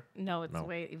that better? No, it's No.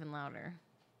 way even louder,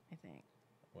 I think.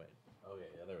 Wait. Oh,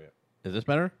 yeah, there we go. Is this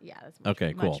better? Yeah, that's much,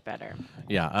 Okay, cool. much better.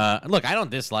 Yeah. Look, I don't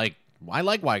dislike. I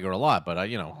like Weiger a lot, but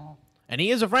and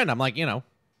he is a friend. I'm like, Yeah,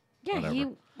 Whatever. he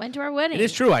went to our wedding. it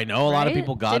is true. I know a lot of Right?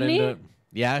 people got Didn't into.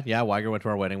 he? Yeah. Weiger went to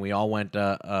our wedding. We all went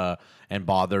and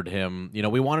bothered him.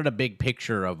 We wanted a big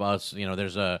picture of us.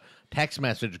 There's a text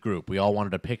message group. We all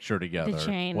wanted a picture together.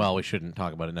 chain. Well, we shouldn't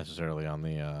talk about it necessarily on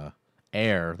the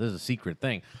air. This is a secret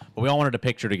thing. But we all wanted a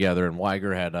picture together, and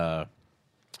Weiger had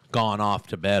gone off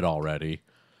to bed already.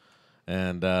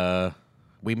 And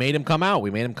we made him come out.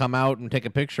 We made him come out and take a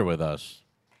picture with us.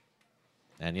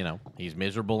 And, he's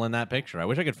miserable in that picture. I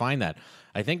wish I could find that.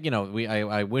 I think,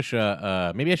 I wish,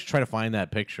 maybe I should try to find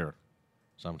that picture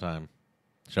sometime.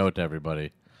 Show it to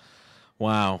everybody.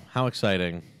 Wow, how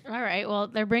exciting. All right, well,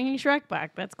 they're bringing Shrek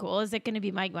back. That's cool. Is it going to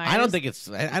be Mike Myers? I don't think it's,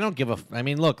 I don't give a, I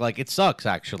mean, look, like, it sucks,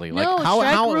 actually. Like, No,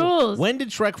 Shrek rules. When did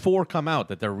Shrek 4 come out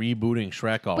that they're rebooting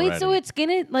Shrek already? Wait, so it's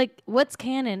going to, what's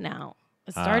canon now?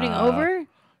 It's starting over?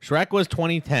 Shrek was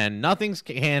 2010. Nothing's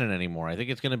canon anymore. I think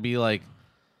it's going to be like,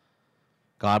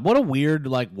 God, what a weird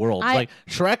world.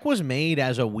 Shrek was made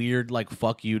as a weird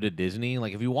fuck you to Disney.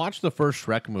 Like if you watch the first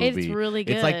Shrek movie, It's really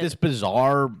It's like good. this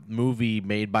bizarre movie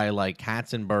made by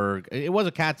Katzenberg. It was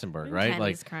a Katzenberg, right?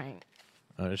 Kenny's crying.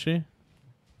 Oh, is she?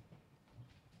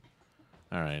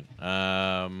 All right.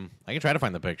 I can try to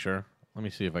find the picture. Let me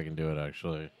see if I can do it.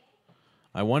 Actually,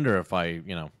 I wonder if I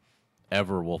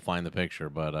ever will find the picture.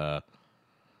 But I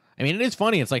mean, it is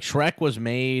funny. It's like Shrek was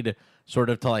made sort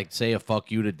of to say a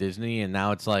fuck you to Disney, and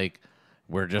now it's like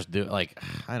we're just I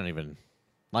don't even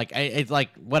it's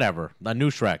like whatever. A new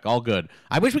Shrek, all good.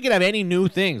 I wish we could have any new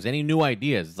things, any new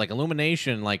ideas. It's like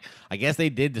Illumination. I guess they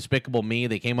did Despicable Me.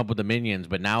 They came up with the Minions,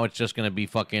 but now it's just gonna be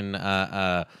fucking.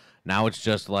 Now it's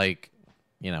just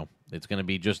it's gonna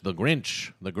be just the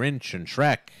Grinch and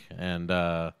Shrek, and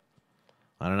I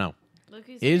don't know. Look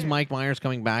who's Is here. Mike Myers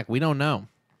coming back? We don't know.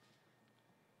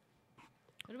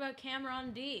 What about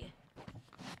Cameron D?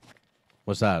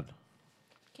 What's that?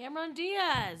 Cameron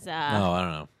Diaz. Oh, I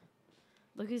don't know.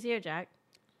 Look who's here, Jack.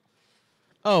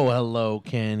 Oh, hello,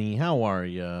 Kenny. How are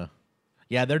you?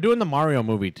 Yeah, they're doing the Mario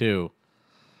movie too,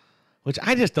 which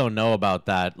I just don't know about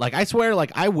that. I swear,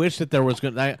 I wish that there was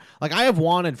good. I have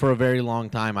wanted for a very long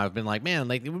time. I've been like,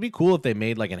 man, it would be cool if they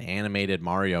made an animated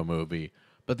Mario movie.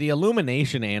 But the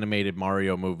Illumination animated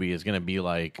Mario movie is gonna be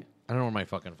I don't know where my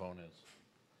fucking phone is.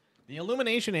 The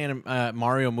Illumination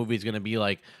Mario movie is going to be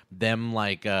them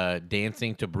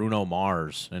dancing to Bruno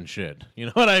Mars and shit. You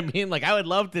know what I mean? I would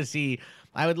love to see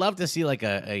a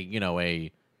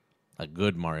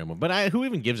good Mario movie. But who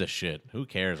even gives a shit? Who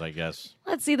cares, I guess.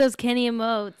 Let's see those Kenny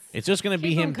emotes. It's just going to be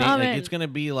Keep him 'em coming. it's going to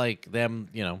be them,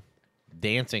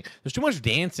 dancing. There's too much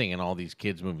dancing in all these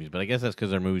kids movies, but I guess that's cuz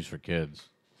they're movies for kids.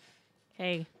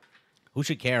 Hey, Who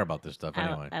should care about this stuff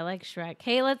anyway? I like Shrek.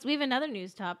 Hey, we have another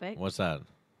news topic. What's that?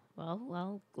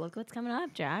 Well, look what's coming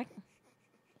up, Jack.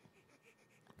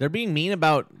 They're being mean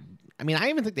about. I mean, I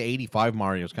even think the '85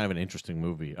 Mario is kind of an interesting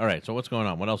movie. All right, so what's going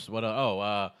on? What else?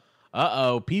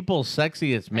 People's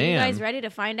sexiest Are man. you guys ready to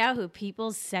find out who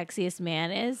people's sexiest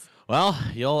man is? Well,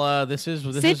 you'll. This Sit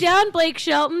is. down, Blake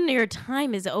Shelton. Your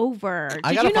time is over. I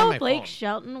Did gotta you find know my Blake phone.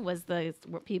 Shelton was the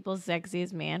people's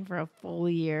sexiest man for a full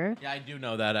year? Yeah, I do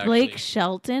know that. Actually, Blake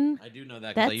Shelton I do know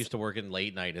that because I That's- used to work in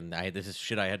late night, and this is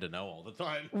shit I had to know all the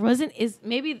time.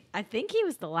 I think he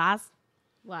was the last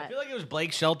What? I feel like it was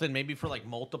Blake Shelton maybe for like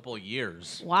multiple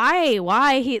years. Why?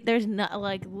 Why? There's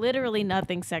like literally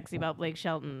nothing sexy about Blake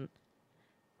Shelton.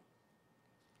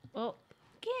 Well,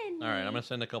 All right, I'm gonna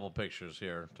send a couple pictures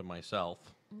here to myself.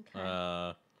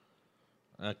 Okay.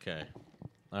 Okay.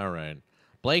 All right.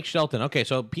 Blake Shelton. Okay,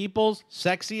 so people's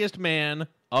sexiest man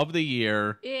of the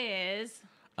year is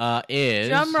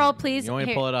drum roll, please. You want me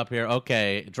to Here. pull it up here?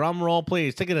 Okay, drum roll,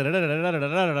 please. Who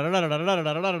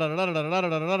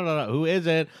is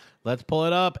it? Let's pull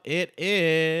it up. It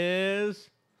is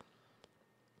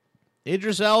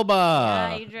Idris Elba.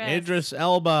 Yeah, Idris. Idris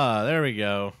Elba. There we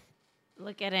go.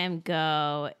 Look at him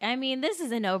go. I mean, this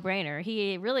is a no-brainer.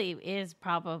 He really is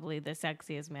probably the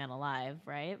sexiest man alive,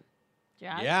 right?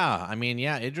 Jack? Yeah, I mean,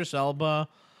 yeah, Idris Elba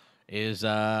is he's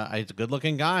a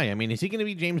good-looking guy. I mean, is he going to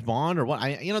be James Bond or what? The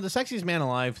sexiest man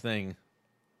alive thing.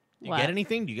 Do you What? get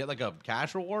anything? Do you get like a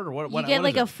cash reward or what? You what get what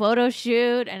is like a it? photo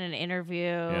shoot and an interview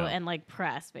and like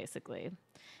press, basically.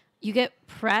 You get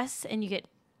press and you get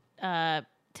to,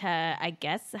 I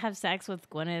guess, have sex with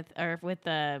Gwyneth or with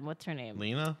what's her name?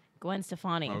 Lena Gwen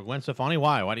Stefani. or Gwen Stefani.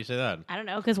 Why? Why do you say that? I don't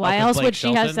know, because why 'cause else Blake would she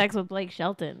have Shelton? sex with Blake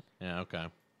Shelton? Yeah. Okay.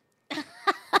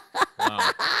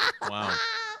 Wow. Wow.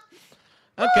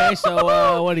 Okay,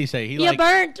 so what did he say? He You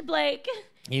burnt, Blake.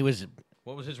 he was.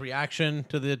 What was his reaction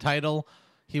to the title?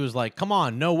 He was like, "Come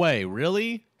on, no way,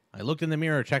 really?" I looked in the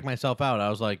mirror, checked myself out. I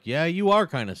was like, "Yeah, you are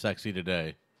kind of sexy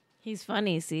today." He's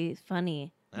funny, see? He's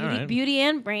funny. All Beauty, right. beauty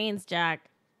and brains, Jack.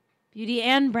 Beauty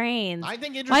and brains. I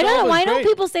think Idris Why Elba don't is why don't great.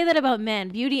 people say that about men?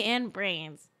 Beauty and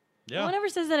brains. Yeah. No one ever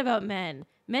says that about men.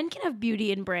 Men can have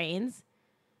beauty and brains.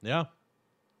 Yeah.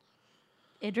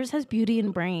 Idris has beauty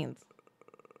and brains.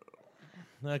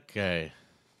 Okay.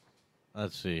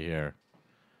 Let's see here.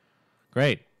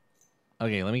 Great.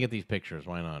 Okay, let me get these pictures.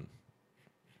 Why not?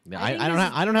 Yeah, I think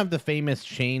I don't have the famous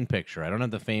chain picture. I don't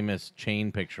have the famous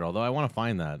chain picture, although I want to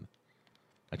find that.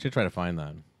 I should try to find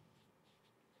that.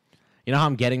 You know how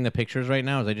I'm getting the pictures right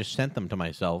now is I just sent them to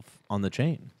myself on the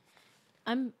chain.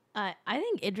 I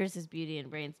think Idris is beauty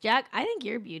and brains. Jack, I think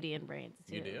you're beauty and brains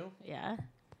too. You do? Yeah.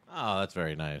 Oh, that's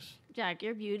very nice. Jack,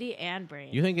 you're beauty and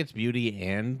brains. You think it's beauty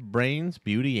and brains?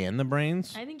 Beauty and the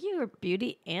brains? I think you are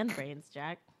beauty and brains,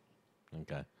 Jack.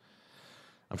 Okay.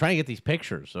 I'm trying to get these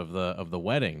pictures of the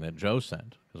wedding that Joe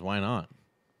sent, because why not?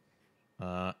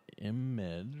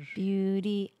 Image.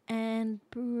 Beauty and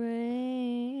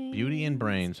brains. Beauty and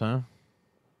brains, huh?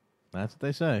 That's what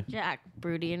they say. Jack,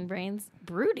 broody and brains.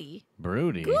 Broody?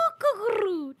 Broody.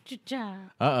 Cuckoo, cha-cha.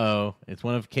 Uh-oh. It's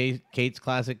one of Kate's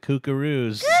classic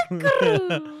kookaroos.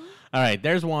 Cuckoo. All right,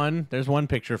 there's one. There's one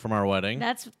picture from our wedding.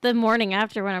 That's the morning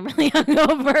after when I'm really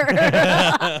hungover.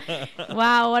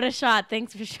 Wow, what a shot.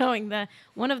 Thanks for showing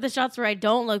one of the shots where I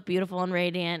don't look beautiful and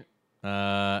radiant.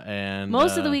 And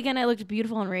Most of the weekend I looked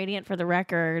beautiful and radiant for the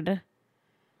record.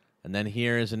 And then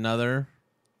here is another.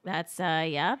 That's,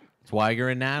 yeah. It's Weiger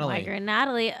and Natalie. Weiger and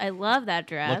Natalie. I love that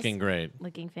dress. Looking great.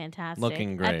 Looking fantastic.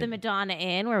 Looking great. At the Madonna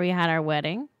Inn where we had our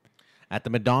wedding. At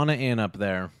the Madonna Inn up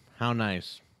there. How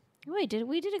nice. Wait,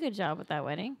 we did a good job with that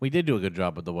wedding? We did do a good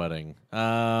job with the wedding. You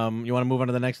want to move on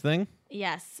to the next thing?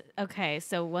 Yes. Okay.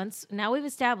 So now we've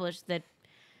established that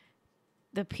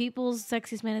the people's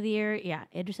sexiest man of the year, yeah,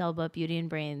 Idris Elba, beauty and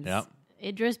brains. Yep.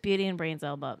 Idris, beauty and brains,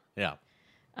 Elba. Yeah.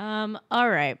 All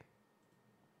right.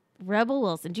 Rebel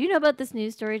Wilson. Do you know about this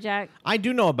news story, Jack? I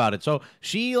do know about it. So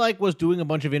she was doing a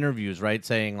bunch of interviews, right?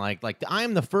 Saying like I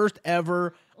am the first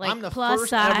ever, I'm the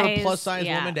first ever plus size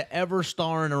woman to ever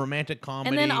star in a romantic comedy.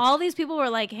 And then all these people were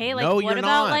like, "Hey, No, what you're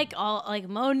about not.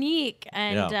 Monique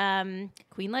and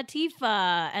Queen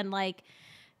Latifah and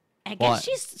I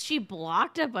guess she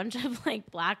blocked a bunch of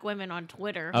black women on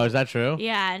Twitter." Oh, is that true?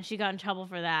 Yeah, and she got in trouble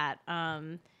for that.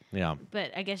 Yeah.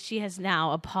 But I guess she has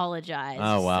now apologized.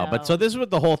 Oh wow! But so this is what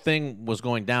the whole thing was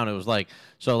going down. It was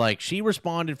she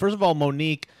responded. First of all,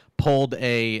 Monique pulled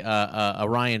a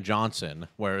Ryan Johnson,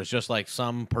 where it's just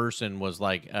some person was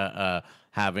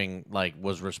having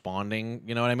was responding.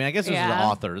 You know what I mean? I guess this is an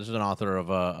author. This is an author of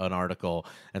an article,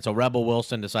 and so Rebel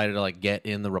Wilson decided to get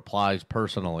in the replies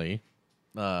personally.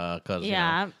 Because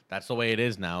that's the way it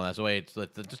is now. That's the way it's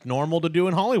just normal to do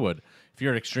in Hollywood. If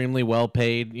you're an extremely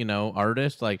well-paid,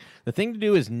 artist, the thing to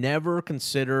do is never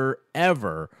consider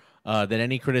ever that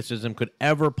any criticism could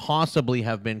ever possibly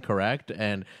have been correct,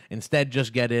 and instead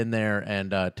just get in there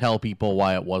and tell people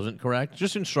why it wasn't correct.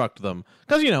 Just instruct them,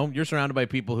 because you're surrounded by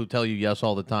people who tell you yes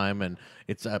all the time, and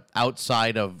it's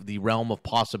outside of the realm of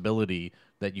possibility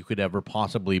that you could ever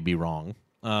possibly be wrong.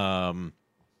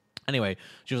 Anyway,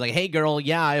 she was like, "Hey, girl,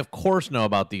 yeah, I of course know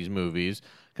about these movies,"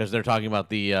 because they're talking about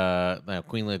the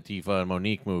Queen Latifah and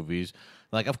Monique movies.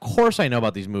 Like, of course I know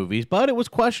about these movies, but it was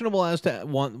questionable as to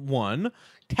one.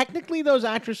 Technically, those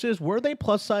actresses, were they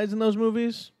plus size in those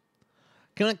movies?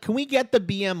 Can we get the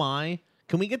BMI?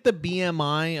 Can we get the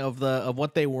BMI of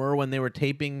what they were when they were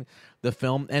taping the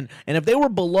film? And if they were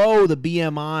below the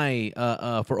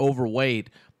BMI for overweight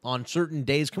on certain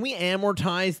days, can we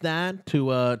amortize that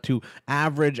to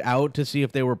average out to see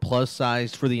if they were plus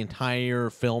sized for the entire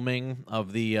filming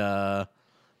of the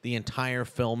entire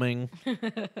filming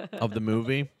of the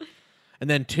movie? And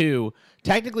then 2,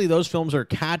 technically those films are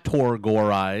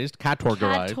categorized.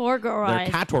 Categorized. They're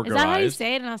categorized. Is that how you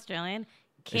say it in Australian?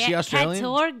 Is she Australian?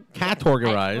 Categorized.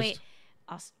 Categorized. Wait,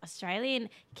 Australian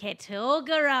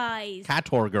categorized.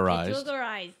 Categorized.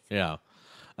 Categorized. Yeah.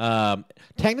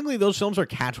 Technically, those films are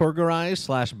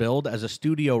categorized / billed as a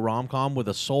studio rom-com with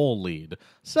a soul lead.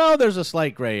 So there's a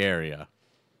slight gray area.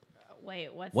 Wait,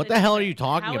 what the hell are you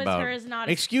talking about? How is hers not?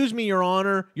 Excuse me, Your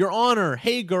Honor. Your Honor.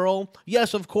 Hey, girl.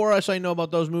 Yes, of course I know about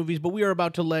those movies, but we are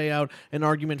about to lay out an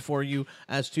argument for you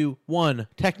as to 1,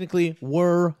 technically,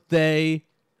 were they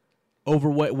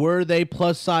overweight? Were they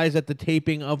plus size at the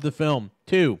taping of the film?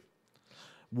 2,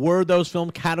 were those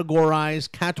films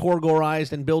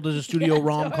categorized and billed as a studio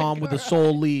rom-com with a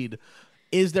soul lead?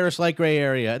 Is there a slight gray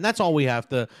area? And that's all we have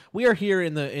to. We are here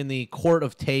in the court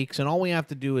of takes, and all we have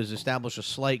to do is establish a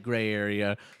slight gray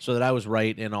area so that I was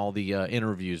right in all the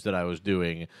interviews that I was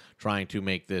doing, trying to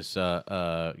make this, some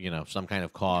kind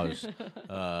of cause,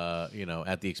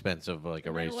 at the expense of like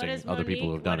erasing other people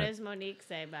who have done it. What does Monique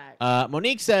say back?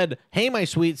 Monique said, "Hey, my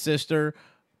sweet sister.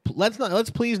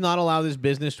 Let's please not allow this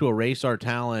business to erase our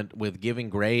talent with giving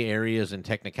gray areas and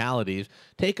technicalities.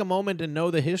 Take a moment and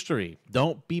know the history.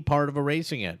 Don't be part of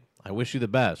erasing it. I wish you the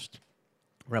best."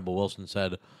 Rebel Wilson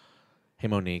said, "Hey,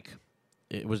 Monique,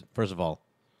 it was, first of all,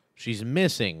 she's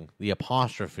missing the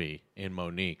apostrophe in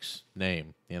Monique's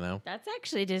name, you know? That's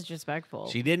actually disrespectful.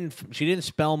 She didn't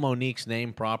spell Monique's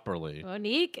name properly.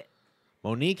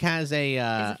 Monique has an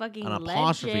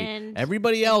apostrophe. Legend.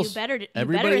 Everybody else,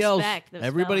 everybody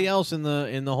else in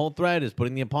the whole thread is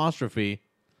putting the apostrophe.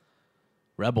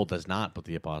 Rebel does not put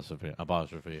the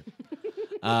apostrophe.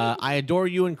 I adore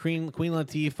you and Queen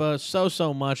Latifah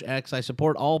so much. X. I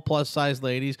support all plus size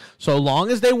ladies, so long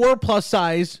as they were plus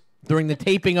size during the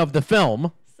taping of the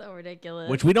film. So ridiculous.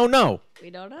 Which we don't know.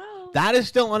 We don't know. That is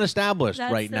still unestablished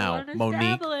right still now,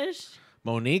 unestablished.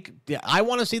 Monique, I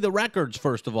want to see the records,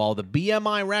 first of all, the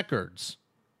BMI records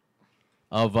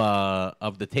of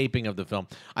the taping of the film.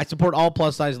 I support all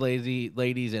plus-size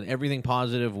ladies and everything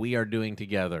positive we are doing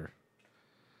together.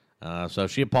 So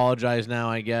she apologized now,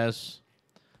 I guess.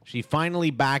 She finally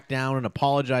backed down and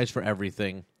apologized for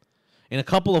everything. In a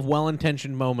couple of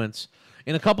well-intentioned moments,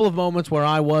 where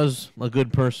I was a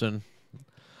good person.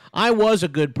 I was a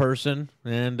good person,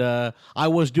 and I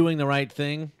was doing the right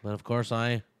thing, but of course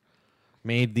I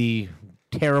made the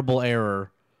terrible error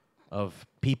of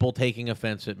people taking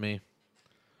offense at me.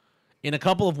 In a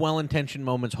couple of well-intentioned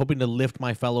moments, hoping to lift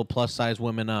my fellow plus-size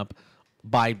women up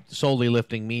by solely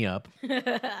lifting me up.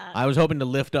 I was hoping to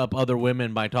lift up other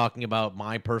women by talking about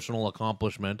my personal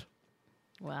accomplishment.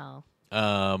 Wow.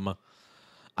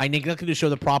 I neglected to show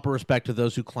the proper respect to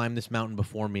those who climbed this mountain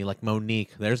before me, like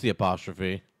Monique. There's the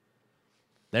apostrophe.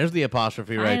 There's the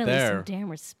apostrophe right there. Some damn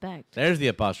respect. There's the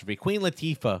apostrophe. Queen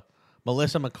Latifah,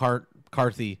 Melissa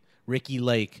McCarthy, Ricky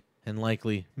Lake, and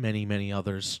likely many, many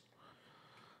others.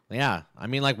 Yeah, I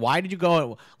mean, like, why did you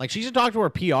go? Like, she should talk to her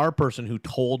PR person who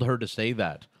told her to say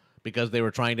that, because they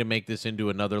were trying to make this into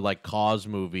another, like, cause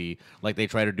movie, like they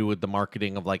try to do with the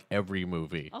marketing of, like, every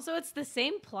movie. Also, it's the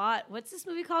same plot. What's this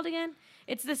movie called again?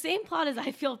 It's the same plot as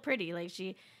I Feel Pretty. Like,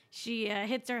 she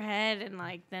hits her head and,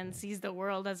 like, then sees the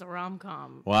world as a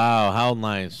rom-com. Wow, how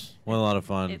nice. What a lot of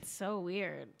fun. It's so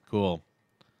weird. Cool.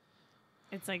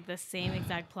 It's like the same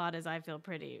exact plot as I Feel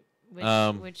Pretty, which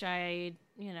I,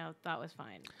 thought was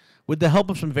fine. With the help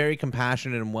of some very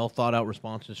compassionate and well thought out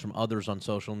responses from others on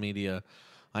social media,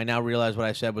 I now realize what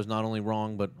I said was not only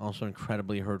wrong, but also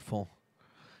incredibly hurtful.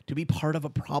 To be part of a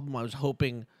problem I was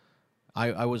hoping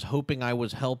I was helping. I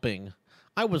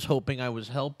was hoping I was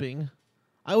helping.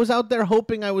 I was out there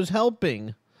hoping I was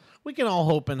helping. We can all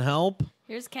hope and help.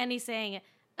 Here's Kenny saying,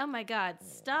 "Oh my God,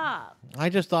 stop." I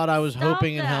just thought I was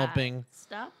hoping that. and helping.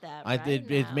 Stop that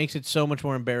It makes it so much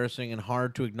more embarrassing and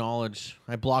hard to acknowledge.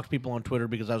 I blocked people on Twitter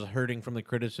because I was hurting from the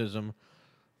criticism,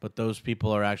 but those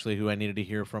people are actually who I needed to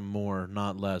hear from more,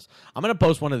 not less. I'm going to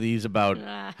post one of these about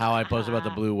how I post about the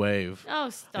blue wave. Oh,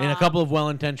 stop. In a couple of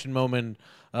well-intentioned moments,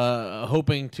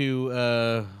 hoping to...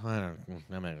 I'm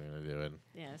not going to do it.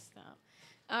 Yeah, stop.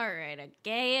 All right,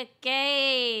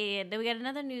 okay. Then we got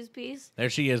another news piece. There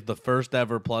she is, the first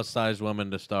ever plus-sized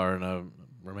woman to star in a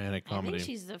romantic I comedy. think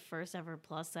she's the first ever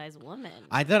plus size woman.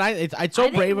 It's so I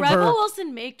brave think of Rebel her.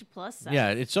 Wilson made plus size. Yeah,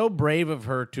 it's so brave of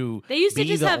her to They used to be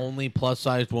just the have- only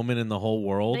plus-sized woman in the whole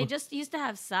world. They just used to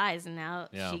have size, and now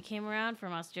Yeah. she came around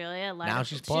from Australia. Now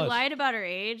she's She plus. lied about her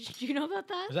age. Do you know about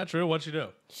that? Is that true? What'd she do?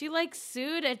 She like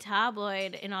sued a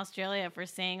tabloid in Australia for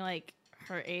saying like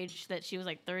her age, that she was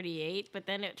like 38, but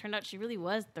then it turned out she really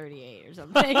was 38 or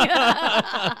something.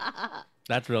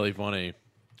 That's really funny.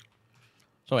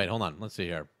 So wait, hold on. Let's see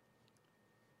here.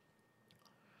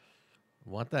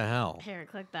 What the hell? Here,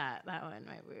 click that. That one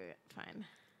might be fine.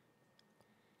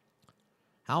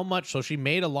 How much? So she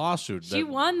made a lawsuit. She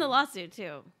won the lawsuit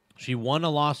too. She won a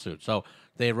lawsuit. So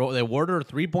they awarded her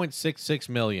 $3.66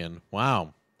 million.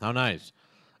 Wow, how nice.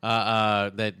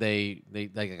 That they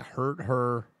hurt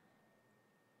her.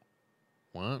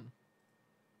 What?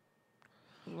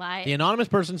 The anonymous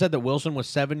person said that Wilson was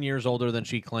 7 years older than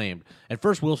she claimed. At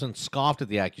first, Wilson scoffed at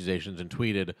the accusations and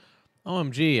tweeted,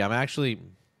 "OMG, I'm actually."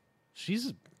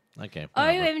 She's okay.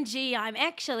 Whatever. OMG, I'm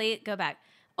actually, go back,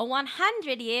 a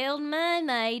 100-year-old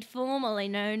mermaid formerly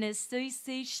known as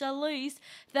CC Charlize.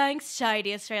 Thanks,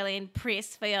 shady Australian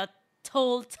press, for your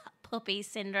tall puppy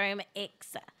syndrome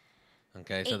X.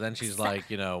 Okay, so then she's like,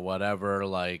 whatever,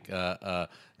 like, got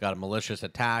a malicious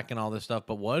attack and all this stuff.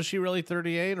 But was she really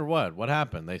 38 or what? What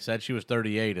happened? They said she was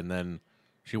 38 and then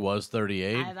she was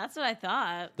 38. That's what I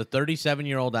thought. The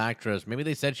 37-year-old actress, maybe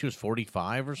they said she was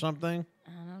 45 or something?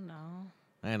 I don't know.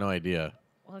 I had no idea.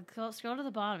 Well, scroll to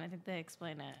the bottom. I think they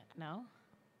explain it. No?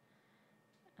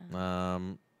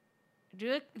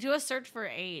 Do a search for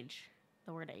age.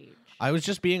 The word age. I was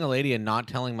just being a lady and not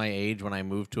telling my age when I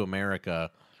moved to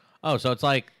America. Oh, so it's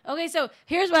like... Okay, so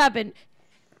here's what happened.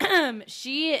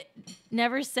 She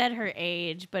never said her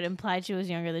age, but implied she was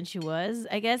younger than she was,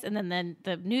 I guess. And then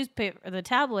the newspaper, or the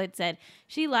tabloid said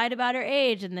she lied about her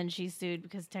age, and then she sued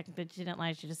because technically she didn't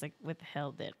lie. She just like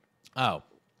withheld it. Oh,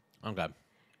 okay.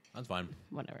 That's fine.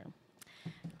 Whatever.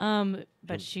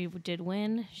 But she did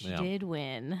win. She did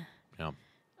win.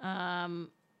 Yeah.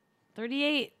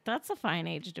 38. That's a fine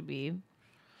age to be.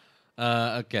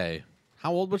 Okay.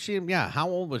 How old was she? Yeah, how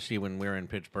old was she when we were in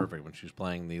Pitch Perfect, when she was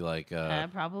playing the, like...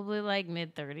 Probably, like,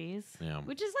 mid-30s. Yeah.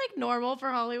 Which is, like, normal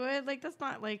for Hollywood. Like, that's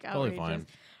not, like, outrageous.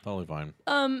 Totally fine.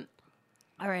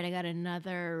 All right, I got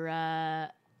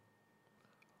another...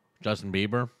 Justin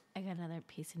Bieber? I got another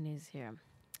piece of news here.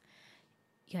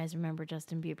 You guys remember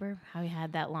Justin Bieber? How he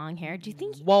had that long hair? Do you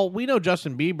think... Well, we know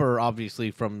Justin Bieber,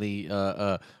 obviously, from the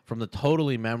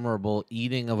totally memorable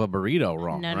eating of a burrito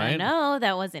wrong, right? No,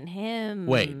 that wasn't him.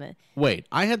 Wait.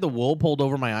 I had the wool pulled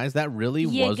over my eyes. That really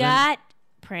wasn't... You got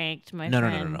pranked, my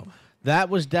friend. No. That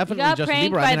was definitely You got Justin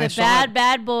pranked Bieber. by the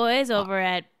bad boys over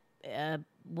at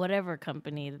whatever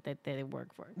company that they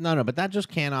work for. No, but that just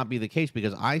cannot be the case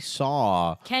because I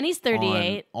saw Kenny's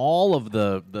 38. on all of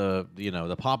the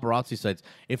paparazzi sites.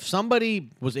 If somebody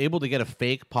was able to get a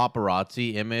fake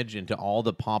paparazzi image into all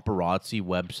the paparazzi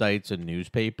websites and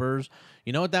newspapers,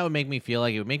 you know what that would make me feel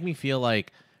like? It would make me feel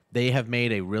like they have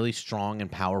made a really strong and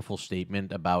powerful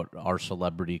statement about our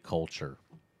celebrity culture.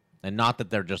 And not that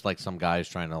they're just like some guys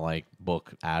trying to like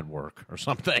book ad work or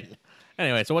something.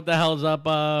 Anyway, so what the hell is up?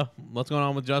 What's going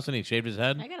on with Justin? He shaved his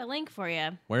head? I got a link for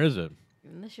you. Where is it?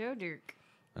 In the show, Dirk.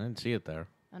 I didn't see it there.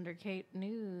 Under Kate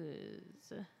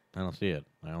News. I don't see it.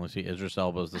 I only see Idris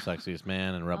Elba's the sexiest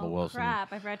man and Rebel Wilson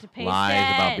Crap, I forgot to paste lies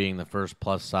it. about being the first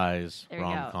plus-size There we go.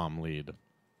 rom-com lead.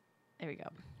 There we go.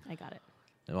 I got it.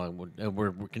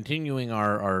 We're continuing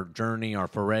our journey, our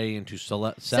foray into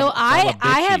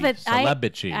I have a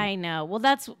celebrity. I know. Well,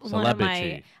 that's one of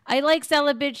my. I like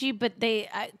celebrity, but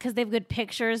because they have good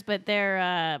pictures, but they're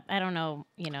I don't know.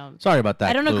 Sorry about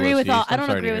that. I don't agree with all. I'm I don't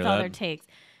sorry agree to with hear all that. their takes.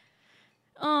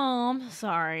 Oh, I'm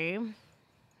sorry.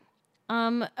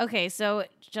 Okay, so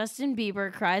Justin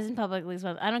Bieber cries in public.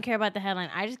 I don't care about the headline.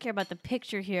 I just care about the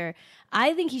picture here.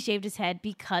 I think he shaved his head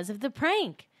because of the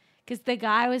prank. Because the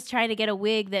guy was trying to get a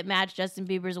wig that matched Justin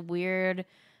Bieber's weird,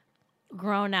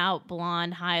 grown-out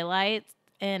blonde highlights.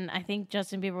 And I think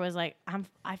Justin Bieber was like,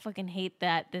 I fucking hate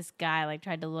that this guy like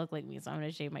tried to look like me, so I'm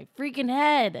going to shave my freaking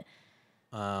head.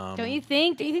 Don't you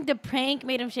think? Do you think the prank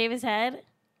made him shave his head?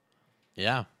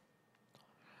 Yeah.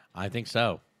 I think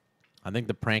so. I think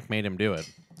the prank made him do it.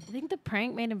 I think the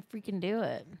prank made him freaking do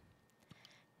it.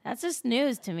 That's just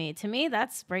news to me. To me,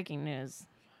 that's breaking news.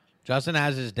 Justin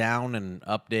has his down and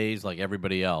up days like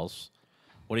everybody else.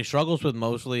 What he struggles with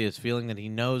mostly is feeling that he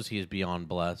knows he is beyond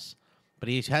blessed, but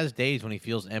he has days when he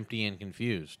feels empty and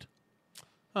confused.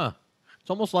 Huh.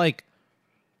 It's almost like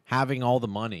having all the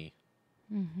money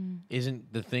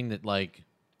isn't the thing that like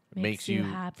makes you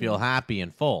happy. feel happy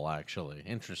and full, actually,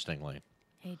 interestingly.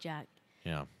 Hey, Jack.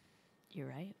 Yeah. You're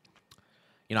right.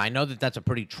 You know, I know that that's a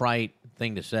pretty trite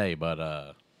thing to say,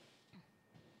 but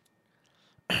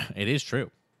it is true.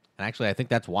 And actually, I think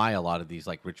that's why a lot of these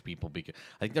like rich people, because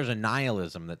I think there's a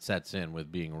nihilism that sets in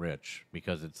with being rich,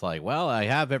 because it's like, well, I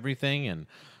have everything, and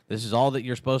this is all that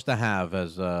you're supposed to have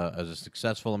as a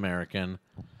successful American.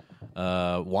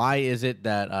 Why is it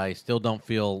that I still don't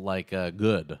feel like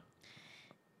good?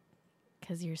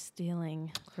 Because you're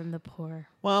stealing from the poor.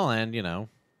 Well, and you know,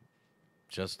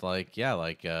 just like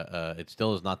it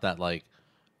still is not that like,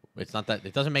 it's not that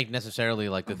it doesn't make necessarily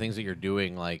like the things that you're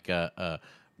doing like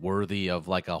worthy of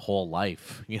like a whole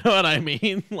life. You know what I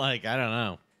mean? Like, I don't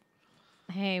know.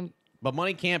 Hey, But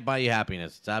money can't buy you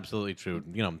happiness. It's absolutely true.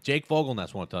 You know, Jake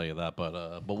Fogelnest won't tell you that,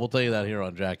 but we'll tell you that here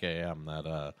on JackAM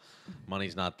that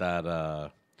money's not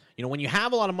that. You know, when you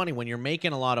have a lot of money, when you're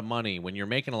making a lot of money,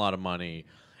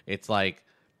 it's like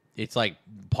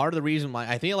part of the reason why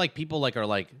I feel like people like are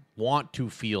like want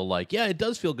to feel like, yeah, it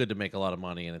does feel good to make a lot of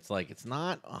money, and it's like it's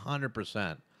not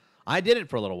 100%. I did it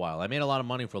for a little while. I made a lot of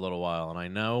money for a little while, and I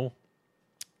know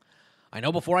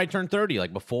before I turned 30,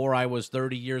 like before I was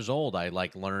 30 years old, I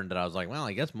like learned that I was like, well,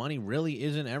 I guess money really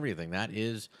isn't everything. That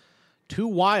is too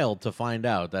wild to find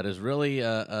out. That is really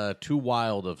too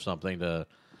wild of something to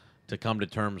come to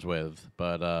terms with.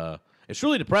 But it's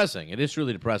really depressing. It is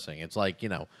truly depressing. It's like, you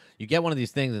know, you get one of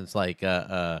these things, and it's like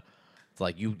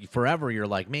you forever. You're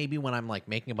like, maybe when I'm like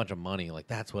making a bunch of money, like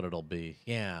that's what it'll be.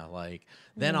 Yeah, like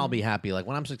then I'll be happy. Like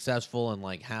when I'm successful and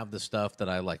like have the stuff that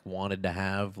I like wanted to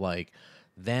have, like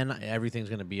then everything's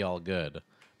gonna be all good.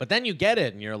 But then you get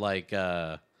it, and you're like,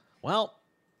 well,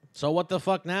 so what the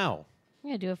fuck now?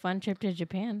 yeah, do a fun trip to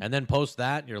Japan. And then post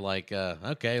that, you're like,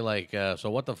 okay, like, so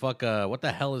what the fuck? What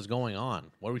the hell is going on?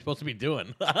 What are we supposed to be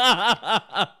doing?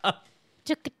 I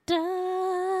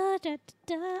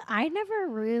never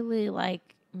really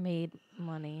like made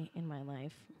money in my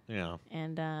life, Yeah.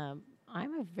 and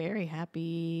I'm a very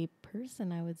happy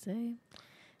person, I would say.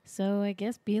 So I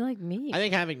guess be like me. I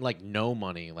think having like no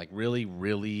money, like really,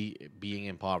 really being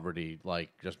in poverty, like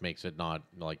just makes it not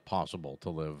like possible to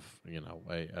live, you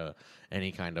know,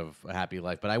 any kind of happy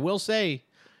life. But I will say,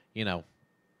 you know,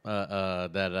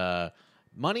 that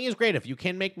money is great. If you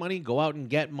can make money, go out and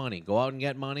get money. Go out and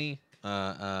get money.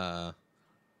 Do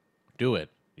it.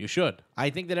 You should. I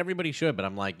think that everybody should. But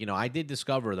I'm like, you know, I did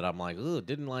discover that I'm like, ooh, it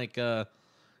didn't like.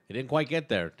 It didn't quite get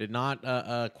there. Did not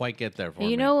quite get there for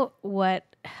me. You know what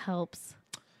helps?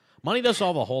 Money does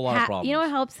solve a whole lot of problems. You know what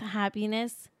helps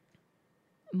happiness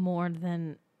more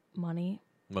than money?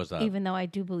 What's that? Even though I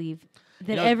do believe that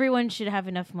You know, everyone should have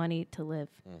enough money to live.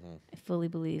 I fully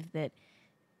believe that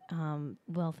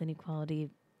wealth inequality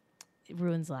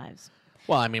ruins lives.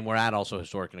 well, I mean, we're at also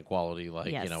historic inequality,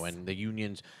 like Yes. you know, and the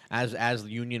unions, as the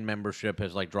union membership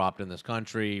has like dropped in this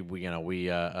country, we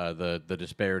the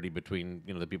disparity between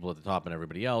the people at the top and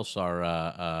everybody else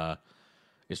are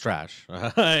is trash.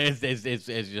 It's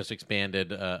just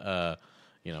expanded,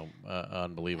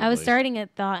 unbelievably. I was starting a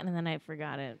thought and then I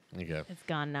forgot it. Okay. It's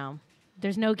gone now.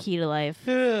 There's no key to life.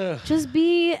 Just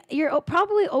be. You're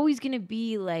probably always gonna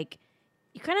be like.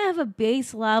 You kind of have a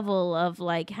base level of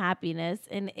like happiness,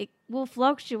 and it will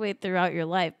fluctuate throughout your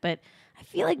life. But I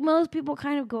feel like most people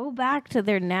kind of go back to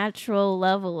their natural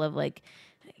level of like,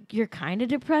 you're kind of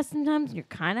depressed sometimes, and you're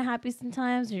kind of happy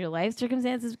sometimes, and your life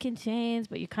circumstances can change,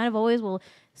 but you kind of always will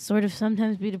sort of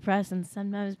sometimes be depressed and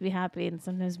sometimes be happy and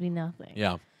sometimes be nothing.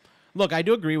 Yeah. Look, I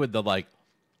do agree with the like.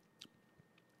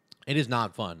 It is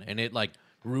not fun, and it like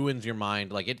ruins your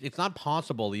mind. Like it's not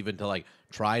possible even to like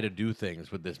try to do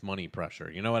things with this money pressure.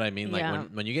 You know what I mean? Like Yeah.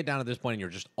 when you get down to this point and you're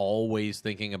just always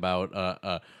thinking about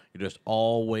you're just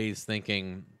always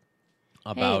thinking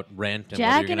about rent and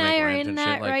whether Jack you're and gonna I make are rent in and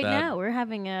that shit like right that. now. We're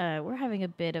having a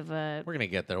bit of a. We're gonna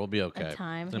get there. We'll be okay.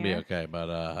 time it's gonna here. be okay, but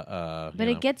But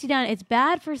it gets you down. It's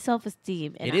bad for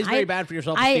self-esteem. And it is very bad for your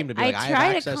self-esteem to be like, I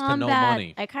have access to no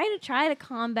money. I kind of try to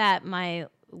combat my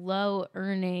low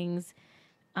earnings,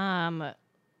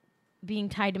 being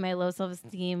tied to my low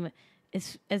self-esteem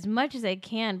as much as I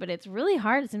can. But it's really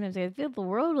hard sometimes. I feel the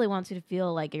world really wants you to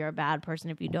feel like you're a bad person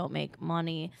if you don't make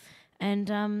money,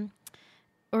 and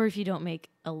or if you don't make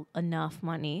enough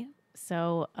money.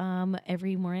 So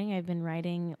every morning I've been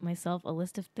writing myself a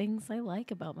list of things I like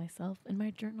about myself in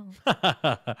my journal.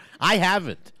 I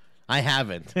haven't,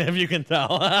 if you can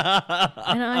tell.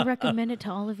 And I recommend it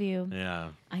to all of you. Yeah.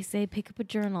 I say pick up a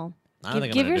journal. I don't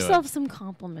think I'm Give gonna do yourself it. some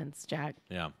compliments, Jack.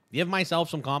 Yeah. Give myself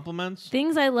some compliments.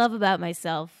 Things I love about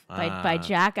myself by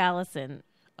Jack Allison.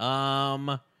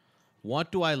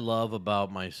 What do I love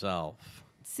about myself?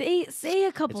 Say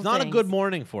a couple. It's not things. a good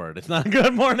morning for it. It's not a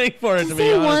good morning for it. Just to be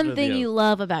say honest one with thing you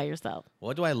love about yourself.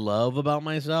 What do I love about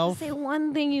myself? Say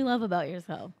one thing you love about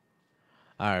yourself.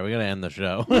 All right, we gotta end the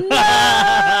show. No!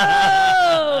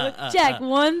 Jack,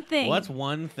 one thing. What's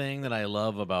one thing that I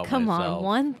love about Come myself? on,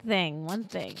 one thing. One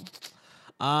thing.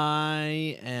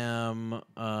 I am.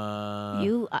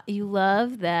 You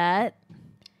love that.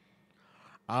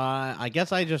 I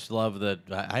guess I just love that.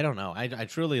 I don't know. I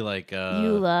truly like.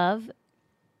 You love.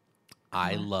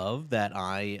 I love that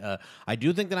I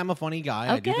do think that I'm a funny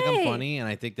guy. I do think I'm Okay. funny, and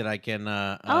I think that I can.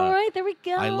 All right, there we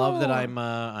go. I love that I'm.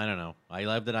 I don't know. I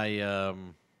love that I'm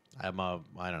a.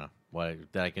 I don't know.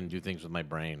 That I can do things with my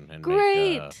brain and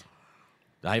Great.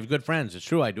 I have good friends. It's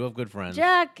true. I do have good friends.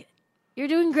 Jack, you're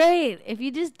doing great. If you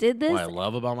just did this What I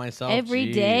love about myself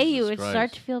every day, you Jesus would Christ.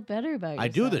 start to feel better about yourself. I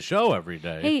do the show every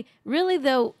day. Hey, really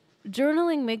though,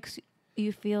 journaling makes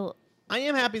you feel I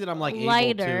am happy that I'm like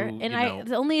lighter. able to, And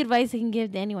the only advice I can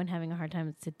give to anyone having a hard time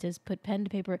is to just put pen to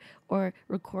paper or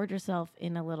record yourself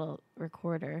in a little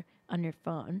recorder on your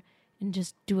phone and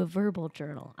just do a verbal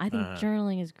journal. I think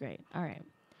journaling is great. All right.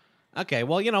 Okay,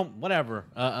 well, whatever.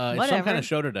 It's some kind of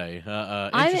show today.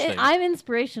 Interesting. I'm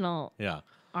inspirational, yeah.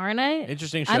 aren't I?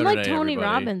 Interesting show I'm like today, Tony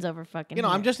everybody. Robbins over fucking.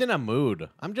 I'm here. just in a mood.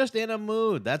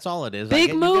 That's all it is. Big You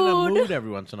get in a mood. mood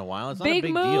every once in a while. It's not a Big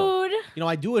big mood. deal.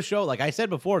 I do a show. Like I said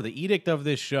before, the edict of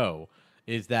this show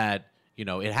is that,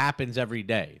 it happens every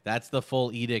day. That's the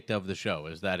full edict of the show,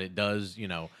 is that it does, You're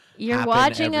happen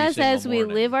watching every us single as we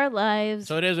morning. live our lives.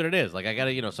 So it is what it is. Like I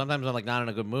gotta, sometimes I'm like not in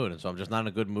a good mood, and so I'm just not in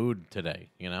a good mood today.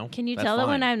 Can you That's tell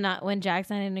fine. that when Jack's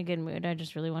not in a good mood, I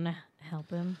just really want to help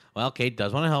him? Well, Kate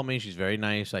does want to help me. She's very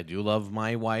nice. I do love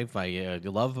my wife. I do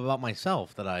love about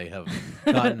myself that I have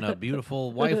gotten a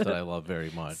beautiful wife that I love very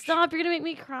much. Stop! You're gonna make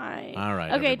me cry. All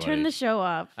right, Okay, everybody. turn the show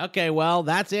off. Okay, well,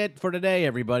 that's it for today,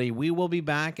 everybody. We will be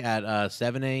back at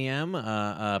 7 a.m.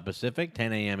 Pacific,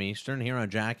 10 a.m. Eastern here on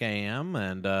JackAM.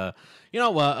 And,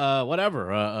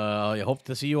 whatever. I hope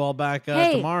to see you all back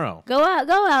Hey, tomorrow. Go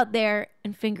out there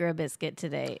and finger a biscuit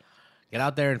today. Get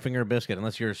out there and finger a biscuit,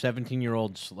 unless you're a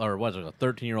 17-year-old, or was it a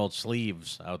 13-year-old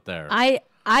sleeves out there. I'm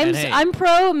And hey- I'm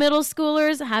pro middle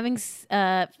schoolers having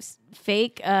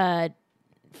fake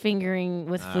fingering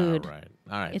with food.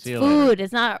 All right. It's See you later. food.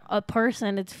 It's not a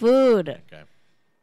person. It's food. Okay.